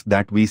cannibals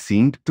that we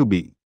seemed to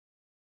be.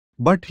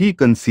 But he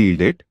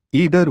concealed it,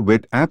 either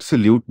with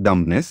absolute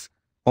dumbness,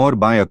 or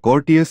by a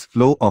courteous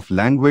flow of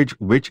language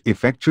which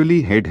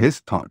effectually hid his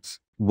thoughts.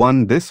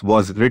 This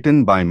was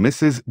written by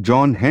Mrs.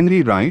 John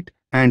Henry Wright,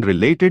 and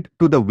related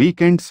to the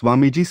weekend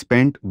Swamiji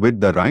spent with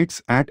the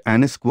Wrights at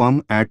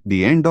Annisquam at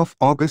the end of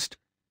August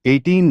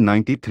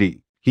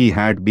 1893. He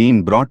had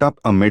been brought up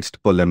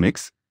amidst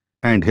polemics,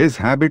 and his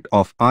habit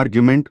of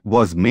argument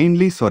was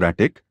mainly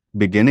Socratic,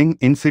 beginning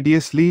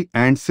insidiously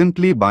and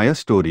simply by a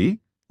story,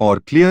 or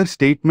clear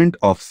statement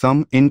of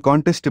some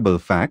incontestable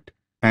fact,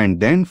 and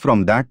then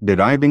from that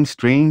deriving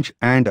strange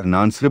and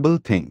unanswerable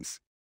things.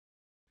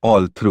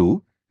 All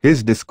through,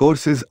 his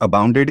discourses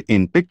abounded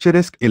in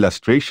picturesque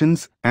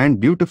illustrations and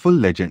beautiful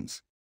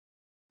legends.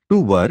 To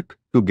work,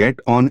 to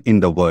get on in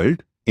the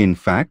world, in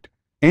fact,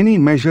 any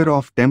measure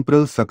of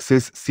temporal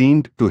success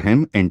seemed to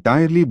him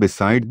entirely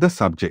beside the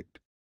subject.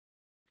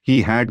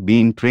 He had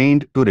been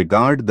trained to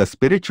regard the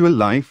spiritual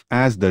life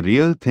as the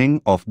real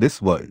thing of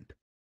this world.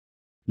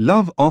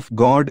 Love of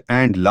God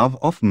and love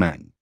of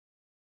man.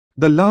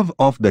 The love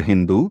of the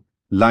Hindu,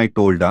 Lai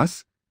told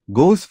us,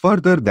 goes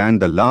further than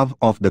the love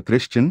of the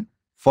Christian,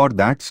 for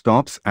that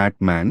stops at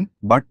man,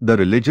 but the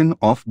religion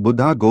of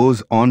Buddha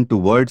goes on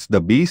towards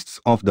the beasts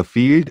of the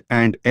field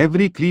and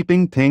every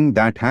creeping thing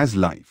that has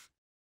life.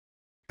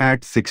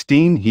 At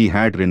 16 he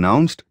had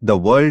renounced the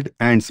world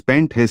and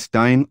spent his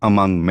time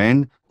among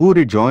men who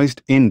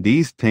rejoiced in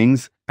these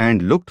things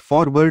and looked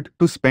forward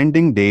to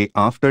spending day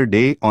after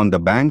day on the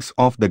banks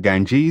of the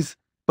Ganges,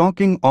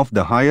 talking of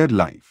the higher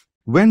life.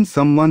 When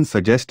someone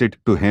suggested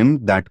to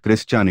him that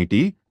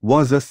Christianity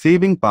was a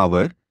saving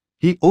power,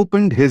 he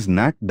opened his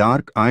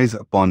dark eyes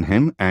upon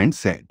him and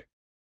said,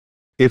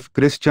 "If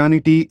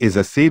Christianity is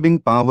a saving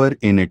power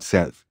in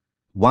itself,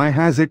 why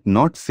has it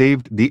not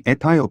saved the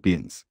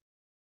Ethiopians?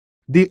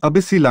 The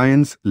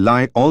Abyssinians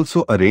lie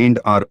also arraigned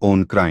our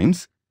own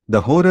crimes,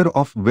 the horror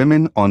of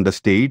women on the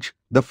stage,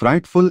 the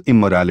frightful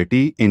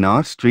immorality in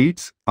our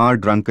streets, our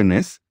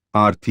drunkenness,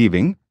 our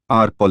thieving,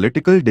 our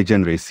political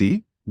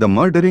degeneracy, the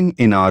murdering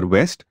in our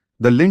West,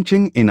 the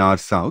lynching in our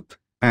South,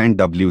 and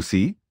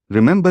W.C.,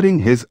 remembering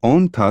his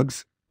own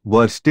thugs,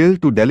 were still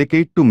too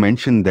delicate to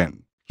mention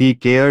them." He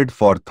cared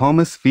for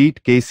Thomas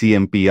Feet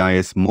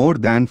KCMPIS more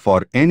than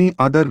for any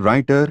other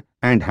writer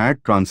and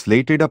had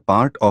translated a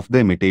part of the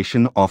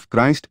Imitation of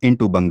Christ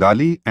into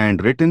Bengali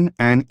and written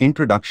an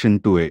introduction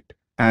to it.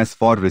 As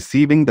for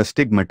receiving the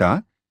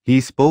stigmata, he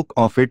spoke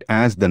of it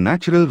as the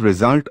natural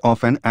result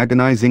of an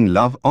agonizing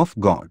love of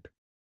God.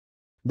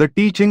 The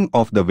teaching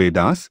of the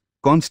Vedas,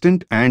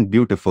 constant and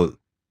beautiful,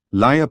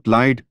 Lai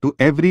applied to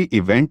every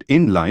event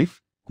in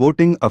life,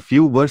 quoting a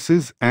few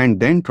verses and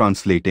then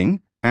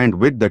translating, and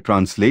with the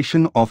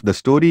translation of the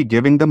story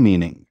giving the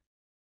meaning.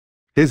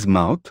 His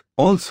mouth,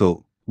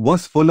 also,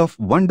 was full of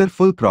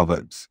wonderful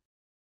proverbs.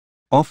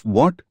 "Of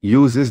what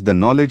use is the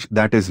knowledge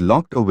that is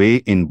locked away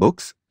in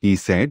books?" he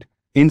said,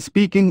 in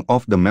speaking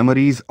of the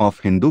memories of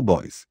Hindu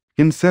boys.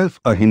 Himself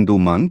a Hindu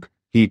monk,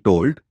 he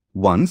told,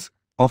 once,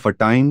 of a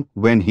time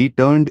when he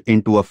turned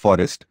into a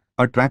forest,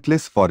 a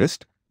trackless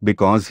forest,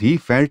 because he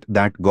felt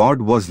that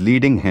God was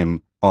leading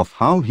him, of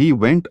how he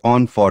went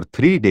on for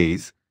 3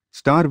 days,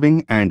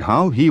 starving, and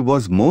how he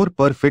was more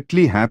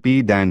perfectly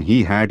happy than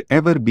he had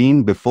ever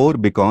been before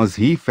because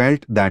he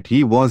felt that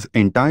he was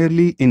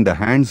entirely in the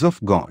hands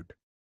of God.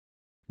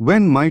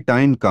 "When my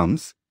time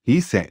comes," he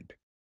said,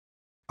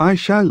 "I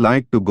shall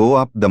like to go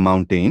up the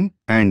mountain,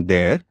 and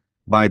there,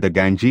 by the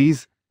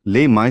Ganges,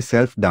 lay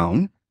myself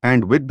down,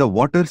 and with the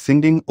water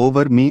singing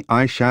over me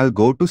I shall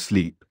go to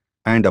sleep,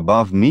 and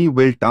above me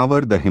will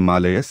tower the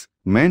Himalayas.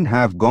 Men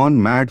have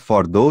gone mad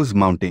for those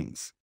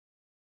mountains."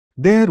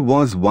 There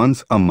was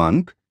once a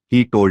monk,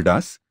 he told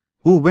us,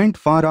 who went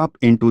far up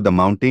into the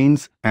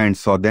mountains and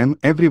saw them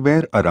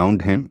everywhere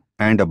around him,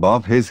 and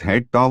above his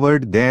head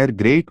towered their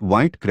great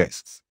white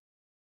crests.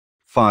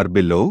 Far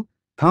below,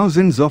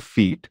 thousands of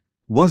feet,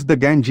 was the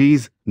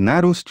Ganges,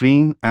 narrow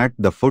stream at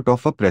the foot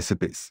of a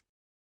precipice.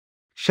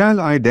 "Shall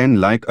I then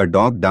like a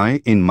dog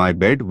die in my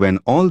bed when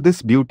all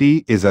this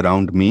beauty is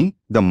around me?"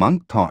 the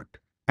monk thought,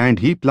 and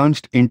he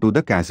plunged into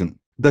the chasm.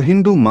 The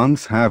Hindu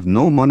monks have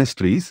no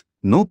monasteries,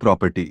 no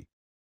property.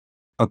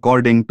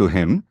 According to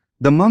him,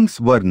 the monks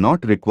were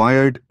not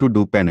required to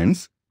do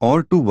penance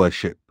or to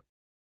worship.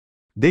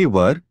 They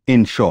were,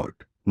 in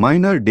short,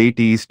 minor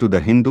deities to the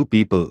Hindu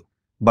people,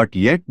 but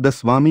yet the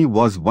Swami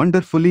was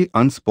wonderfully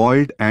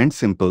unspoiled and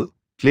simple,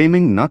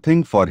 claiming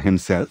nothing for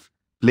himself,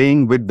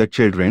 playing with the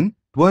children,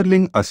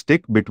 twirling a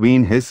stick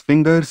between his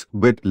fingers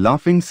with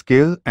laughing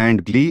skill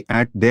and glee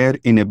at their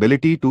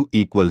inability to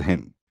equal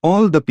him.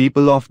 All the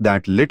people of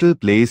that little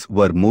place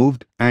were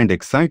moved and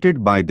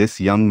excited by this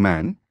young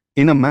man,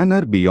 in a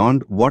manner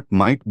beyond what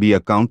might be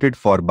accounted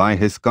for by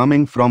his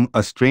coming from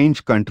a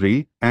strange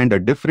country and a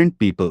different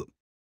people.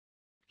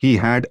 He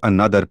had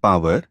another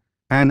power,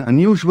 an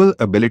unusual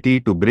ability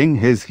to bring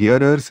his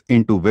hearers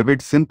into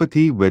vivid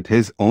sympathy with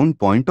his own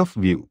point of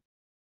view.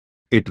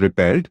 It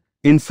repelled,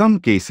 in some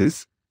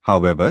cases,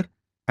 however,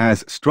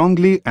 as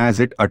strongly as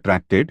it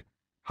attracted,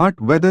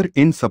 whether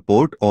in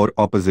support or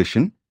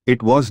opposition.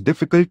 It was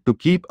difficult to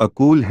keep a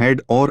cool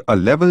head or a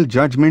level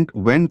judgment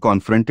when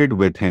confronted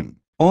with him.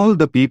 All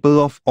the people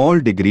of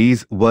all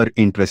degrees were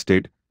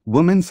interested,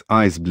 women's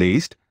eyes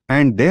blazed,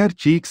 and their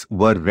cheeks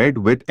were red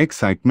with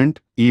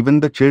excitement. Even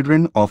the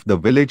children of the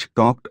village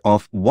talked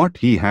of what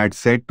he had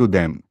said to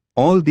them.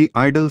 All the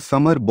idle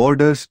summer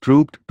boarders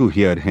trooped to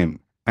hear him,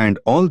 and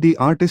all the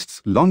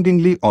artists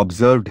longingly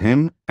observed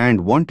him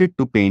and wanted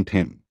to paint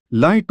him.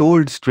 Lai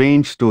told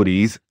strange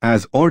stories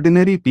as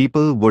ordinary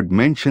people would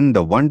mention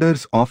the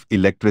wonders of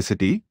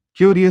electricity,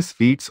 curious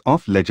feats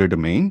of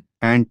legerdemain,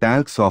 and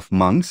talcs of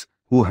monks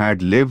who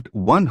had lived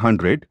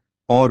 100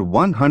 or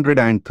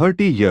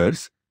 130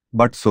 years,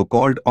 but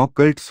so-called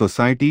occult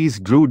societies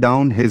drew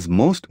down his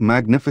most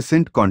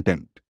magnificent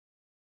contempt.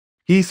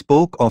 He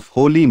spoke of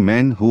holy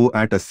men who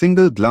at a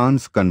single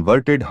glance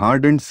converted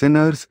hardened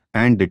sinners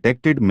and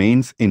detected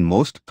mains in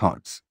most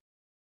thoughts.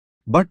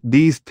 But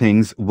these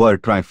things were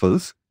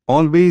trifles,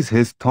 always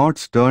his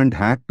thoughts turned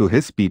back to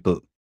his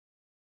people.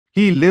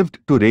 He lived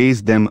to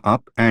raise them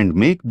up and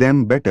make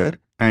them better,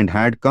 and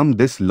had come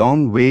this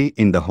long way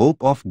in the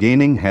hope of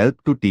gaining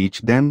help to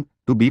teach them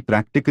to be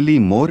practically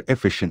more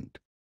efficient.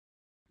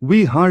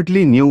 We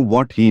hardly knew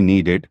what he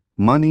needed: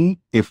 money,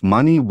 if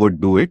money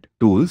would do it,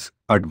 tools,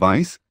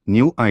 advice,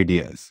 new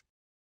ideas.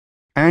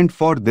 And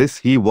for this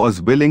he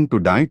was willing to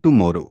die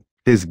tomorrow.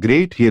 His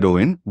great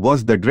heroine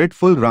was the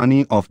dreadful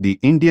Rani of the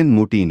Indian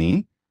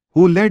Mutiny,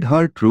 who led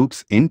her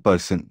troops in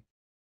person.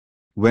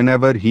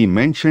 Whenever he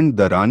mentioned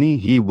the Rani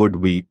he would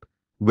weep,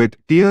 with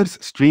tears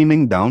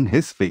streaming down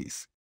his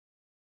face.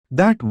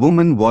 That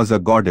woman was a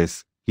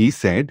goddess, he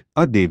said,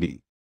 a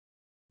Devi.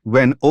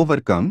 When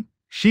overcome,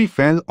 she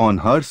fell on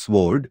her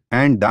sword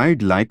and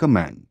died like a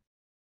man.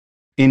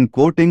 In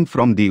quoting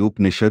from the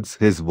Upanishads,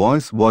 his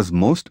voice was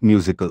most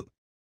musical.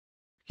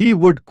 He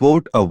would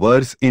quote a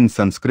verse in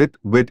Sanskrit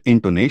with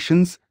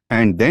intonations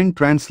and then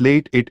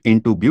translate it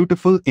into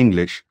beautiful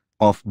English,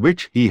 of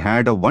which he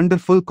had a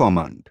wonderful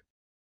command.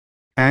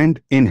 And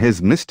in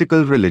his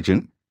mystical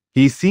religion,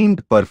 he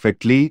seemed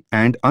perfectly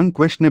and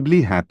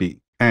unquestionably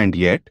happy. And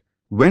yet,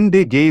 when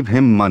they gave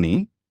him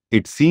money,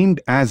 it seemed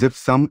as if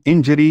some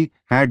injury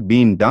had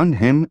been done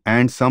him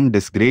and some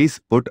disgrace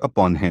put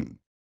upon him.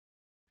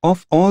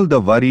 Of all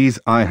the worries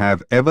I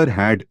have ever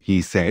had,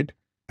 he said,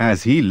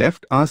 as he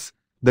left us,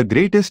 the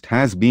greatest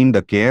has been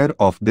the care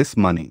of this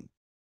money.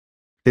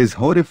 His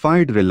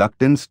horrified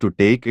reluctance to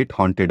take it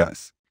haunted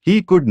us.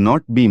 He could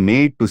not be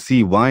made to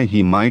see why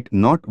he might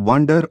not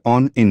wander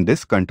on in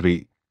this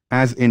country,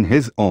 as in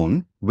his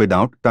own,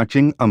 without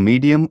touching a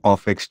medium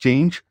of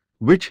exchange,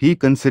 which he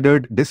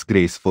considered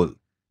disgraceful,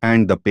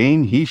 and the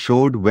pain he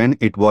showed when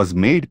it was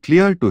made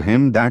clear to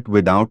him that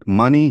without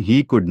money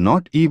he could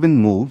not even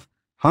move,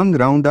 hung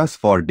round us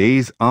for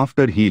days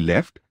after he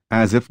left,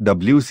 as if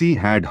W.C.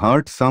 had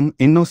hurt some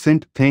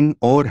innocent thing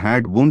or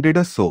had wounded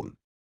a soul.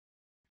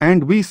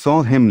 And we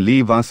saw him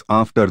leave us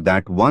after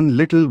that one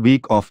little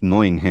week of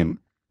knowing him,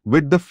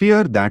 with the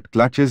fear that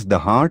clutches the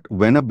heart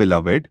when a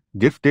beloved,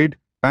 gifted,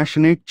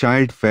 passionate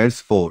child fares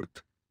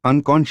forth,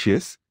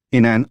 unconscious,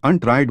 in an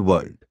untried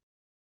world.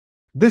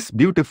 This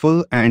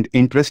beautiful and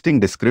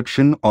interesting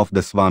description of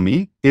the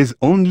Swami is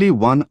only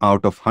one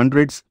out of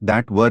hundreds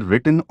that were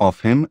written of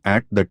him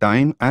at the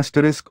time.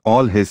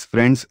 All his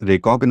friends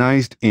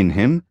recognized in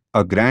him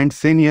a grand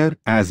senior,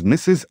 as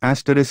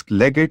Mrs.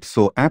 Leggett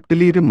so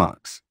aptly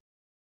remarks.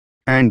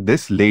 And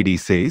this lady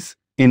says,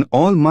 in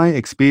all my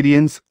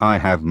experience I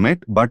have met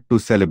but two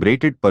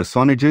celebrated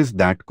personages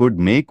that could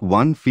make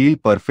one feel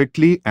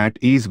perfectly at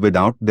ease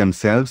without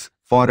themselves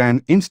for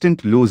an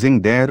instant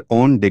losing their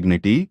own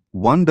dignity,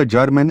 one the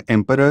German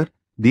emperor,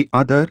 the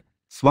other,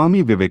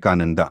 Swami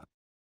Vivekananda.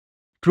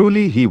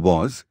 Truly he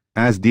was,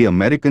 as the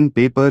American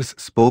papers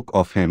spoke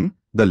of him,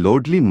 the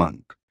lordly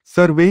monk.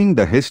 Surveying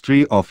the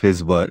history of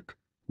his work,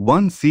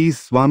 one sees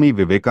Swami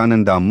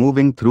Vivekananda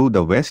moving through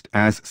the West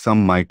as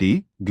some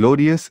mighty,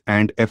 glorious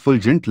and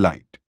effulgent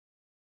light.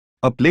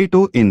 A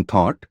Plato in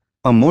thought,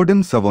 a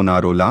modern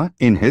Savonarola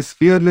in his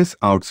fearless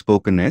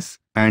outspokenness,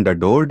 and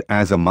adored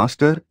as a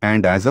master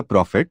and as a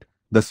prophet,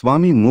 the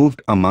Swami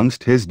moved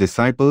amongst his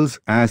disciples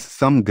as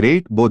some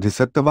great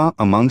bodhisattva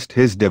amongst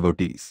his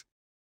devotees.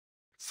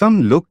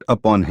 Some looked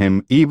upon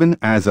him even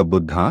as a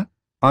Buddha,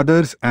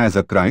 others as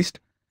a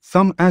Christ,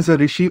 some as a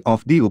Rishi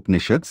of the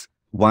Upanishads,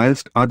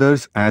 whilst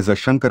others as a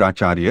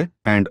Shankaracharya,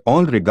 and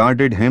all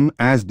regarded him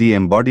as the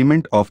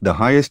embodiment of the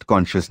highest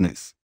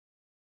consciousness.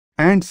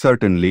 And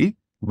certainly,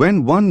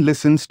 when one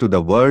listens to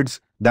the words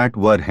that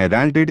were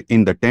heralded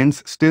in the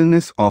tense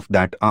stillness of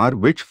that hour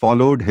which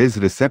followed his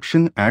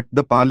reception at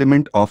the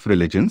Parliament of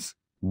Religions,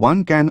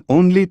 one can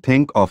only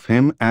think of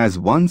him as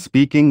one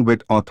speaking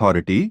with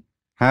authority,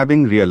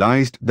 having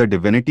realized the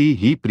divinity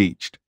he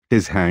preached,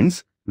 his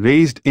hands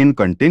raised in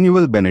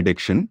continual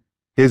benediction,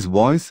 his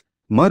voice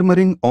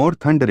murmuring or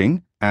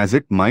thundering, as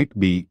it might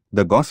be,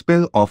 the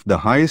gospel of the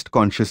highest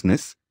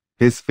consciousness,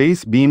 his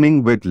face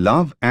beaming with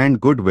love and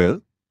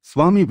goodwill.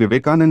 Swami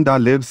Vivekananda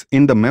lives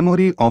in the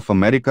memory of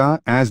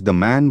America as the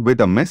man with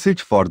a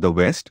message for the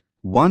West,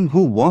 one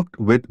who walked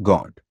with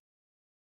God.